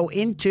if you go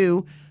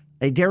into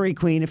a Dairy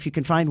Queen, if you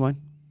can find one.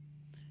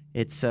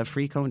 It's a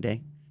free cone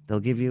day. They'll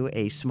give you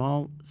a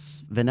small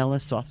vanilla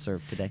soft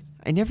serve today.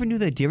 I never knew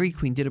that Dairy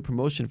Queen did a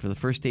promotion for the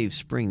first day of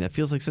spring. That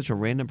feels like such a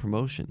random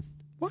promotion.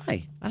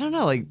 Why? I don't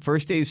know. Like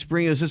first day of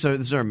spring, is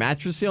this our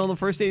mattress sale on the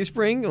first day of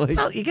spring? Like,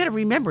 Well, you got to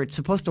remember it's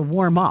supposed to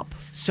warm up.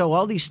 So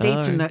all these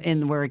states All right.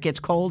 in where it gets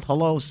cold.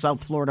 Hello,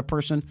 South Florida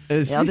person.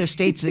 Is- The other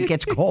states it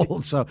gets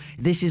cold. So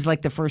this is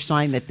like the first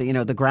sign that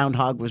the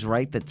groundhog was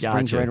right. That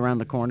spring's Gotcha. right around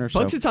the corner.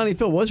 So Punxsutawney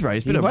Phil was right.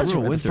 It's been he a was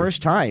brutal right winter. the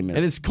first time, and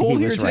it's cold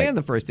he here was today right. on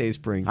the first day of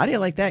spring. How do you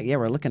like that? Yeah,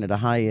 we're looking at a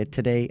high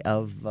today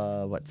of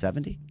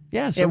 70.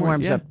 Yeah, it somewhere-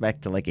 warms yeah. up back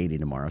to like 80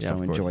 tomorrow. Yeah, so of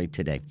course. enjoy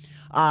today.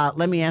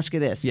 Let me ask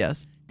you this.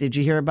 Yes. Did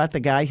you hear about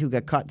the guy who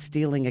got caught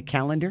stealing a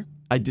calendar?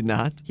 I did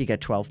not. He got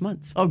 12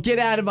 months. Oh, get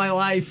out of my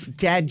life.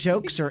 Dad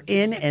jokes are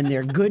in, and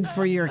they're good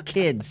for your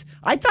kids.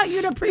 I thought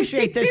you'd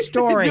appreciate this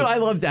story. Dude, I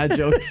love dad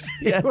jokes.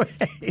 Yes.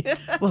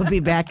 We'll be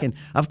back, and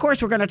of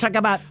course, we're going to talk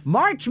about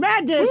March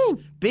Madness.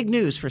 Big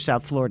news for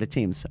South Florida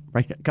teams.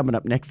 Right, coming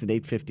up next at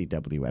 8:50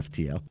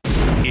 WFTL.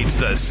 It's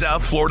the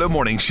South Florida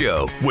Morning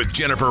Show with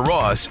Jennifer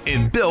Ross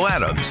and Bill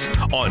Adams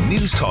on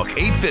News Talk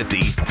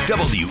 850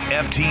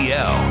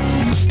 WFTL.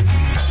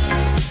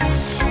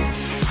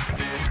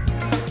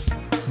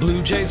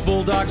 Blue Jays,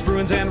 Bulldogs,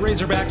 Bruins, and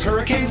Razorbacks,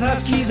 Hurricanes,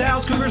 Huskies,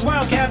 Owls, Cougars,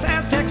 Wildcats,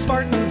 Aztecs,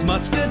 Spartans,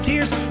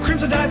 Musketeers,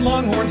 Crimson Tide,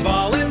 Longhorns,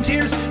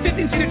 Volunteers,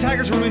 15-seater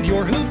Tigers ruined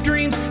your hoop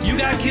dreams. You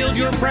got killed,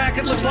 your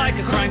bracket looks like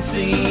a crime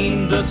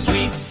scene. The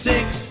Sweet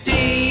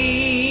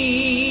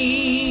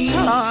 16.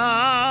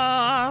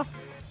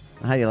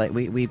 How do you like?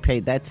 We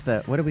paid. That's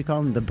the what do we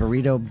call them? The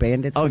Burrito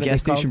Bandits. Oh, What are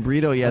gas they station called?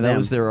 burrito. Yeah, Oh, that them.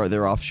 was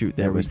their offshoot.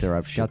 That was their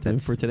offshoot. Got them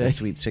That's for today. the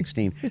Sweet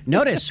 16.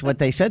 Notice what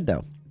they said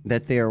though.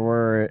 That there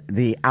were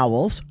the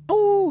Owls.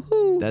 Oh,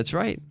 hoo. That's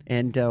right.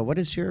 And what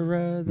is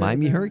your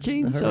Miami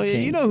Hurricanes? Oh, yeah,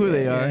 you know who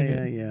they are.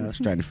 Yeah. I was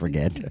trying to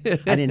forget.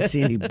 I didn't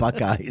see any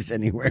Buckeyes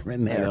anywhere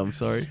in there. know, I'm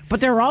sorry. But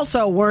there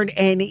also weren't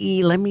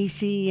any. Let me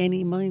see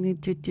any.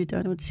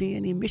 I don't see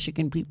any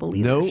Michigan people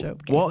either. No. so,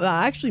 okay. Well,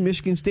 actually,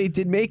 Michigan State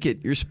did make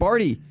it. Your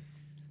Sparty.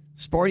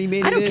 Sparty made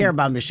it I don't in. care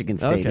about Michigan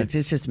State. Okay. It's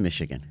just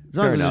Michigan. As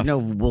long Fair as there's enough. no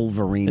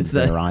Wolverines It's the-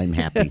 there, I'm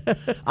happy.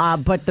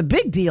 But the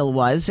big deal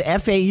was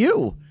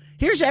FAU.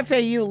 Here's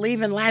FAU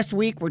leaving last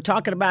week. We're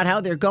talking about how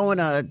they're going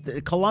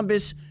to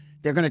Columbus.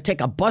 They're going to take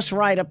a bus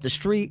ride up the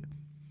street,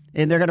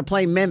 and they're going to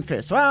play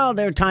Memphis. Well,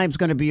 their time's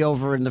going to be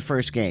over in the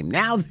first game.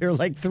 Now they're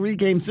like 3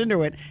 games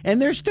into it,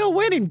 and they're still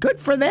winning.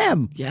 Good for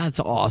them. Yeah, it's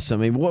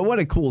awesome. I mean, what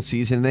a cool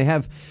season. They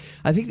have,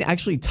 I think they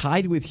actually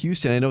tied with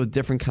Houston. I know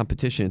different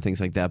competition and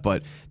things like that,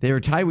 but they were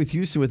tied with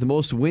Houston with the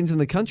most wins in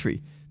the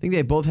country. I think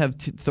they both have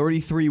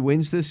 33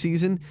 wins this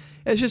season.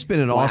 It's just been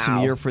an awesome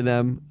year for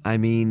them. I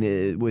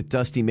mean, with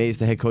Dusty Mays,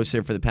 the head coach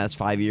there for the past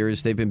 5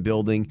 years, they've been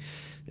building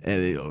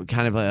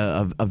kind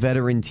of a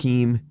veteran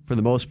team for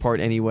the most part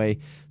anyway.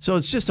 So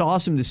it's just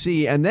awesome to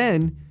see. And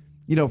then,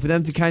 for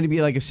them to kind of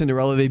be like a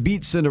Cinderella, they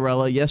beat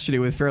Cinderella yesterday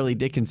with Fairleigh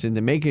Dickinson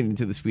to make it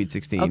into the Sweet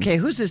 16. Okay,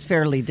 who's this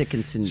Fairleigh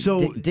Dickinson?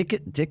 So-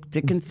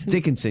 Dickinson?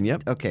 Dickinson,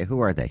 yep. Okay, who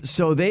are they?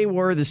 So they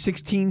were the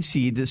 16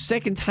 seed, the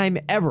second time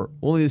ever,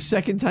 only the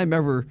second time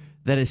ever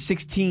that a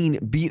 16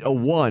 beat a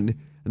 1.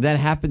 And that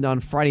happened on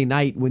Friday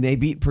night when they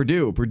beat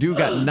Purdue. Purdue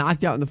got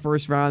knocked out in the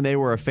first round. They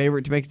were a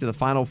favorite to make it to the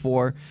Final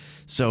Four.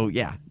 So,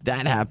 yeah,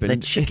 that happened. The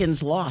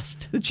Chickens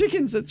lost. The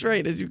Chickens, that's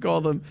right, as you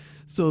call them.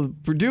 So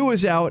Purdue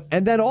was out.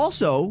 And then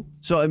also,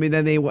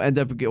 then they end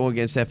up going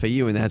against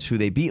FAU, and that's who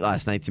they beat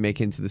last night to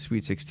make it into the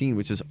Sweet 16,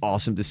 which is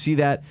awesome to see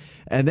that.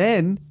 And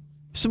then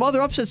some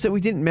other upsets that we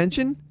didn't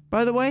mention,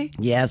 by the way.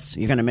 Yes,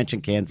 you're going to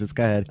mention Kansas.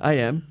 Go ahead. I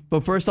am.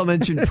 But first I'll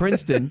mention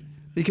Princeton,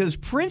 because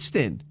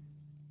Princeton,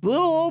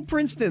 little old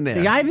Princeton there.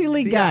 The Ivy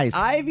League guys.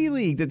 Ivy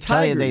League, the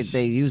Tell you, Tigers.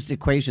 they used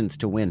equations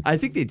to win. I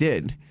think they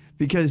did.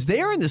 because they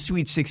are in the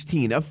Sweet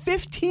 16, a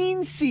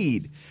 15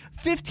 seed.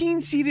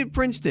 15-seeded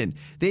Princeton.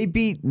 They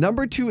beat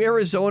number 2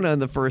 Arizona in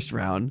the first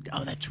round.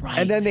 Oh, that's right.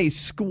 And then they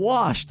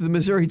squashed the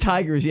Missouri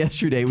Tigers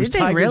yesterday. It was Did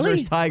they Tigers really?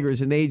 versus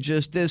Tigers, and they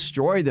just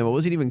destroyed them. It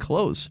wasn't even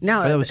close.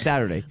 Now, that was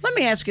Saturday. Let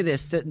me ask you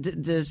this.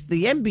 Does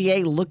the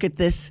NBA look at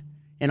this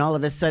and all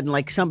of a sudden,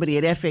 like somebody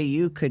at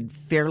FAU could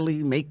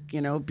fairly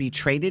be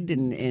traded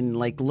and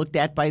like looked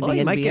at by the NBA?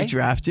 You might get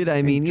drafted.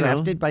 I mean,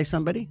 drafted by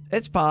somebody?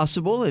 It's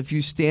possible if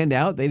you stand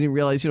out. They didn't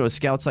realize, a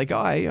scout's like,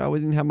 I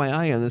didn't have my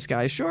eye on this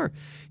guy. Sure.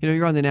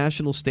 You're on the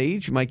national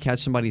stage. You might catch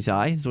somebody's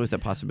eye. There's always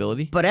that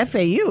possibility. But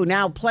FAU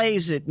now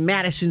plays at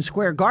Madison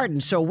Square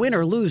Garden, so win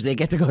or lose, they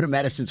get to go to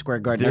Madison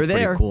Square Garden. They're That's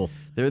there. Pretty cool.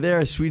 They're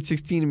there, Sweet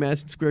 16 in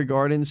Madison Square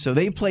Garden. So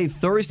they play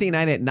Thursday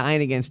night at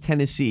 9 against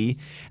Tennessee.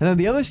 And then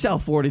the other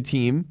South Florida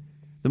team,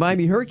 the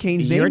Miami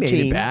Hurricanes, they made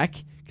it back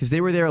because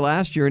they were there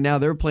last year, and now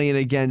they're playing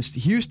against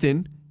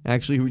Houston,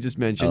 actually, who we just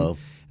mentioned. Oh.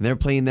 And they're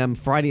playing them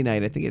Friday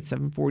night, I think at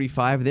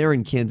 7:45. They're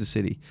in Kansas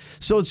City.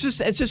 So it's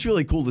just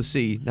really cool to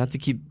see, not to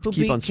keep on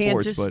sports,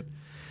 Kansas? but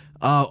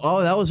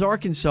that was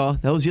Arkansas.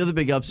 That was the other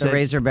big The upset.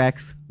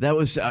 Razorbacks. That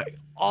was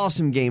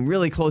awesome game,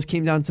 really close,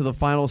 came down to the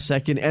final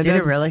second. And Did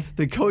then it really?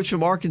 The coach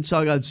from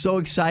Arkansas got so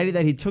excited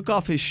that he took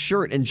off his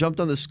shirt and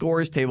jumped on the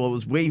scorer's table,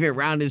 was waving it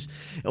around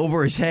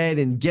over his head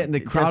and getting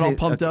the crowd all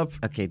pumped up.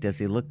 Okay, does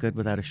he look good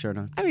without a shirt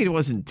on? I mean, it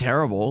wasn't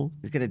terrible.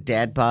 He's got a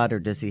dad bod, or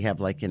does he have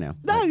No, like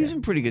he's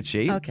in pretty good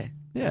shape. Okay.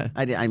 Yeah.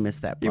 I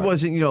missed that He part.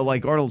 wasn't,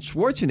 like Arnold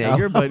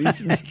Schwarzenegger, but he's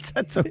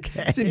That's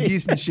okay. he's in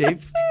decent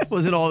shape.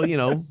 Wasn't all,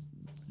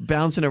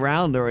 bouncing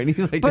around or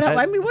anything like But that.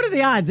 I mean, what are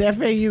the odds?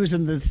 FAU's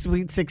in the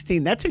Sweet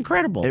 16. That's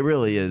incredible. It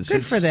really is.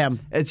 Good for them.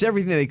 It's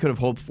everything they could have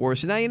hoped for.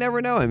 So now you never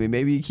know. I mean,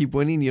 maybe you keep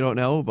winning. You don't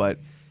know, but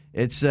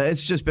it's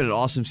just been an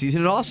awesome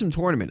season, an awesome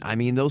tournament. I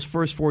mean, those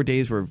first 4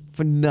 days were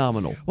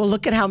phenomenal. Well,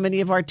 look at how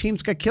many of our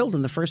teams got killed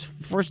in the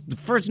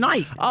first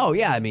night. Oh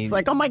yeah, I mean, It's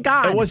like, oh my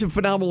God. it wasn't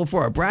phenomenal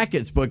for our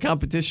brackets, but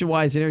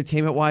competition-wise,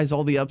 entertainment-wise,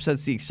 all the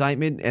upsets, the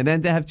excitement, and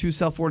then to have 2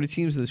 South Florida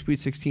teams in the Sweet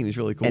 16 is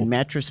really cool. And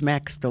Mattress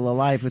Mac still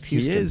alive with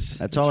Houston. is. That's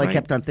That's all I right.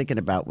 kept on thinking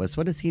about was,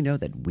 what does he know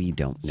that we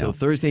don't know? So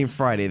Thursday and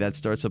Friday, that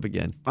starts up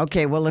again.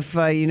 Okay, well, if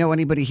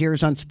anybody here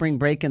is on spring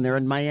break and they're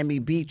in Miami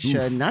Beach,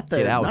 not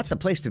get out. the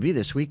place to be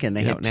this weekend.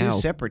 They Get had out 2 now.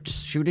 separate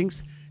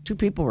shootings. 2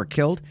 people were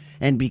killed,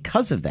 and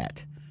because of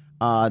that,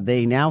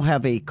 they now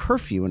have a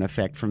curfew in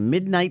effect from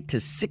midnight to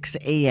 6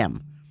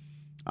 a.m.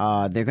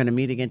 They're going to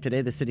meet again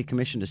today, the city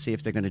commission, to see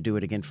if they're going to do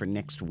it again for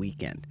next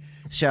weekend.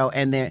 So,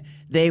 and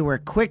they were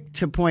quick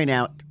to point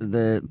out,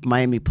 the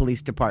Miami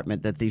Police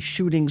Department, that these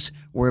shootings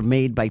were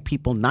made by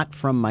people not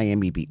from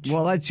Miami Beach.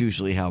 Well, that's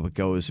usually how it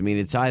goes. I mean,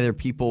 it's either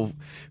people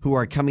who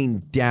are coming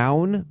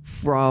down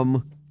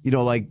from,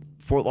 like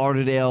Fort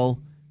Lauderdale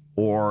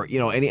or,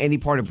 any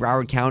part of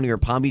Broward County or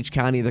Palm Beach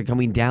County. They're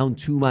coming down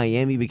to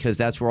Miami because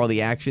that's where all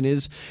the action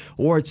is,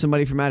 or it's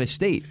somebody from out of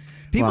state.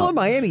 People in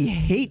Miami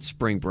hate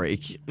spring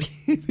break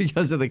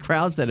because of the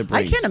crowds that it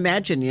brings. I can't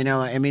imagine,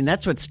 I mean,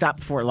 that's what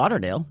stopped Fort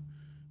Lauderdale,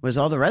 was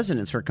all the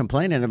residents were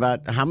complaining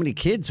about how many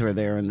kids were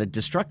there and the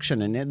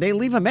destruction, and they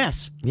leave a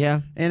mess.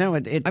 Yeah.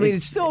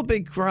 It's still a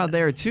big crowd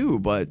there, too,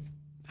 but,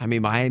 I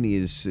mean, Miami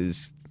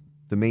is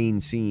the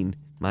main scene.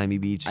 Miami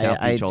Beach, South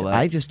Beach, all that.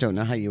 I just don't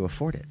know how you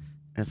afford it.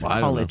 As a Well, I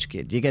don't college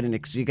kid, you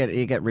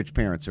get rich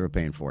parents who are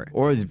paying for it.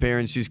 Or the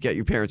parents just get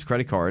your parents'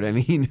 credit card. I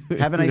mean,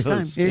 Have a nice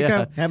time. Here you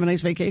yeah. go. Have a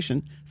nice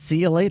vacation. See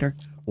you later.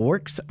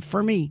 Works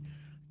for me.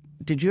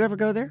 Did you ever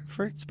go there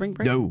for spring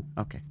break? No.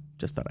 Okay.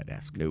 Just thought I'd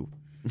ask. No.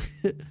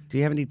 Do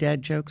you have any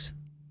dad jokes?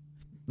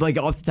 Like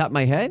off the top of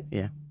my head?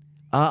 Yeah.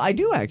 I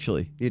do,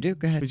 actually. You do?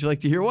 Go ahead. Would you like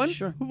to hear one?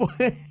 Sure.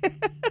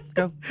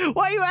 Go.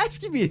 Why are you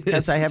asking me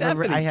this? Because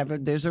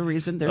It's there's a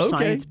reason. There's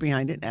Okay. science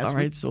behind it. Ask All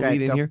me. right, so Go ahead,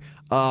 lead in go. here.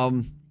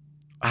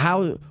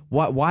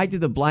 Why did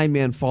the blind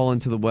man fall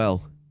into the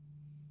well?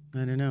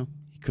 I don't know.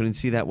 He couldn't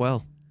see that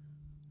well.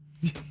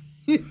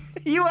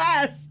 You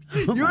asked.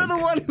 You're the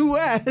one who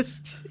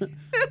asked.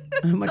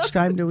 How much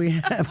time do we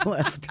have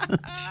left? Oh,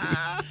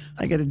 jeez.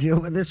 I got to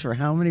deal with this for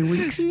how many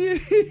weeks?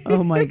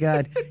 Oh, my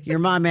God. Your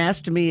mom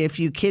asked me if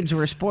you kids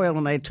were spoiled,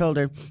 and I told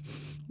her,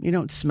 you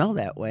don't smell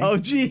that way. Oh,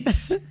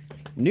 jeez.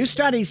 New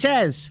study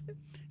says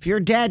if your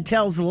dad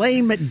tells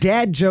lame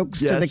dad jokes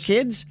to the Yes.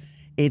 kids,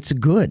 it's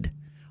good.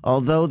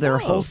 Although they're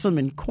wholesome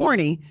and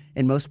corny,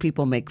 and most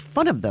people make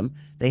fun of them,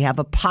 they have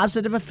a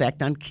positive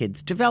effect on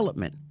kids'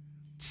 development.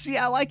 See,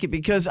 I like it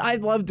because I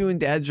love doing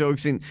dad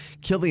jokes, and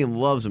Killian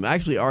loves them.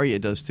 Actually, Arya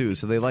does too,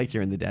 so they like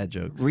hearing the dad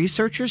jokes.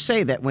 Researchers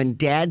say that when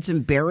dads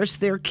embarrass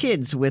their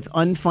kids with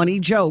unfunny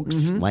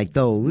jokes like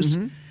those,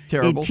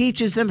 Terrible. it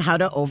teaches them how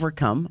to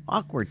overcome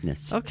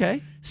awkwardness.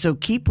 Okay. So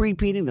keep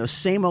repeating those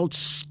same old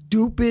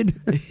stupid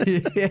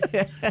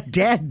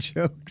dad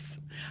jokes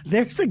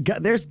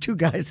There's two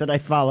guys that I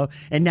follow,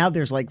 and now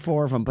there's like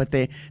four of them. But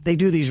they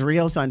do these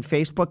reels on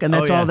Facebook, and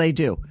that's all they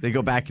do. They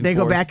go back and they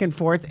forth. go back and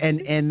forth,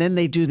 and then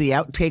they do the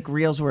outtake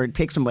reels where it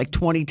takes them like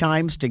 20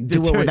 times to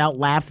do it without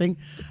laughing.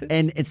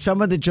 And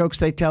some of the jokes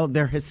they tell,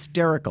 they're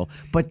hysterical.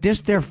 But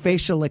just their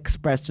facial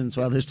expressions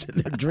while they're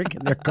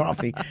drinking their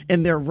coffee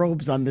in their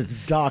robes on this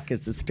dock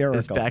is hysterical.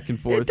 It's back and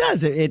forth. It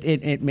does.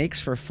 It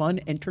makes for fun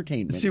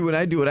entertainment. See, when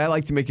I do it, I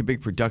like to make a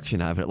big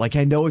production of it. Like,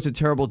 I know it's a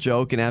terrible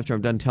joke, and after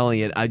I'm done telling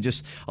it,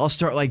 I'll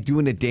start like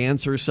doing a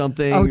dance or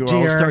something, or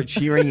dear. I'll start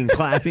cheering and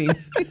clapping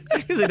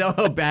because I know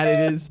how bad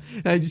it is.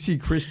 And I just see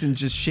Kristen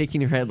just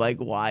shaking her head like,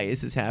 why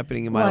is this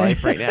happening in my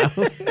life right now?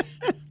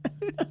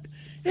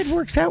 It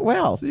works out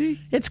well. See?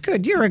 It's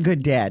good. You're a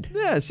good dad.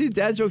 Yeah, see,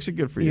 dad jokes are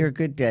good for you. You're a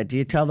good dad. Do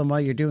you tell them while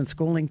you're doing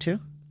schooling too?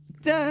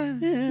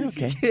 Yeah,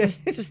 Okay.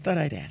 Just thought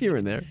I'd ask. here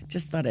and there.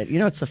 Just thought I'd. You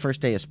know, it's the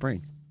first day of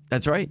spring.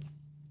 That's right.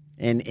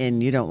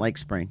 And you don't like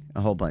spring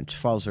a whole bunch.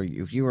 Falls are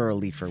you were a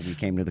leafer. We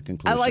came to the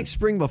conclusion. I like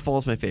spring, but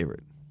fall's my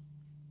favorite.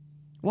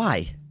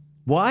 Why?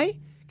 Why?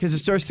 Because it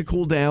starts to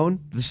cool down.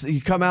 You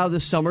come out of the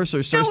summer, so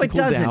it starts No, to it cool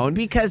doesn't. down.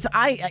 Because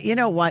you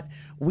know what?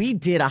 We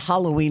did a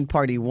Halloween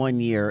party one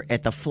year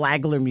at the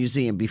Flagler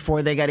Museum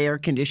before they got air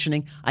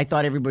conditioning. I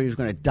thought everybody was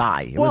going to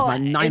die. It was like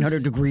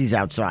 900 degreries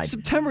outside.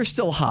 September's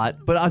still hot,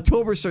 but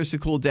October starts to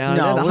cool down.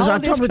 No, and it the was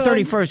holidays October come.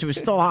 31st. It was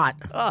still hot.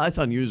 Oh, that's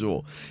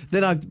unusual.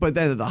 But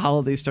then the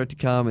holidays start to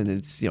come, and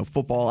it's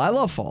football. I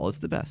love fall. It's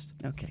the best.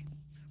 Okay,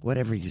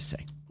 whatever you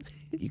say.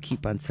 You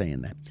keep on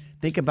saying that.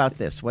 Think about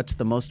this. What's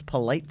the most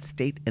polite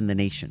state in the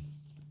nation?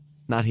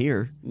 Not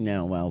here.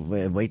 No, well,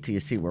 wait till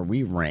you see where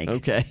we rank.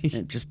 Okay.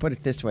 And just put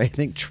it this way. I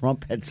think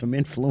Trump had some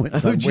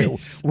influence Oh, on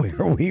geez.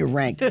 where we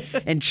ranked.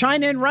 And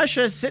China and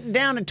Russia sitting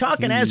down and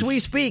talking as we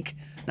speak.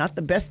 Not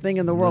the best thing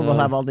in the world. No. We'll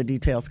have all the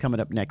details coming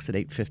up next at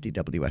 8:50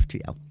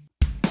 WFTL.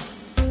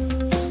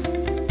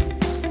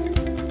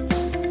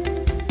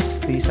 It's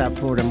the South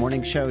Florida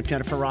Morning Show.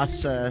 Jennifer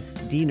Ross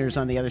Diener's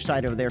on the other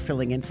side over there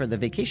filling in for the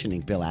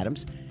vacationing Bill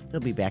Adams. He'll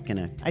be back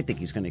I think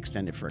he's going to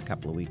extend it for a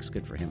couple of weeks.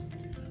 Good for him.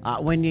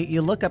 When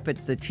you look up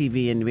at the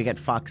TV, and we got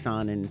Fox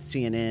on and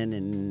CNN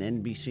and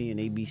NBC and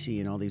ABC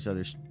and all these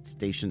other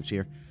stations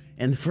here,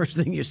 and the first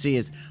thing you see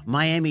is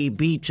Miami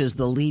Beach is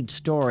the lead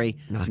story.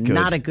 Not good.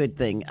 Not a good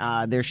thing.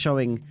 They're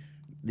showing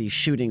the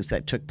shootings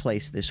that took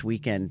place this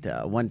weekend.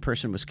 One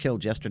person was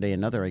killed yesterday.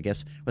 Another, I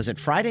guess, was it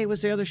Friday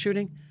was the other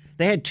shooting?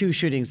 They had two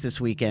shootings this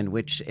weekend,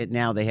 which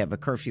now they have a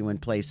curfew in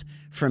place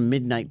from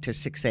midnight to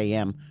 6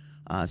 a.m.,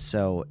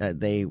 so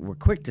they were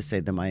quick to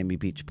say, the Miami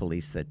Beach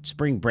police, that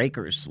spring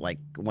breakers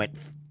went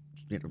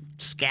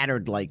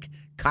scattered like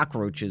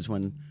cockroaches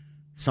when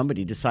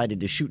somebody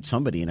decided to shoot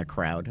somebody in a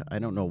crowd. I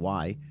don't know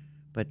why,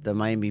 but the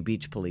Miami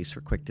Beach police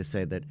were quick to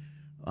say that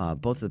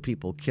both of the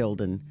people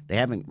killed, and they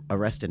haven't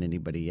arrested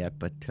anybody yet,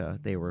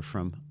 but they were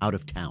from out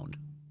of town.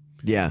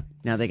 Yeah.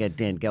 Now they got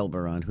Dan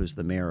Gelber on, who's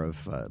the mayor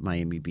of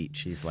Miami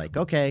Beach. He's like,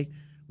 okay,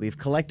 we've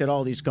collected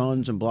all these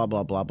guns and blah,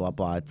 blah, blah, blah,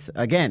 blah.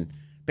 Again,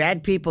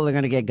 bad people are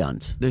going to get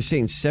guns. They're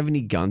saying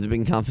 70 guns have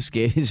been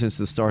confiscated since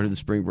the start of the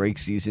spring break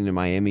season in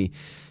Miami.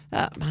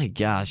 My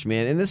gosh,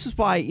 man. And this is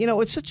why,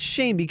 it's such a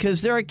shame,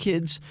 because there are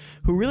kids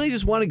who really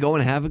just want to go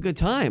and have a good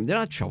time. They're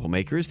not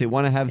troublemakers. They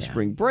want to have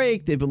spring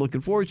break. They've been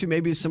looking forward to.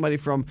 Maybe it's somebody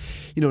from,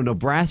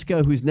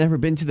 Nebraska who's never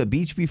been to the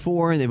beach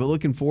before, and they've been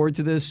looking forward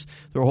to this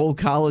their whole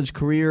college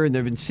career, and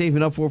they've been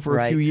saving up for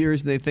a few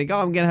years, and they think,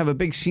 I'm going to have a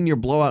big senior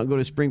blowout and go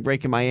to spring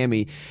break in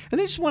Miami. And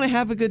they just want to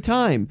have a good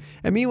time.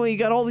 And meanwhile, you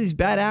got all these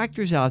bad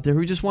actors out there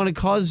who just want to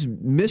cause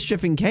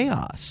mischief and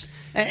chaos.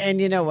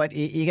 And you know what?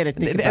 You got to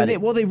think about it.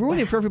 Well, they ruin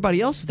it for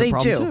everybody else. They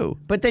problem do. Too.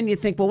 But then you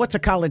think, well, what's a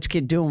college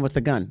kid doing with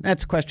a gun?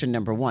 That's question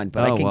number one.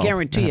 But I can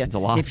guarantee you, happens a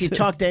lot. if you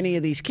talk to any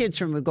of these kids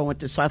from going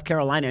to South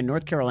Carolina and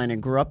North Carolina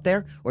and grew up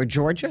there, or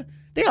Georgia,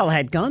 they all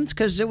had guns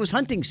because it was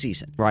hunting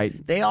season. Right.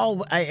 They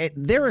all,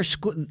 there are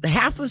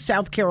half of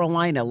South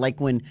Carolina, like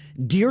when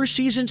deer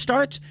season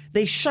starts,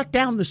 they shut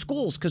down the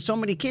schools because so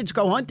many kids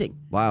go hunting.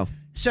 Wow.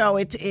 So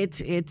it's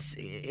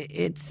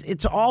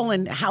all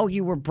in how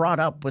you were brought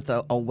up with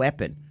a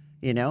weapon.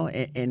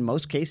 In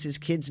most cases,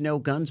 kids know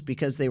guns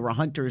because they were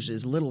hunters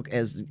as little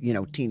as,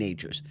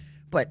 teenagers.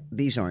 But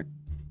these aren't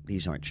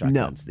shotguns.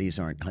 No. These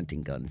aren't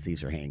hunting guns.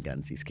 These are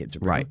handguns. These kids are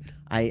right.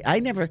 I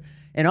never,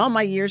 in all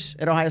my years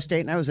at Ohio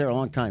State, and I was there a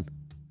long time,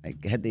 I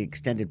had the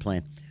extended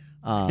plan.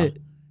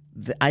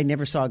 I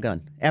never saw a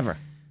gun ever.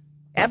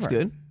 That's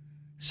good.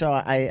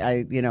 So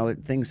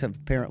things have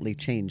apparently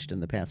changed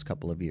in the past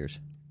couple of years.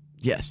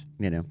 Yes,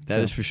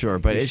 that is for sure.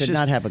 But you it's should just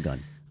not have a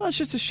gun. Well, it's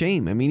just a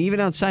shame. I mean, even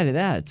outside of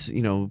that,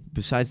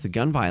 besides the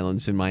gun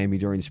violence in Miami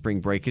during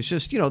spring break, it's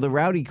just, the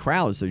rowdy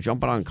crowds. They're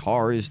jumping on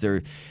cars.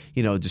 They're,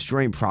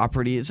 destroying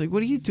property. It's like,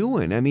 what are you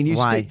doing? I mean,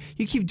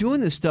 you keep doing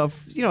this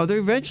stuff. They're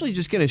eventually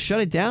just going to shut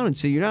it down and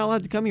say, you're not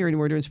allowed to come here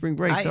anymore during spring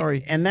break.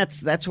 Sorry. And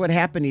that's what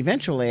happened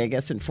eventually, I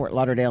guess, in Fort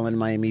Lauderdale and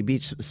Miami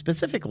Beach,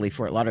 specifically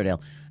Fort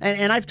Lauderdale.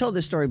 And I've told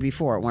this story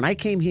before. When I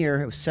came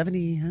here, it was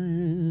 70,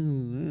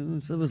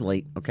 it was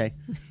late, okay?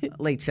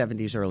 Late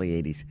 70s, early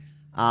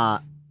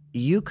 80s.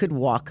 you could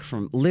walk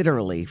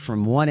literally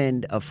from one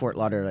end of Fort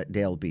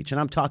Lauderdale Beach, and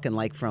I'm talking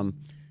like from,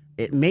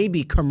 it may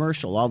be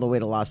commercial all the way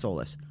to Las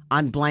Olas,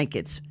 on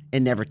blankets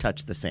and never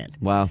touch the sand.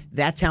 Wow.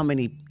 That's how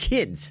many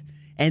kids.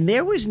 And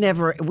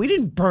we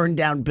didn't burn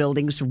down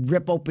buildings,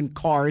 rip open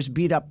cars,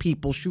 beat up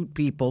people, shoot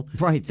people.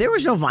 Right. There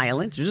was no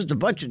violence. There was just a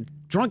bunch of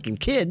drunken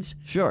kids.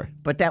 Sure.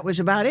 But that was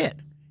about it.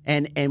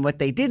 And what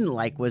they didn't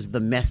like was the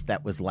mess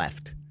that was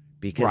left,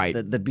 because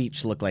the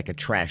beach looked like a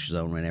trash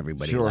zone when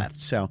everybody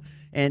left. So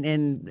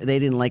and they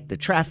didn't like the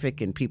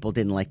traffic, and people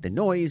didn't like the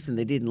noise, and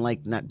they didn't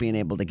like not being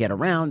able to get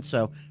around.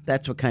 So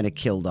that's what kind of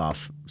killed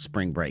off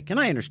spring break. And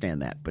I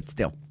understand that, but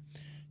still.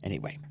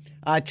 Anyway,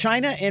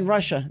 China and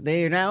Russia,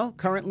 they are now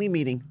currently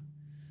meeting.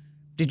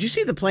 Did you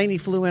see the plane he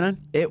flew in on?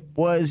 It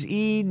was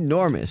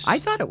enormous. I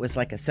thought it was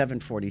like a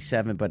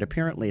 747, but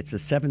apparently it's a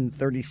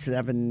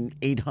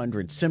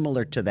 737-800,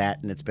 similar to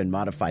that, and it's been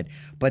modified.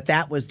 But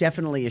that was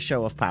definitely a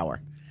show of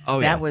power. Oh,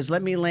 yeah. That was,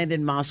 let me land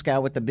in Moscow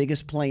with the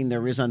biggest plane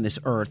there is on this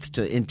earth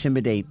to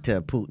intimidate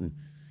Putin.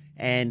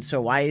 And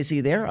so why is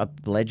he there?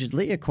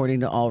 Allegedly,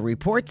 according to all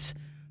reports,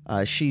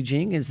 Xi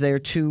Jinping is there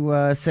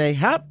to say,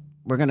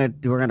 we're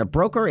gonna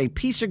broker a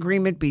peace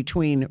agreement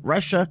between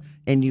Russia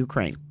and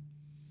Ukraine.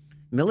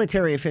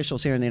 Military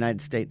officials here in the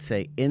United States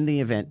say in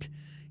the event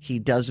he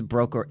does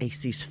broker a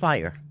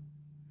ceasefire,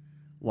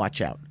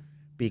 watch out,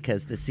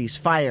 because the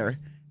ceasefire,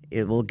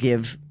 it will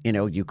give,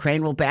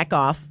 Ukraine will back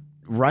off.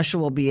 Russia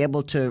will be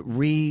able to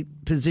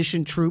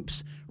reposition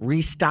troops,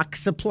 restock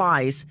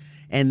supplies,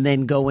 and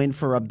then go in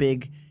for a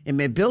big. I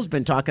mean, Bill's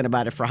been talking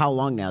about it for how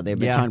long now? They've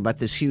been talking about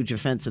this huge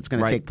offense that's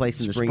going to take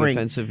place in the spring.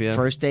 Offensive, yeah.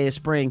 First day of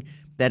spring.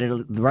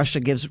 That Russia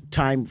gives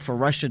time for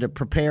Russia to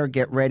prepare,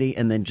 get ready,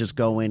 and then just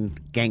go in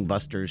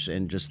gangbusters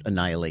and just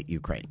annihilate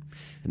Ukraine.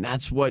 And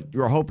that's what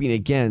you're hoping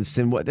against.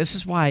 And this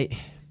is why,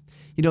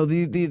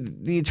 the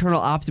eternal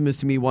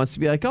optimist to me wants to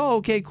be like, oh,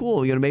 okay,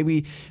 cool.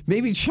 Maybe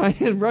China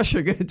and Russia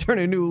are going to turn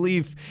a new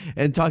leaf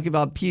and talk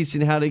about peace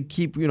and how to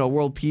keep,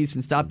 world peace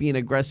and stop being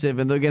aggressive.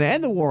 And they're going to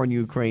end the war in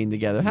Ukraine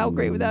together. How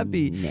great would that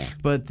be? Nah.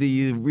 But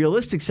the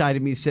realistic side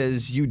of me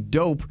says, you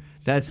dope.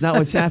 That's not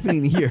what's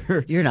happening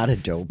here. You're not a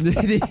dope.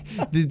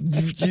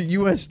 The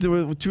U.S.,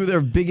 two of their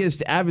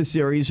biggest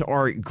adversaries,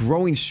 are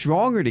growing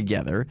stronger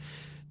together.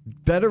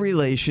 Better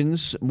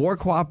relations, more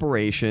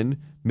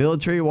cooperation,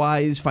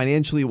 military-wise,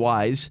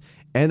 financially-wise,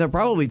 and they're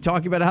probably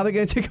talking about how they're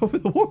going to take over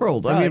the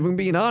world. I mean, if I'm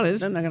being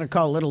honest. Then they're going to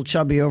call little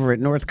Chubby over at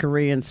North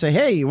Korea and say,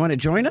 hey, you want to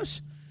join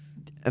us?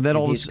 And then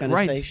he's going to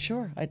say,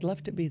 sure, I'd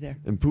love to be there.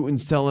 And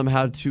Putin's telling him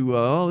how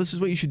to, this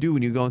is what you should do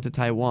when you go into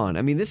Taiwan.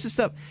 I mean, this is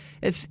stuff,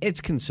 it's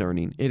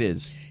concerning. It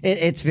is.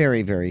 It's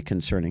very, very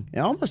concerning.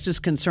 Almost as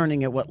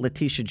concerning at what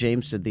Letitia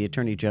James did, the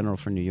Attorney General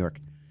for New York.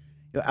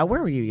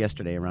 Where were you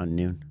yesterday around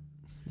noon?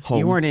 Home.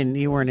 You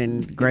weren't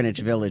in Greenwich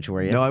Village,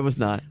 were you? No, I was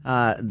not.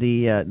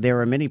 There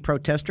were many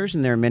protesters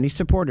and there are many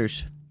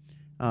supporters.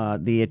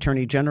 The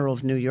Attorney General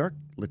of New York,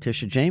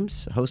 Letitia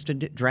James,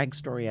 hosted Drag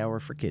Story Hour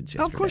for Kids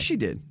yesterday. Of course she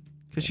did.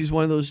 Because she's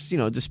one of those,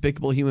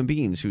 despicable human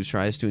beings who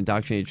tries to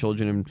indoctrinate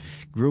children and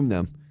groom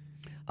them.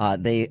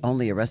 They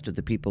only arrested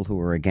the people who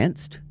were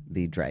against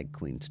the drag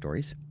queen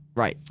stories.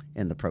 Right.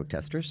 And the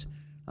protesters.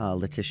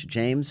 Letitia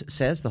James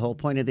says the whole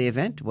point of the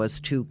event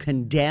was to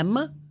condemn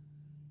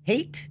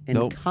hate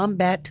and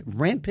combat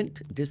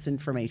rampant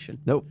disinformation.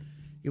 Nope.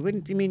 You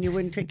wouldn't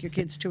take your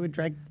kids to a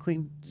drag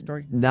queen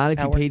story? Not if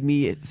you paid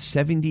me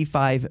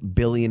 $75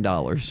 billion.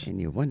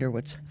 And you wonder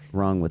what's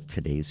wrong with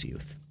today's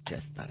youth.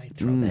 Just thought I'd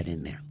throw that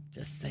in there.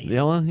 Just saying.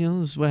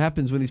 This is what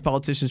happens when these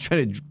politicians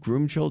try to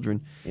groom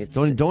children.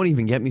 Don't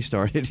even get me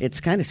started. It's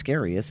kind of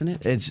scary, isn't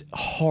it? It's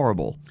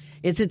horrible.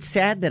 Is it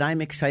sad that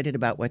I'm excited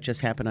about what just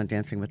happened on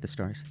Dancing with the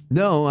Stars?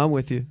 No, I'm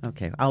with you.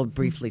 Okay, I'll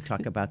briefly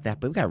talk about that.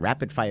 But we've got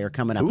rapid fire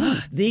coming up.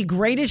 The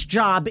greatest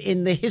job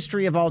in the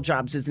history of all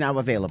jobs is now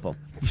available.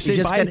 You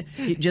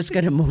just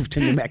got to move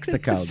to New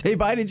Mexico. Say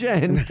bye to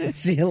Jen.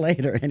 See you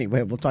later.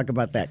 Anyway, we'll talk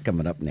about that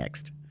coming up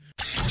next.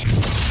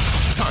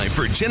 Time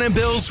for Jen and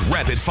Bill's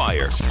Rapid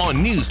Fire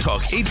on News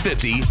Talk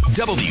 850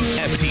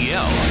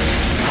 WFTL.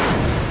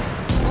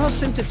 Well,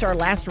 since it's our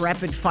last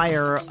rapid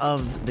fire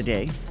of the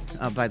day,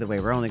 by the way,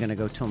 we're only going to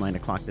go till 9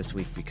 o'clock this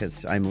week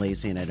because I'm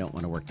lazy and I don't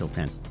want to work till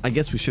 10. I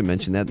guess we should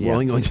mention that. We're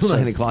only going till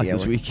 9 o'clock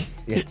this week.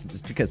 Yeah,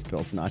 it's because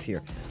Bill's not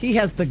here. He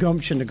has the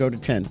gumption to go to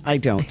 10. I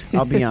don't.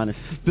 I'll be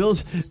honest.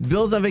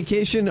 Bill's on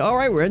vacation. All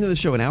right, we're ending the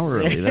show an hour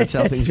early. That's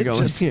how things are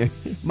going here.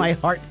 My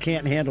heart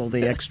can't handle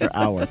the extra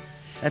hour.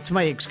 That's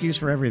my excuse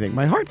for everything.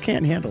 My heart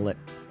can't handle it.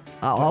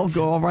 I'll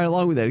go right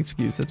along with that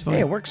excuse. That's fine. Hey,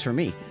 it works for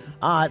me.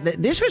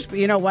 This was,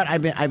 you know what?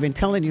 I've been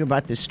telling you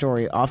about this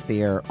story off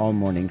the air all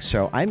morning,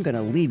 so I'm going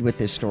to lead with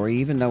this story,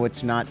 even though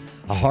it's not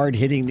a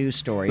hard-hitting news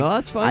story. No,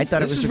 that's fine. I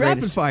thought this it was is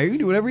rapid fire. You can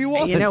do whatever you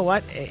want. You know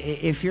what?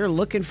 If you're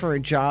looking for a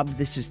job,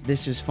 this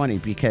is funny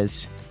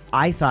because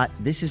I thought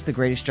this is the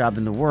greatest job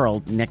in the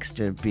world next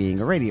to being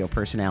a radio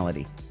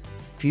personality.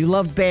 If you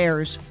love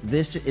bears,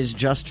 this is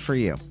just for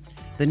you.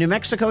 The New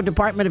Mexico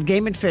Department of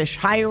Game and Fish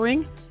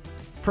hiring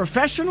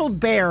Professional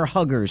bear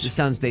huggers. This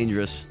sounds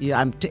dangerous.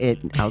 Yeah,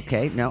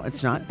 okay, no,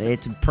 it's not.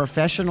 It's a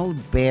professional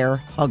bear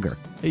hugger.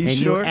 Are you and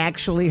sure? you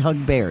actually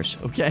hug bears.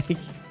 Okay.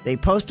 They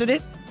posted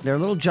it, their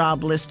little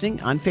job listing,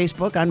 on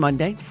Facebook on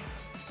Monday,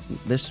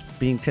 this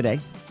being today,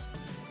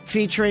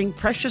 featuring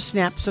precious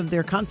snaps of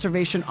their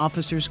conservation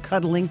officers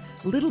cuddling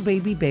little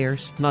baby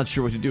bears. Not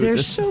sure what to do They're with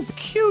this. so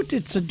cute.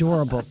 It's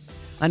adorable.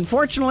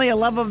 Unfortunately, a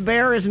love of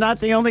bear is not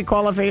the only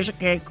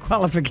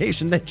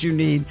qualification that you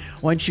need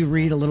once you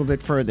read a little bit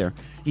further.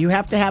 You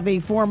have to have a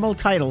formal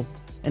title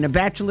and a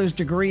bachelor's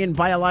degree in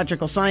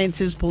biological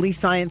sciences, police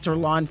science, or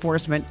law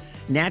enforcement,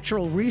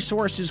 natural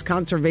resources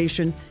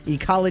conservation,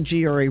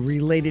 ecology, or a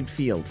related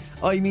field.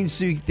 Oh, you mean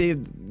so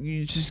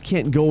you just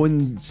can't go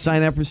and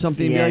sign up for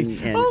something Yeah, and be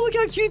like, and- oh, look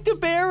how cute the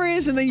bear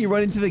is, and then you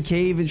run into the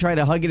cave and try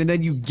to hug it, and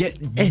then you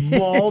get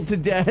mauled to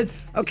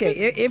death. Okay,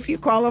 if you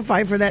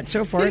qualify for that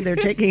so far, they're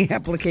taking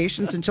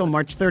applications until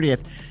March 30th.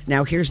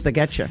 Now, here's the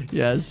getcha.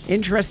 Yes.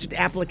 Interested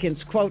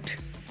applicants, quote,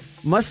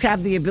 must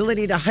have the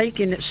ability to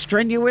hike in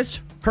strenuous,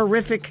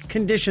 horrific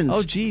conditions.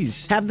 Oh,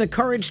 geez. Have the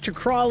courage to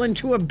crawl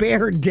into a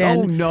bear den.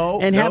 Oh,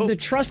 no, And have no. the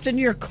trust in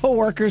your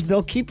coworkers.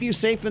 They'll keep you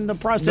safe in the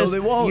process. No, they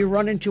won't. You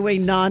run into a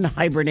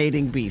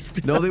non-hibernating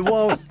beast. No, they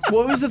won't.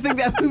 What was the thing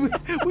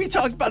that we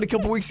talked about a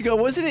couple weeks ago?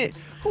 Wasn't it,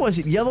 who was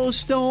it,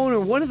 Yellowstone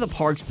or one of the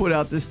parks put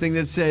out this thing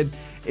that said,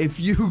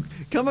 if you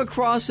come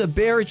across a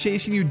bear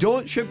chasing you,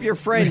 don't trip your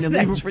friend and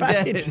leave him That's for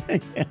right.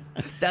 dead.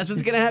 That's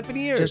what's going to happen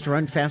here. Just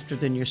run faster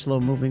than your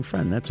slow-moving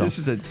friend. That's all. This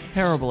is a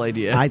terrible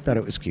idea. I thought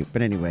it was cute.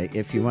 But anyway,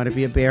 if you want to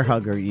be a bear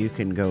hugger, you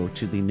can go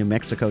to the New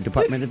Mexico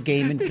Department of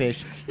Game and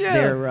Fish,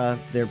 Yeah.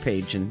 their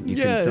page, and you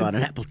Yeah. can fill out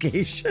an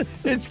application.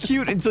 It's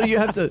cute until you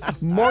have to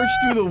march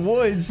through the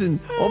woods and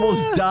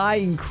almost die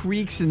in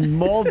creeks and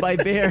mauled by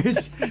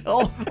bears.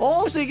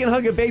 All so you can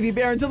hug a baby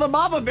bear until the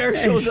mama bear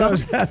shows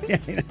up.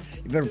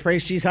 You better pray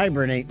she's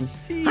hibernating.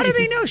 How do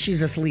they know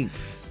she's asleep?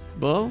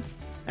 Well,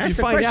 That's you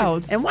the find question.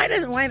 out. And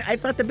why? I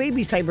thought the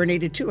babies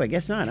hibernated too. I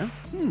guess not, huh?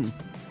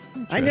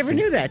 I never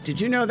knew that. Did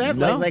you know that?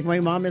 No. Like my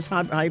mom is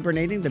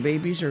hibernating. The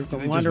babies are They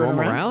just wandering roam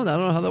around. around? I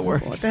don't know how that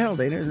works. What the hell?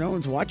 No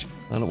one's watching.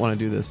 I don't want to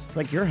do this. It's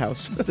like your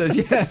house. So,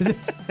 yeah,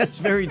 that's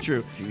very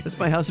true. That's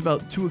my house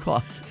about 2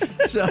 o'clock.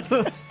 So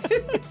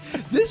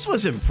this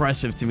was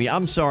impressive to me.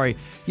 I'm sorry.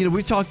 You know,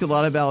 we talked a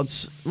lot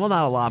about, well,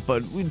 not a lot,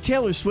 but with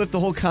Taylor Swift, the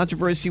whole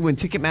controversy when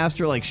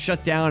Ticketmaster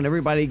shut down and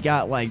everybody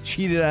got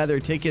cheated out of their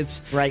tickets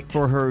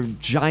for her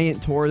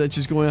giant tour that's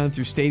just going on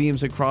through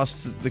stadiums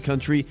across the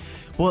country.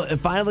 Well, it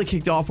finally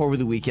kicked off over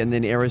the weekend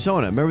in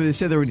Arizona. Remember they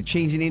said they were going to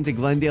change the name to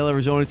Glendale,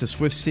 Arizona to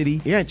Swift City?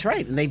 Yeah, that's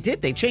right. And they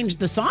did. They changed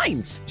the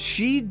signs.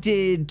 She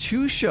did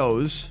 2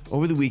 shows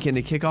over the weekend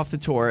to kick off the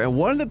tour, and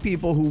one of the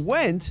people who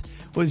went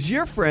was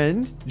your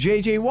friend,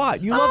 J.J.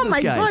 Watt. You love this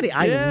my guy. buddy.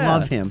 I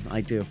love him.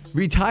 I do.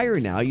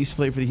 Retired now. He used to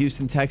play for the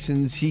Houston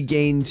Texans. He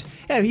gained,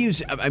 he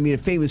was, a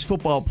famous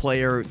football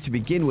player to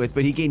begin with,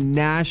 but he gained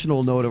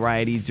national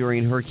notoriety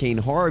during Hurricane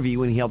Harvey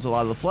when he helped a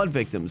lot of the flood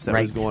victims that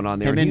was going on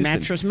there Him in and Houston.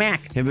 Mattress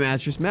Mac. Him and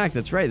Mattress Mac,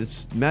 that's right.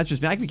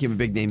 Mattress Mac became a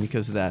big name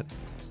because of that.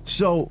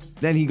 So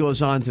then he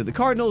goes on to the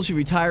Cardinals. He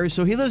retires.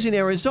 So he lives in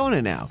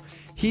Arizona now.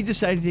 He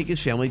decided to take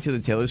his family to the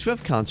Taylor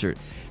Swift concert.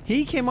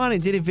 He came on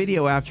and did a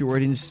video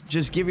afterward and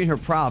just giving her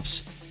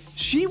props.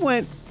 She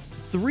went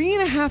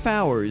 3.5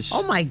 hours.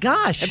 Oh my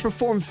gosh. And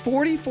performed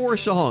 44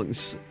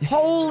 songs.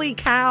 Holy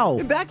cow.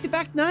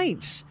 Back-to-back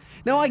nights.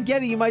 Now, I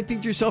get it. You might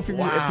think to yourself, if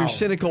you're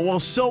cynical, well,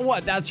 so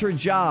what? That's her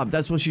job.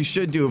 That's what she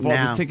should do if all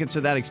the tickets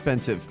are that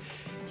expensive.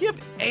 You have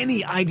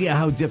any idea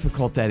how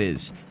difficult that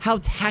is? How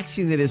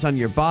taxing that is on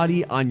your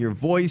body, on your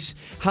voice,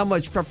 how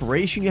much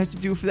preparation you have to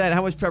do for that,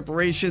 how much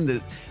preparation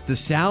the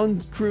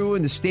sound crew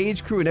and the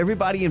stage crew and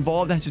everybody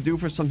involved has to do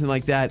for something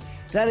like that.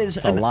 That is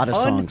a lot of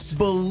songs.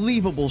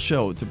 Unbelievable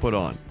show to put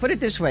on. Put it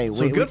this way.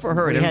 So good for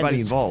her and had everybody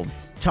this involved.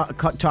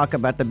 Talk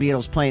about the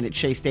Beatles playing at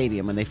Shea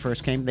Stadium when they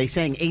first came. They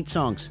sang 8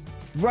 songs.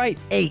 Right.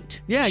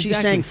 8. Yeah, She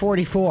exactly. sang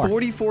 44.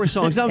 44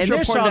 songs. Now, I'm and sure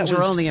their part of songs that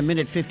was were only a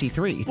minute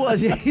 53. Well,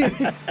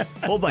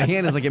 Hold My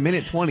Hand is like a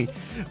minute 20.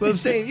 But I'm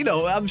saying,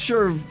 I'm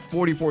sure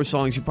 44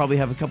 songs, you probably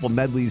have a couple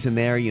medleys in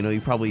there.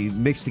 You probably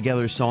mix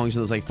together songs,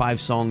 and there's like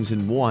 5 songs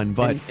in one.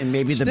 But and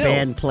maybe the still,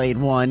 band played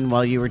one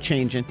while you were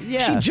changing. Yeah.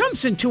 She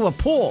jumps into a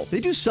pool.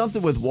 They do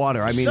something with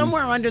water. I mean,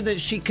 somewhere under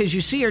because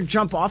you see her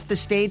jump off the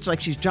stage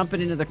like she's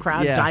jumping into the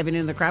crowd, diving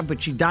into the crowd,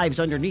 but she dives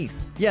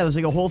underneath. Yeah, there's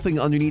like a whole thing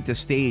underneath the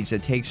stage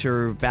that takes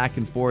her back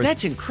and forth.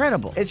 That's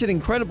incredible. It's an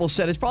incredible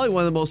set. It's probably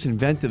one of the most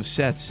inventive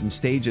sets and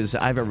stages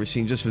I've ever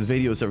seen, just with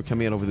videos that were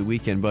coming out over the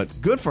weekend. But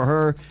good for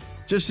her.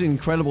 Just an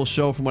incredible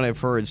show from what I've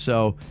heard.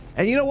 So,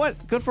 and you know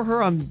what? Good for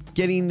her. I'm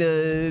getting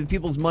the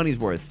people's money's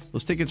worth.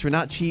 Those tickets were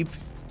not cheap.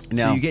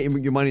 No. So you get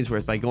your money's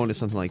worth by going to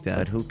something like that.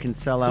 But who can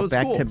sell out it's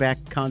cool. back-to-back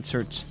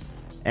concerts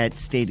at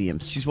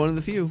stadiums? She's one of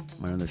the few.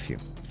 One of the few.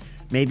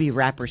 Maybe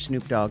rapper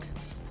Snoop Dogg.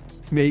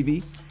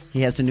 Maybe.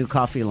 He has a new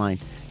coffee line.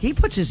 He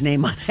puts his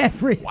name on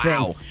everything.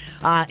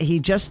 Wow. He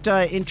just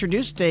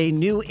introduced a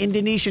new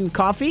Indonesian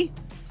coffee.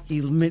 He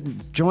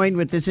joined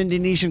with this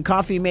Indonesian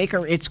coffee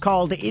maker. It's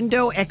called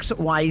Indo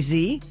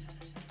XYZ.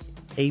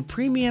 a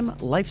premium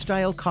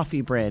lifestyle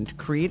coffee brand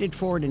created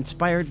for and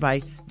inspired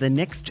by the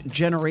next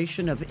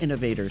generation of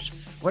innovators.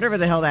 Whatever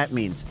the hell that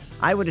means.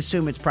 I would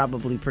assume it's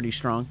probably pretty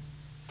strong.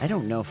 I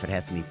don't know if it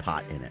has any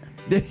pot in it.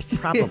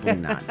 Probably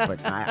not,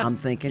 but I'm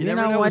thinking, you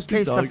know what,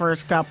 taste the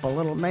first cup a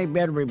little, maybe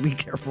better be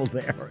careful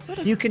there.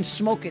 You can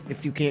smoke it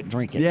if you can't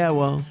drink it. Yeah,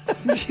 well,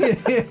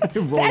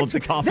 roll up the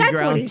coffee That's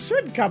grounds. what he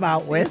should come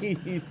out with.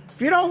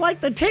 If you don't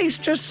like the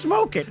taste, just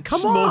smoke it.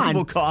 Come on.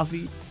 Smokable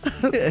coffee.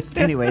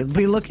 Anyway,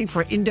 be looking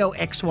for Indo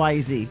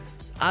XYZ.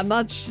 I'm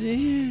not sure.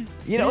 You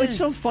know, it's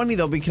so funny,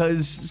 though,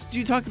 because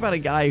you talk about a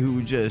guy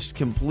who just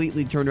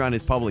completely turned around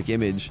his public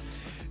image.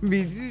 I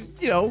mean,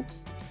 you know,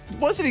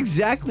 wasn't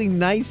exactly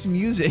nice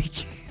music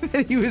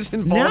that he was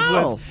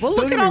involved with. Well, Don't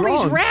look get at me all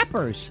wrong. these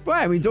rappers.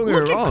 Right, I mean, don't get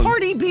Look me wrong. at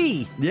Cardi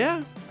B.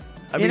 Yeah.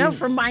 I You know,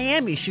 from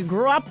Miami. She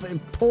grew up in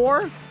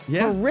poor,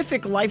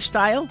 horrific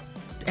lifestyle,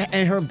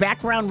 and her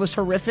background was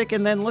horrific,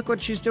 and then look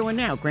what she's doing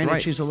now. Granted,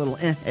 Right. she's a little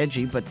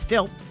edgy, but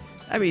still.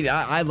 I mean,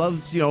 I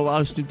loved, you know, a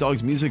lot of Snoop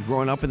Dogg's music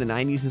growing up in the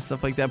 90s and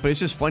stuff like that, but it's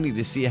just funny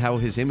to see how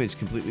his image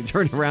completely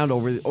turned around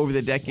over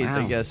the decades,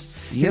 I Wow. guess.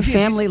 Your He's-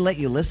 family let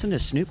you listen to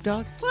Snoop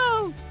Dogg?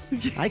 Well,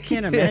 I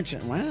can't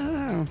imagine.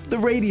 Wow. the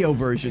radio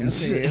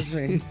versions.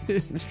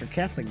 Mr.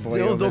 Catholic boy.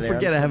 Don't over there,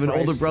 forget, I'm I have an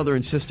surprised. older brother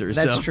and sister.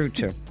 That's so, true,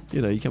 too.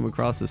 You know, you come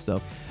across this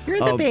stuff. You're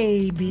the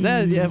baby.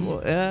 Yeah,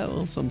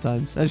 well,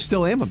 sometimes. I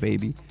still am a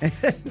baby.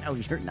 No,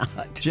 you're not.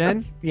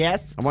 Jen?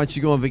 Yes? I want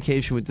you to go on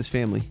vacation with this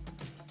family.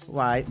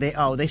 Why?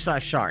 They saw a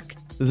shark.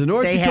 There's a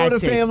North They Dakota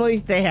had to. family.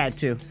 They had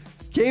to.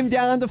 Came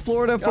down to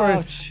Florida for Oh,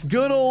 a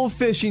good old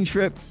fishing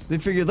trip. They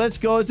figured, let's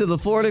go to the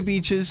Florida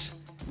beaches.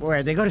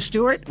 Where? They go to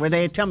Stewart? Where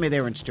they tell me they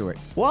were in Stewart.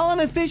 While on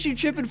a fishing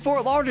trip in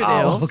Fort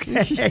Lauderdale. Oh, okay.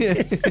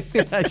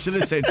 I should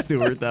have said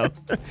Stewart, though.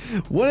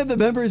 One of the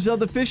members of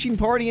the fishing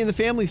party in the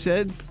family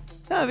said,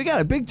 we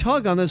got a big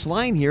tug on this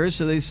line here,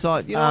 so they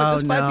thought, you know what,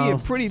 this might be a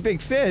pretty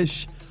big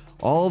fish.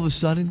 All of a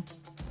sudden,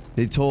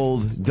 they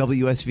told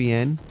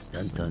WSVN,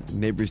 Dun, dun.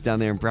 neighbors down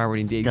there in Broward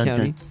and Dade Dun,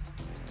 County, dun.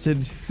 said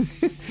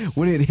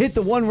when it hit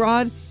the one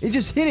rod, it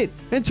just hit it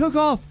and took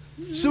off.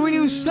 So we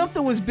knew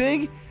something was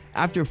big.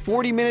 After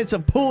 40 minutes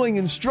of pulling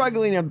and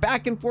struggling and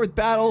back and forth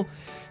battle,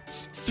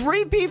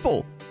 3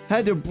 people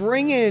had to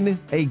bring in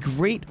a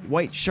great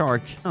white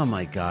shark, Oh,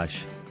 my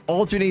gosh.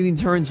 alternating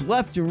turns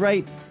left and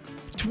right.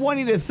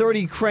 20 to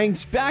 30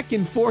 cranks back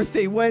and forth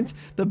they went.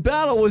 The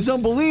battle was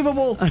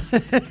unbelievable.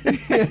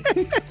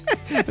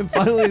 And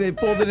finally, they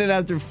pulled it in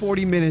after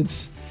 40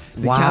 minutes.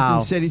 The Wow.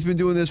 captain said he's been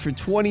doing this for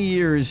 20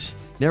 years.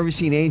 Never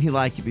seen anything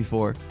like it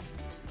before.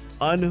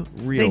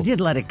 Unreal. They did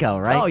let it go,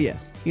 right? Oh, yeah.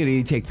 You know,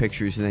 you take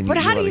pictures and then But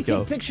you how let do you it go.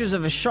 take pictures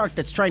of a shark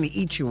that's trying to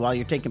eat you while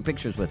you're taking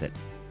pictures with it?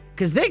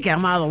 Because they get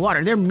them out of the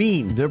water. They're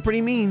mean. They're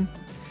pretty mean.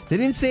 They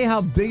didn't say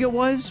how big it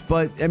was,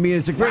 but, I mean,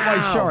 it's a great white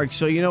Wow. shark,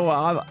 so, you know,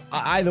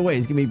 either way,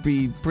 it's going to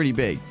be pretty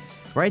big.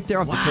 Right there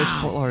off the coast of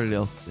Wow. Fort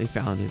Lauderdale, they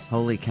found it.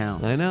 Holy cow.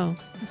 I know.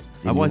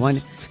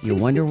 You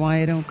wonder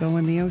why I don't go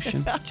in the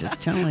ocean.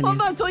 Just telling you. I'm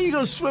not telling you to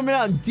go swimming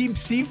out in deep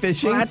sea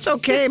fishing. Well, that's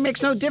okay. It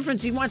makes no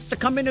difference. He wants to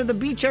come into the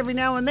beach every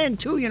now and then,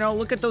 too. You know,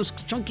 look at those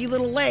chunky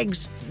little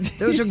legs.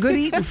 Those are good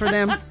eating for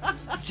them.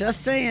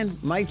 Just saying.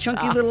 My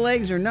chunky little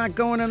legs are not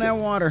going in that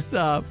water.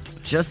 Stop.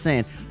 Just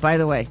saying. By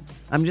the way,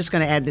 I'm just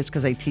going to add this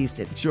because I teased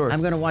it. Sure. I'm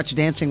going to watch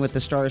Dancing with the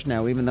Stars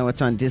now, even though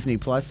it's on Disney+.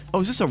 Plus. Oh,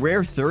 is this a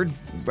rare third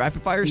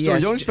rapid fire story?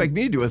 Yes. Don't expect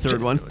me to do a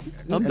third one.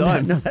 I'm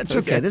done. No, that's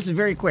okay. This is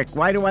very quick.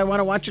 Why do I want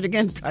to watch it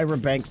again? Tyra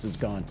Banks is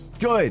gone.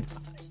 Good.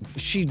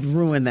 She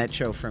ruined that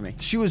show for me.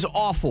 She was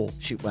awful.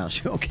 She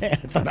okay. I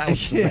thought I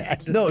was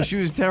bad. No, she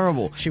was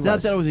terrible. She Not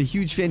was. that I was a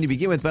huge fan to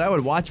begin with, but I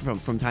would watch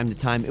from time to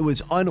time. It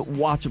was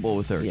unwatchable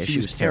with her. Yeah, she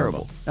was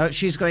terrible.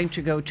 She's going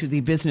to go to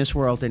the business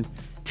world and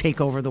take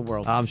over the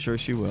world. I'm sure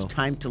she will. It's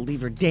time to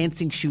leave her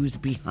dancing shoes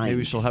behind.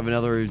 Maybe she'll have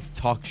another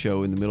talk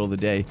show in the middle of the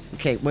day.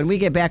 Okay, when we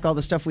get back, all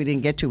the stuff we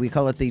didn't get to, we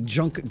call it the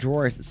junk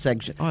drawer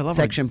section. Oh, I love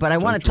section. our But I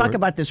want junk to talk drawer.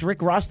 about this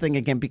Rick Ross thing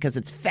again because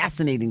it's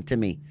fascinating to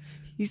me.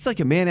 He's like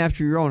a man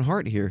after your own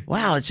heart here.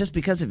 Wow, it's just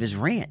because of his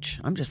ranch.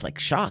 I'm just like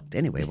shocked.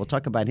 Anyway, we'll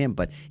talk about him,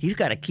 but he's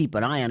got to keep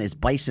an eye on his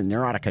bison.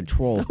 They're out of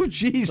control. Oh,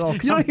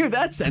 jeez. You don't hear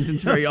that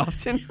sentence very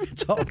often.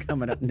 It's all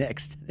coming up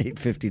next.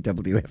 850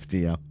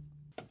 WFTL.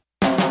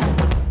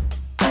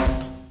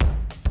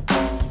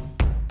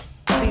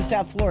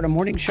 South Florida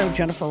morning show.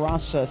 Jennifer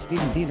Ross,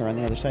 Stephen Diener on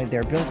the other side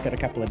there. Bill's got a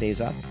couple of days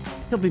off.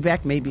 He'll be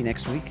back maybe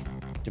next week.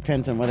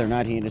 Depends on whether or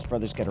not he and his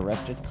brothers get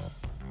arrested.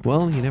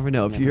 Well, you never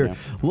know. If Never you're know.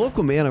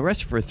 local man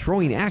arrested for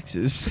throwing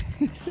axes,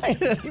 I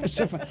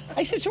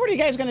said, so what are you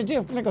guys going to do?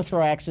 I'm going to go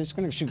throw axes. I'm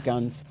going to shoot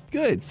guns.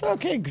 good. So,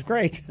 okay,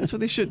 great. That's what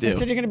they should do. I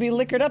said, you're going to be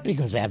liquored up? He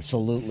goes,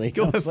 absolutely.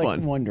 Go I have was like,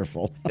 fun.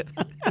 wonderful.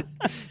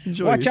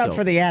 Enjoy Watch out yourself.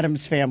 for the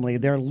Adams family.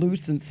 They're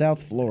loose in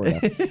South Florida.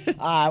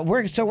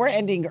 We're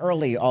ending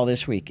early all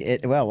this week.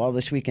 All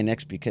this week and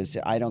next because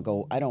I don't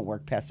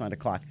work past 9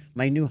 o'clock.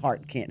 My new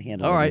heart can't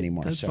handle All it right,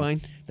 anymore. that's so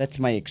fine. That's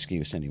my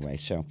excuse anyway.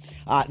 So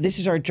this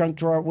is our junk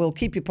drawer. We'll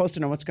keep you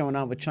posted on what's going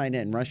on with China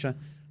and Russia.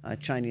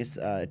 China's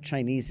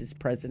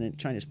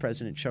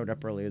president showed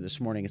up earlier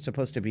this morning. It's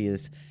supposed to be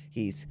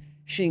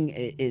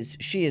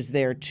she is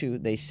there to,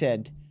 they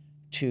said,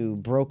 to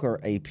broker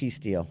a peace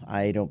deal.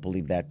 I don't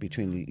believe that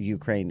between the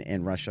Ukraine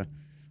and Russia.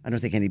 I don't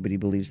think anybody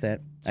believes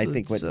that. So I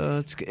think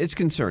it's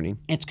concerning.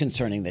 It's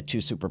concerning that two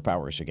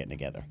superpowers are getting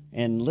together.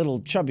 And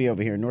little chubby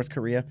over here in North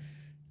Korea,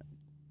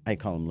 I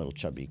call him little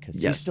chubby because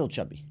he's still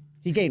chubby.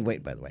 He gained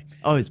weight, by the way.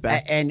 Oh, it's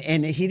back. And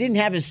he didn't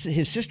have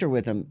his sister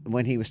with him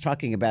when he was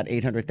talking about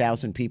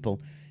 800,000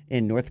 people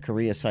in North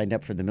Korea signed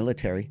up for the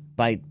military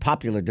by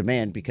popular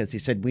demand because he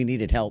said we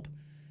needed help.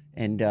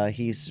 And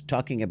he's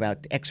talking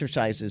about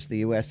exercises the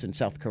U.S. and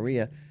South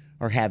Korea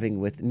are having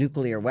with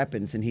nuclear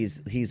weapons, and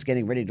he's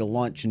getting ready to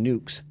launch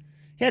nukes.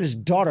 He had his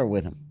daughter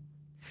with him.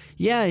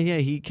 Yeah.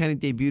 He kind of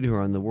debuted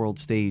her on the world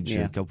stage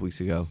a couple weeks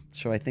ago.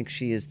 So I think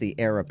she is the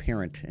heir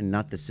apparent and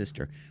not the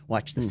sister.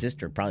 Watch, the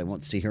sister probably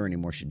won't see her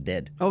anymore. She's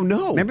dead. Oh,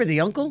 no. Remember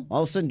the uncle?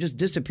 All of a sudden just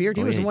disappeared?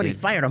 He was the one he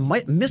fired a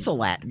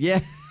missile at.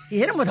 Yeah. He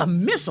hit him with a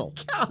missile.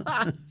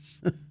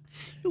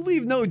 You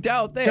leave no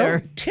doubt there.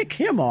 Don't tick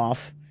him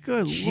off.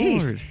 Good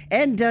Jeez. Lord.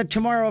 And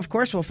tomorrow, of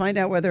course, we'll find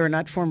out whether or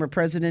not former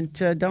President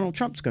Donald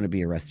Trump's going to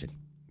be arrested.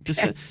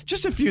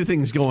 Just a few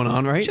things going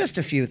on, right? Just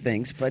a few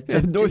things, but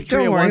North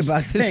Korea don't worry wants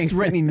about is things.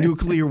 threatening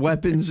nuclear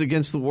weapons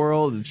against the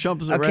world, and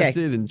Trump is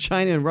arrested, and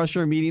China and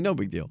Russia are meeting. No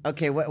big deal.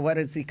 Okay, what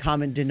is the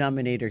common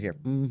denominator here?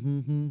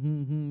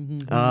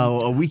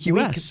 A weak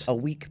U.S. A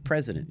weak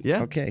president.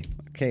 Yeah. Okay.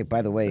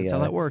 By the way, That's how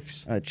that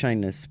works.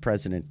 China's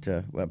president,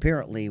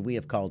 apparently we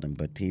have called him,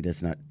 but he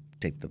does not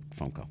take the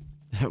phone call.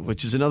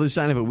 Which is another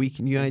sign of a weak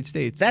United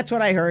States. That's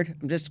what I heard.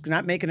 I'm just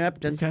not making it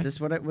up.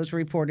 Just what it was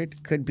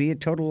reported. Could be a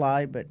total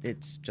lie, but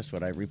it's just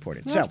what I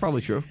reported. That's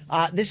probably true.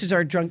 This is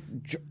our junk.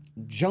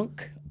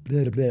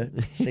 Blah, blah.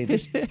 Say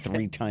this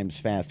 3 times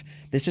fast.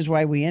 This is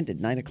why we end at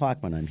 9 o'clock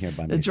when I'm here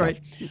by myself. That's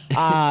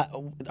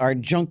right. Our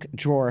junk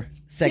drawer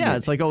segment. Yeah,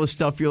 it's like all the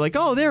stuff you're like,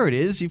 oh, there it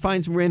is. You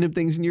find some random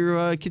things in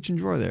your kitchen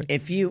drawer there.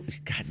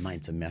 God,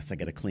 mine's a mess. I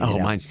got to clean it out.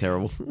 Oh, mine's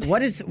terrible.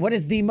 What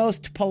is the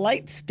most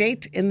polite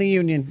state in the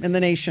union, in the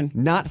nation?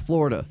 Not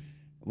Florida.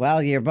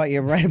 Well, you're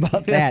right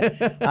about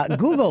that.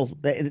 Google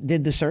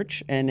did the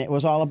search, and it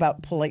was all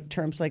about polite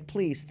terms like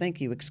please, thank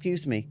you,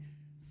 excuse me.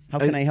 How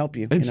can I help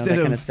you? Instead that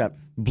of kind of stuff.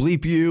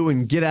 Bleep you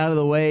and get out of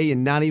the way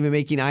and not even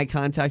making eye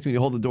contact when you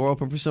hold the door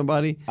open for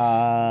somebody.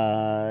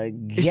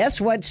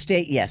 Guess what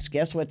state? Yes,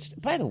 guess what?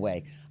 By the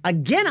way,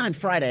 again on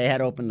Friday, I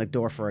had opened the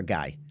door for a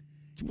guy.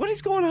 What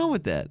is going on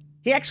with that?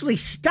 He actually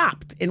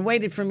stopped and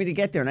waited for me to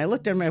get there. And I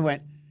looked at him and I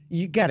went,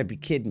 you got to be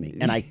kidding me.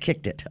 And I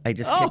kicked it. I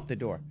just kicked the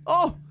door.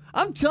 Oh,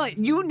 I'm telling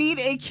you, you need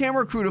a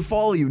camera crew to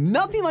follow you.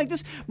 Nothing like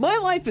this. My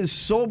life is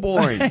so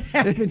boring. It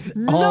happens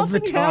all the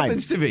Nothing time.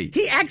 happens to me.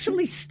 He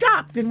actually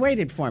stopped and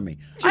waited for me.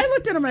 I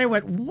looked at him and I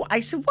went,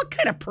 I said, what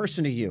kind of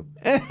person are you?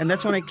 And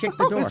that's when I kicked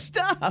the door.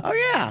 Stop. Oh,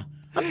 yeah.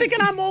 I'm thinking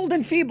I'm old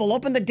and feeble.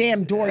 Open the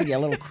damn door, you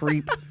little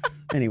creep.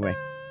 Anyway,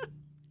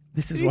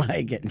 this is why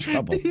I get in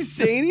trouble. Did he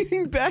say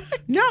anything back?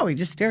 No, he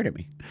just stared at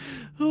me.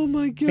 Oh,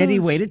 my God. And he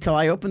waited till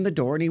I opened the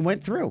door and he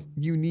went through.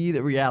 You need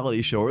a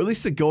reality show, or at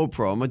least a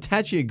GoPro. I'm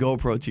attaching a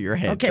GoPro to your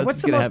head. Okay, That's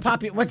what's the gonna most happen.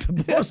 popular? What's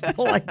the most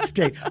polite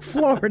state?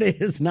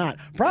 Florida is not.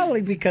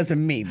 Probably because of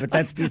me, but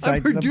that's I'm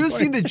besides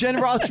producing the the Jen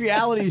Ross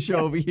reality show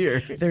over here.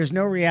 There's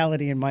no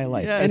reality in my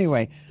life. Yes.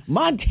 Anyway,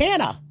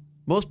 Montana.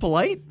 Most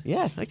polite?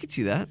 Yes. I could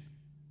see that.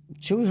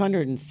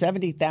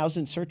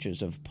 270,000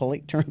 searches of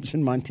polite terms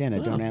in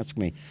Montana. Don't ask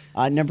me.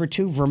 Number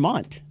 2,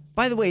 Vermont.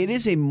 By the way, it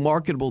is a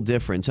marketable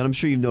difference, and I'm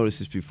sure you've noticed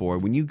this before.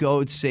 When you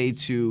go, say,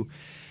 to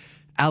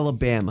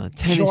Alabama,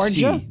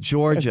 Tennessee,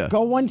 Georgia.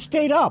 Go one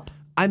state up.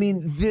 I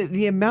mean,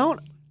 the amount,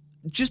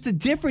 just the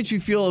difference you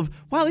feel of,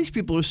 wow, these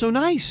people are so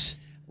nice.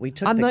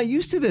 I'm not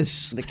used to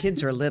this. The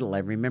kids are little. I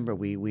remember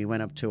we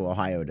went up to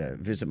Ohio to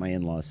visit my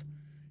in-laws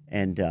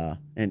and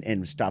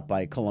stopped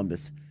by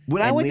Columbus.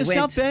 When I went to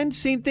South Bend,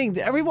 same thing.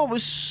 Everyone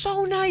was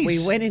so nice.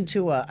 We went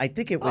into I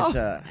think it was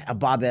a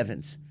Bob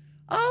Evans.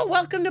 Oh,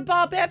 welcome to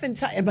Bob Evans.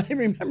 Hi. And I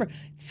remember,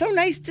 it's so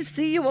nice to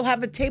see you. We'll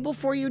have a table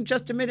for you in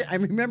just a minute. I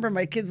remember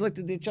my kids looked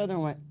at each other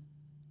and went,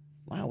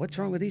 wow, what's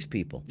wrong with these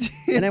people?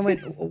 And I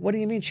went, what do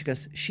you mean? She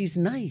goes, she's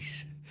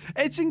nice.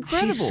 It's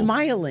incredible. She's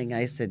smiling.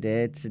 I said,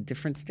 it's a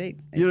different state.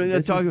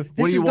 This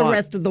is the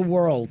rest of the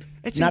world,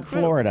 it's not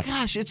incredible. Florida.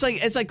 Gosh, it's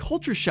like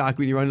culture shock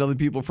when you run into other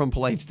people from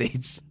polite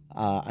states.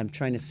 I'm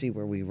trying to see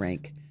where we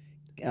rank.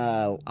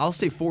 I'll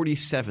say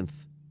 47th.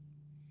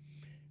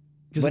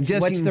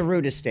 What's the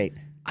rudest state?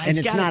 And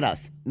it's not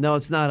us. No,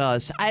 it's not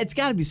us. It's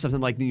got to be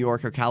something like New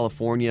York or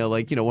California,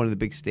 like, one of the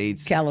big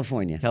states.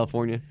 California.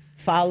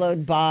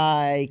 Followed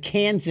by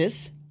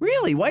Kansas.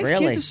 Really? Why is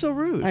Kansas so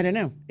rude? I don't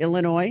know.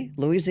 Illinois,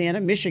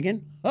 Louisiana,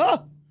 Michigan,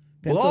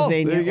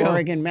 Pennsylvania,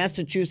 Oregon,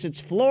 Massachusetts,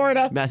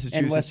 Florida,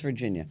 and West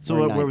Virginia.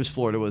 So where was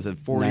Florida? Was it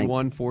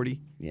 41, 40?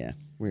 Yeah,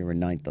 we were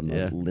 9th on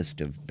the list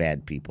of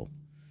bad people.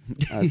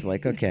 I was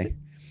like, okay.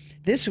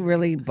 This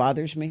really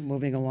bothers me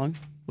moving along.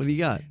 What do you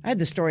got? I had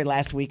the story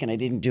last week and I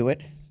didn't do it.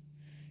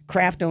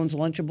 Kraft owns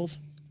Lunchables.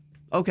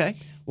 Okay.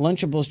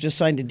 Lunchables just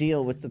signed a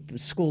deal with the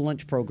school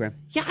lunch program.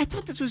 Yeah, I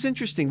thought this was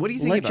interesting. What do you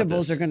think about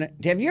this? Lunchables are going to...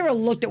 Have you ever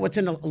looked at what's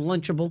in a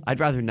Lunchable? I'd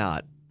rather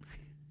not.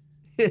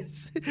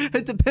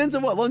 It depends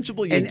on what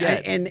Lunchable you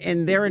get.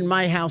 And they're in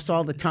my house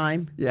all the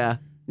time. Yeah.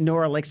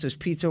 Nora likes those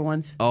pizza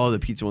ones. Oh, the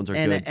pizza ones are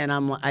good. And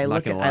I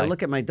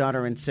look at my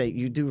daughter and say,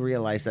 you do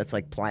realize that's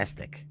like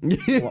plastic.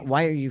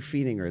 Why are you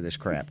feeding her this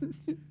crap?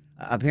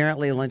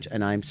 Apparently lunch,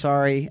 and I'm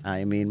sorry.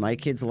 I mean, my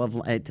kids love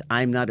it.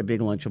 I'm not a big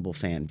Lunchable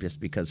fan just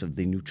because of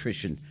the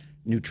nutrition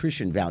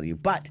value.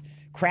 But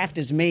Kraft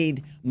has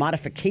made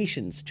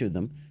modifications to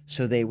them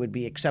so they would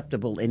be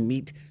acceptable and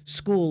meet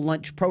school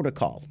lunch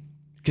protocol.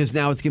 Because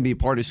now it's going to be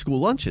part of school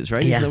lunches,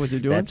 right? Yes, Isn't that what they're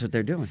doing? That's what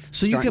they're doing.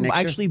 So you can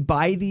actually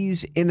buy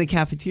these in the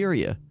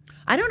cafeteria.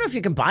 I don't know if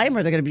you can buy them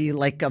or they're going to be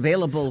like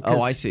available.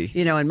 Oh, I see.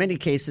 You know, in many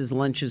cases,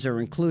 lunches are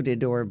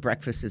included or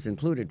breakfast is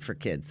included for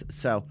kids.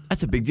 So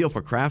that's a big deal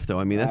for Kraft, though.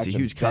 I mean, that's a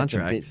huge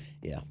contract.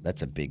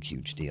 That's a big,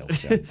 huge deal.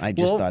 So I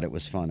just thought it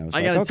was fun.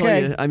 I got to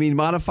tell you, I mean,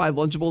 modified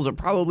Lunchables are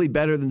probably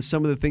better than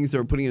some of the things they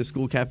were putting in a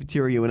school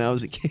cafeteria when I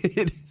was a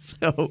kid.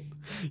 So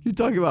you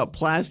talk about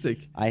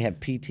plastic. I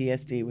have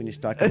PTSD when you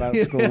talk about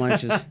school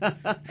lunches.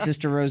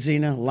 Sister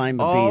Rosina,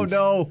 lima beans. Oh,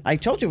 no. I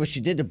told you what she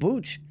did to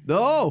Booch.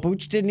 No.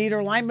 Booch didn't eat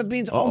her lima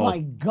beans. Uh-oh. Oh, my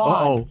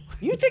God. Uh-oh.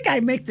 You think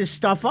I make this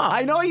stuff up?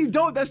 I know you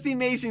don't. That's the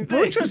amazing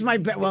thing. Booch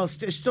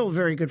was still a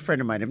very good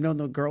friend of mine. I've known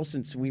the girl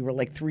since we were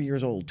like 2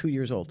 years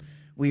old.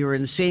 We were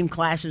in the same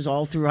classes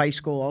all through high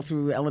school, all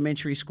through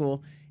elementary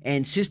school.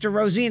 And Sister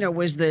Rosina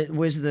was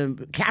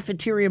the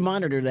cafeteria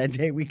monitor that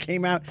day. We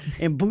came out,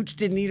 and Booch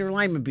didn't eat her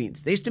lima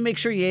beans. They used to make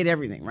sure you ate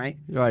everything, right?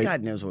 Right.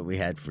 God knows what we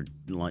had for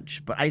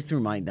lunch. But I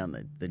threw mine down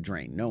the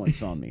drain. No one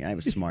saw me. I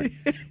was smart.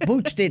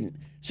 Booch didn't.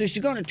 So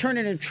she's going to turn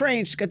in a tray,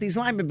 and she's got these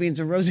lima beans.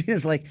 And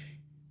Rosina's like,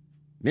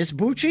 Miss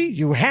Bucci,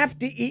 you have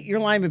to eat your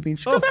lima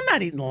beans. She goes, I'm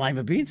not eating the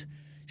lima beans.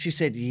 She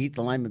said, you eat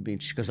the lima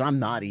beans. She goes, I'm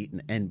not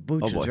eating. And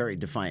Booch was very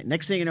defiant.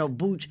 Next thing you know,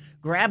 Booch,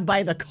 grabbed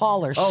by the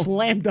collar,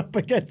 slammed up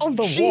against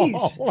the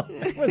wall.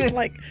 It was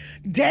like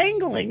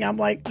dangling. I'm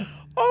like,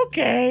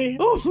 okay.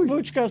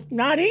 Booch goes,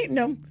 not eating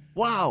them.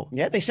 Wow.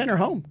 Yeah, they sent her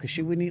home because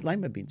she wouldn't eat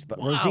lima beans. But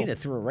Rosina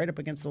threw her right up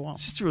against the wall.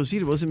 Sister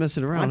Rosina wasn't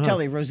messing around. I'm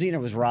telling you, Rosina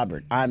was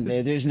Robert.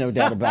 There's no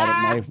doubt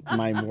about it in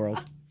my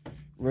world.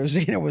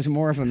 Rosina was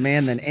more of a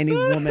man than any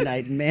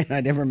man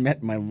I'd ever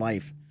met in my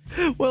life.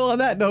 Well, on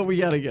that note, we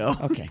got to go.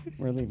 Okay,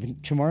 we're leaving.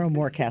 Tomorrow,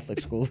 more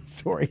Catholic school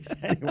stories.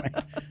 Anyway,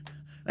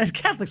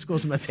 Catholic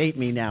schools must hate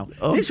me now.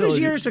 This was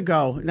years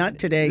ago, not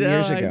today,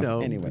 years ago. I know.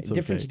 Anyway, it's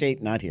different okay.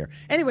 state, not here.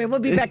 Anyway, we'll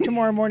be back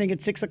tomorrow morning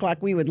at 6 o'clock.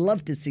 We would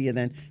love to see you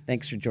then.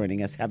 Thanks for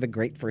joining us. Have a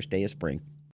great first day of spring.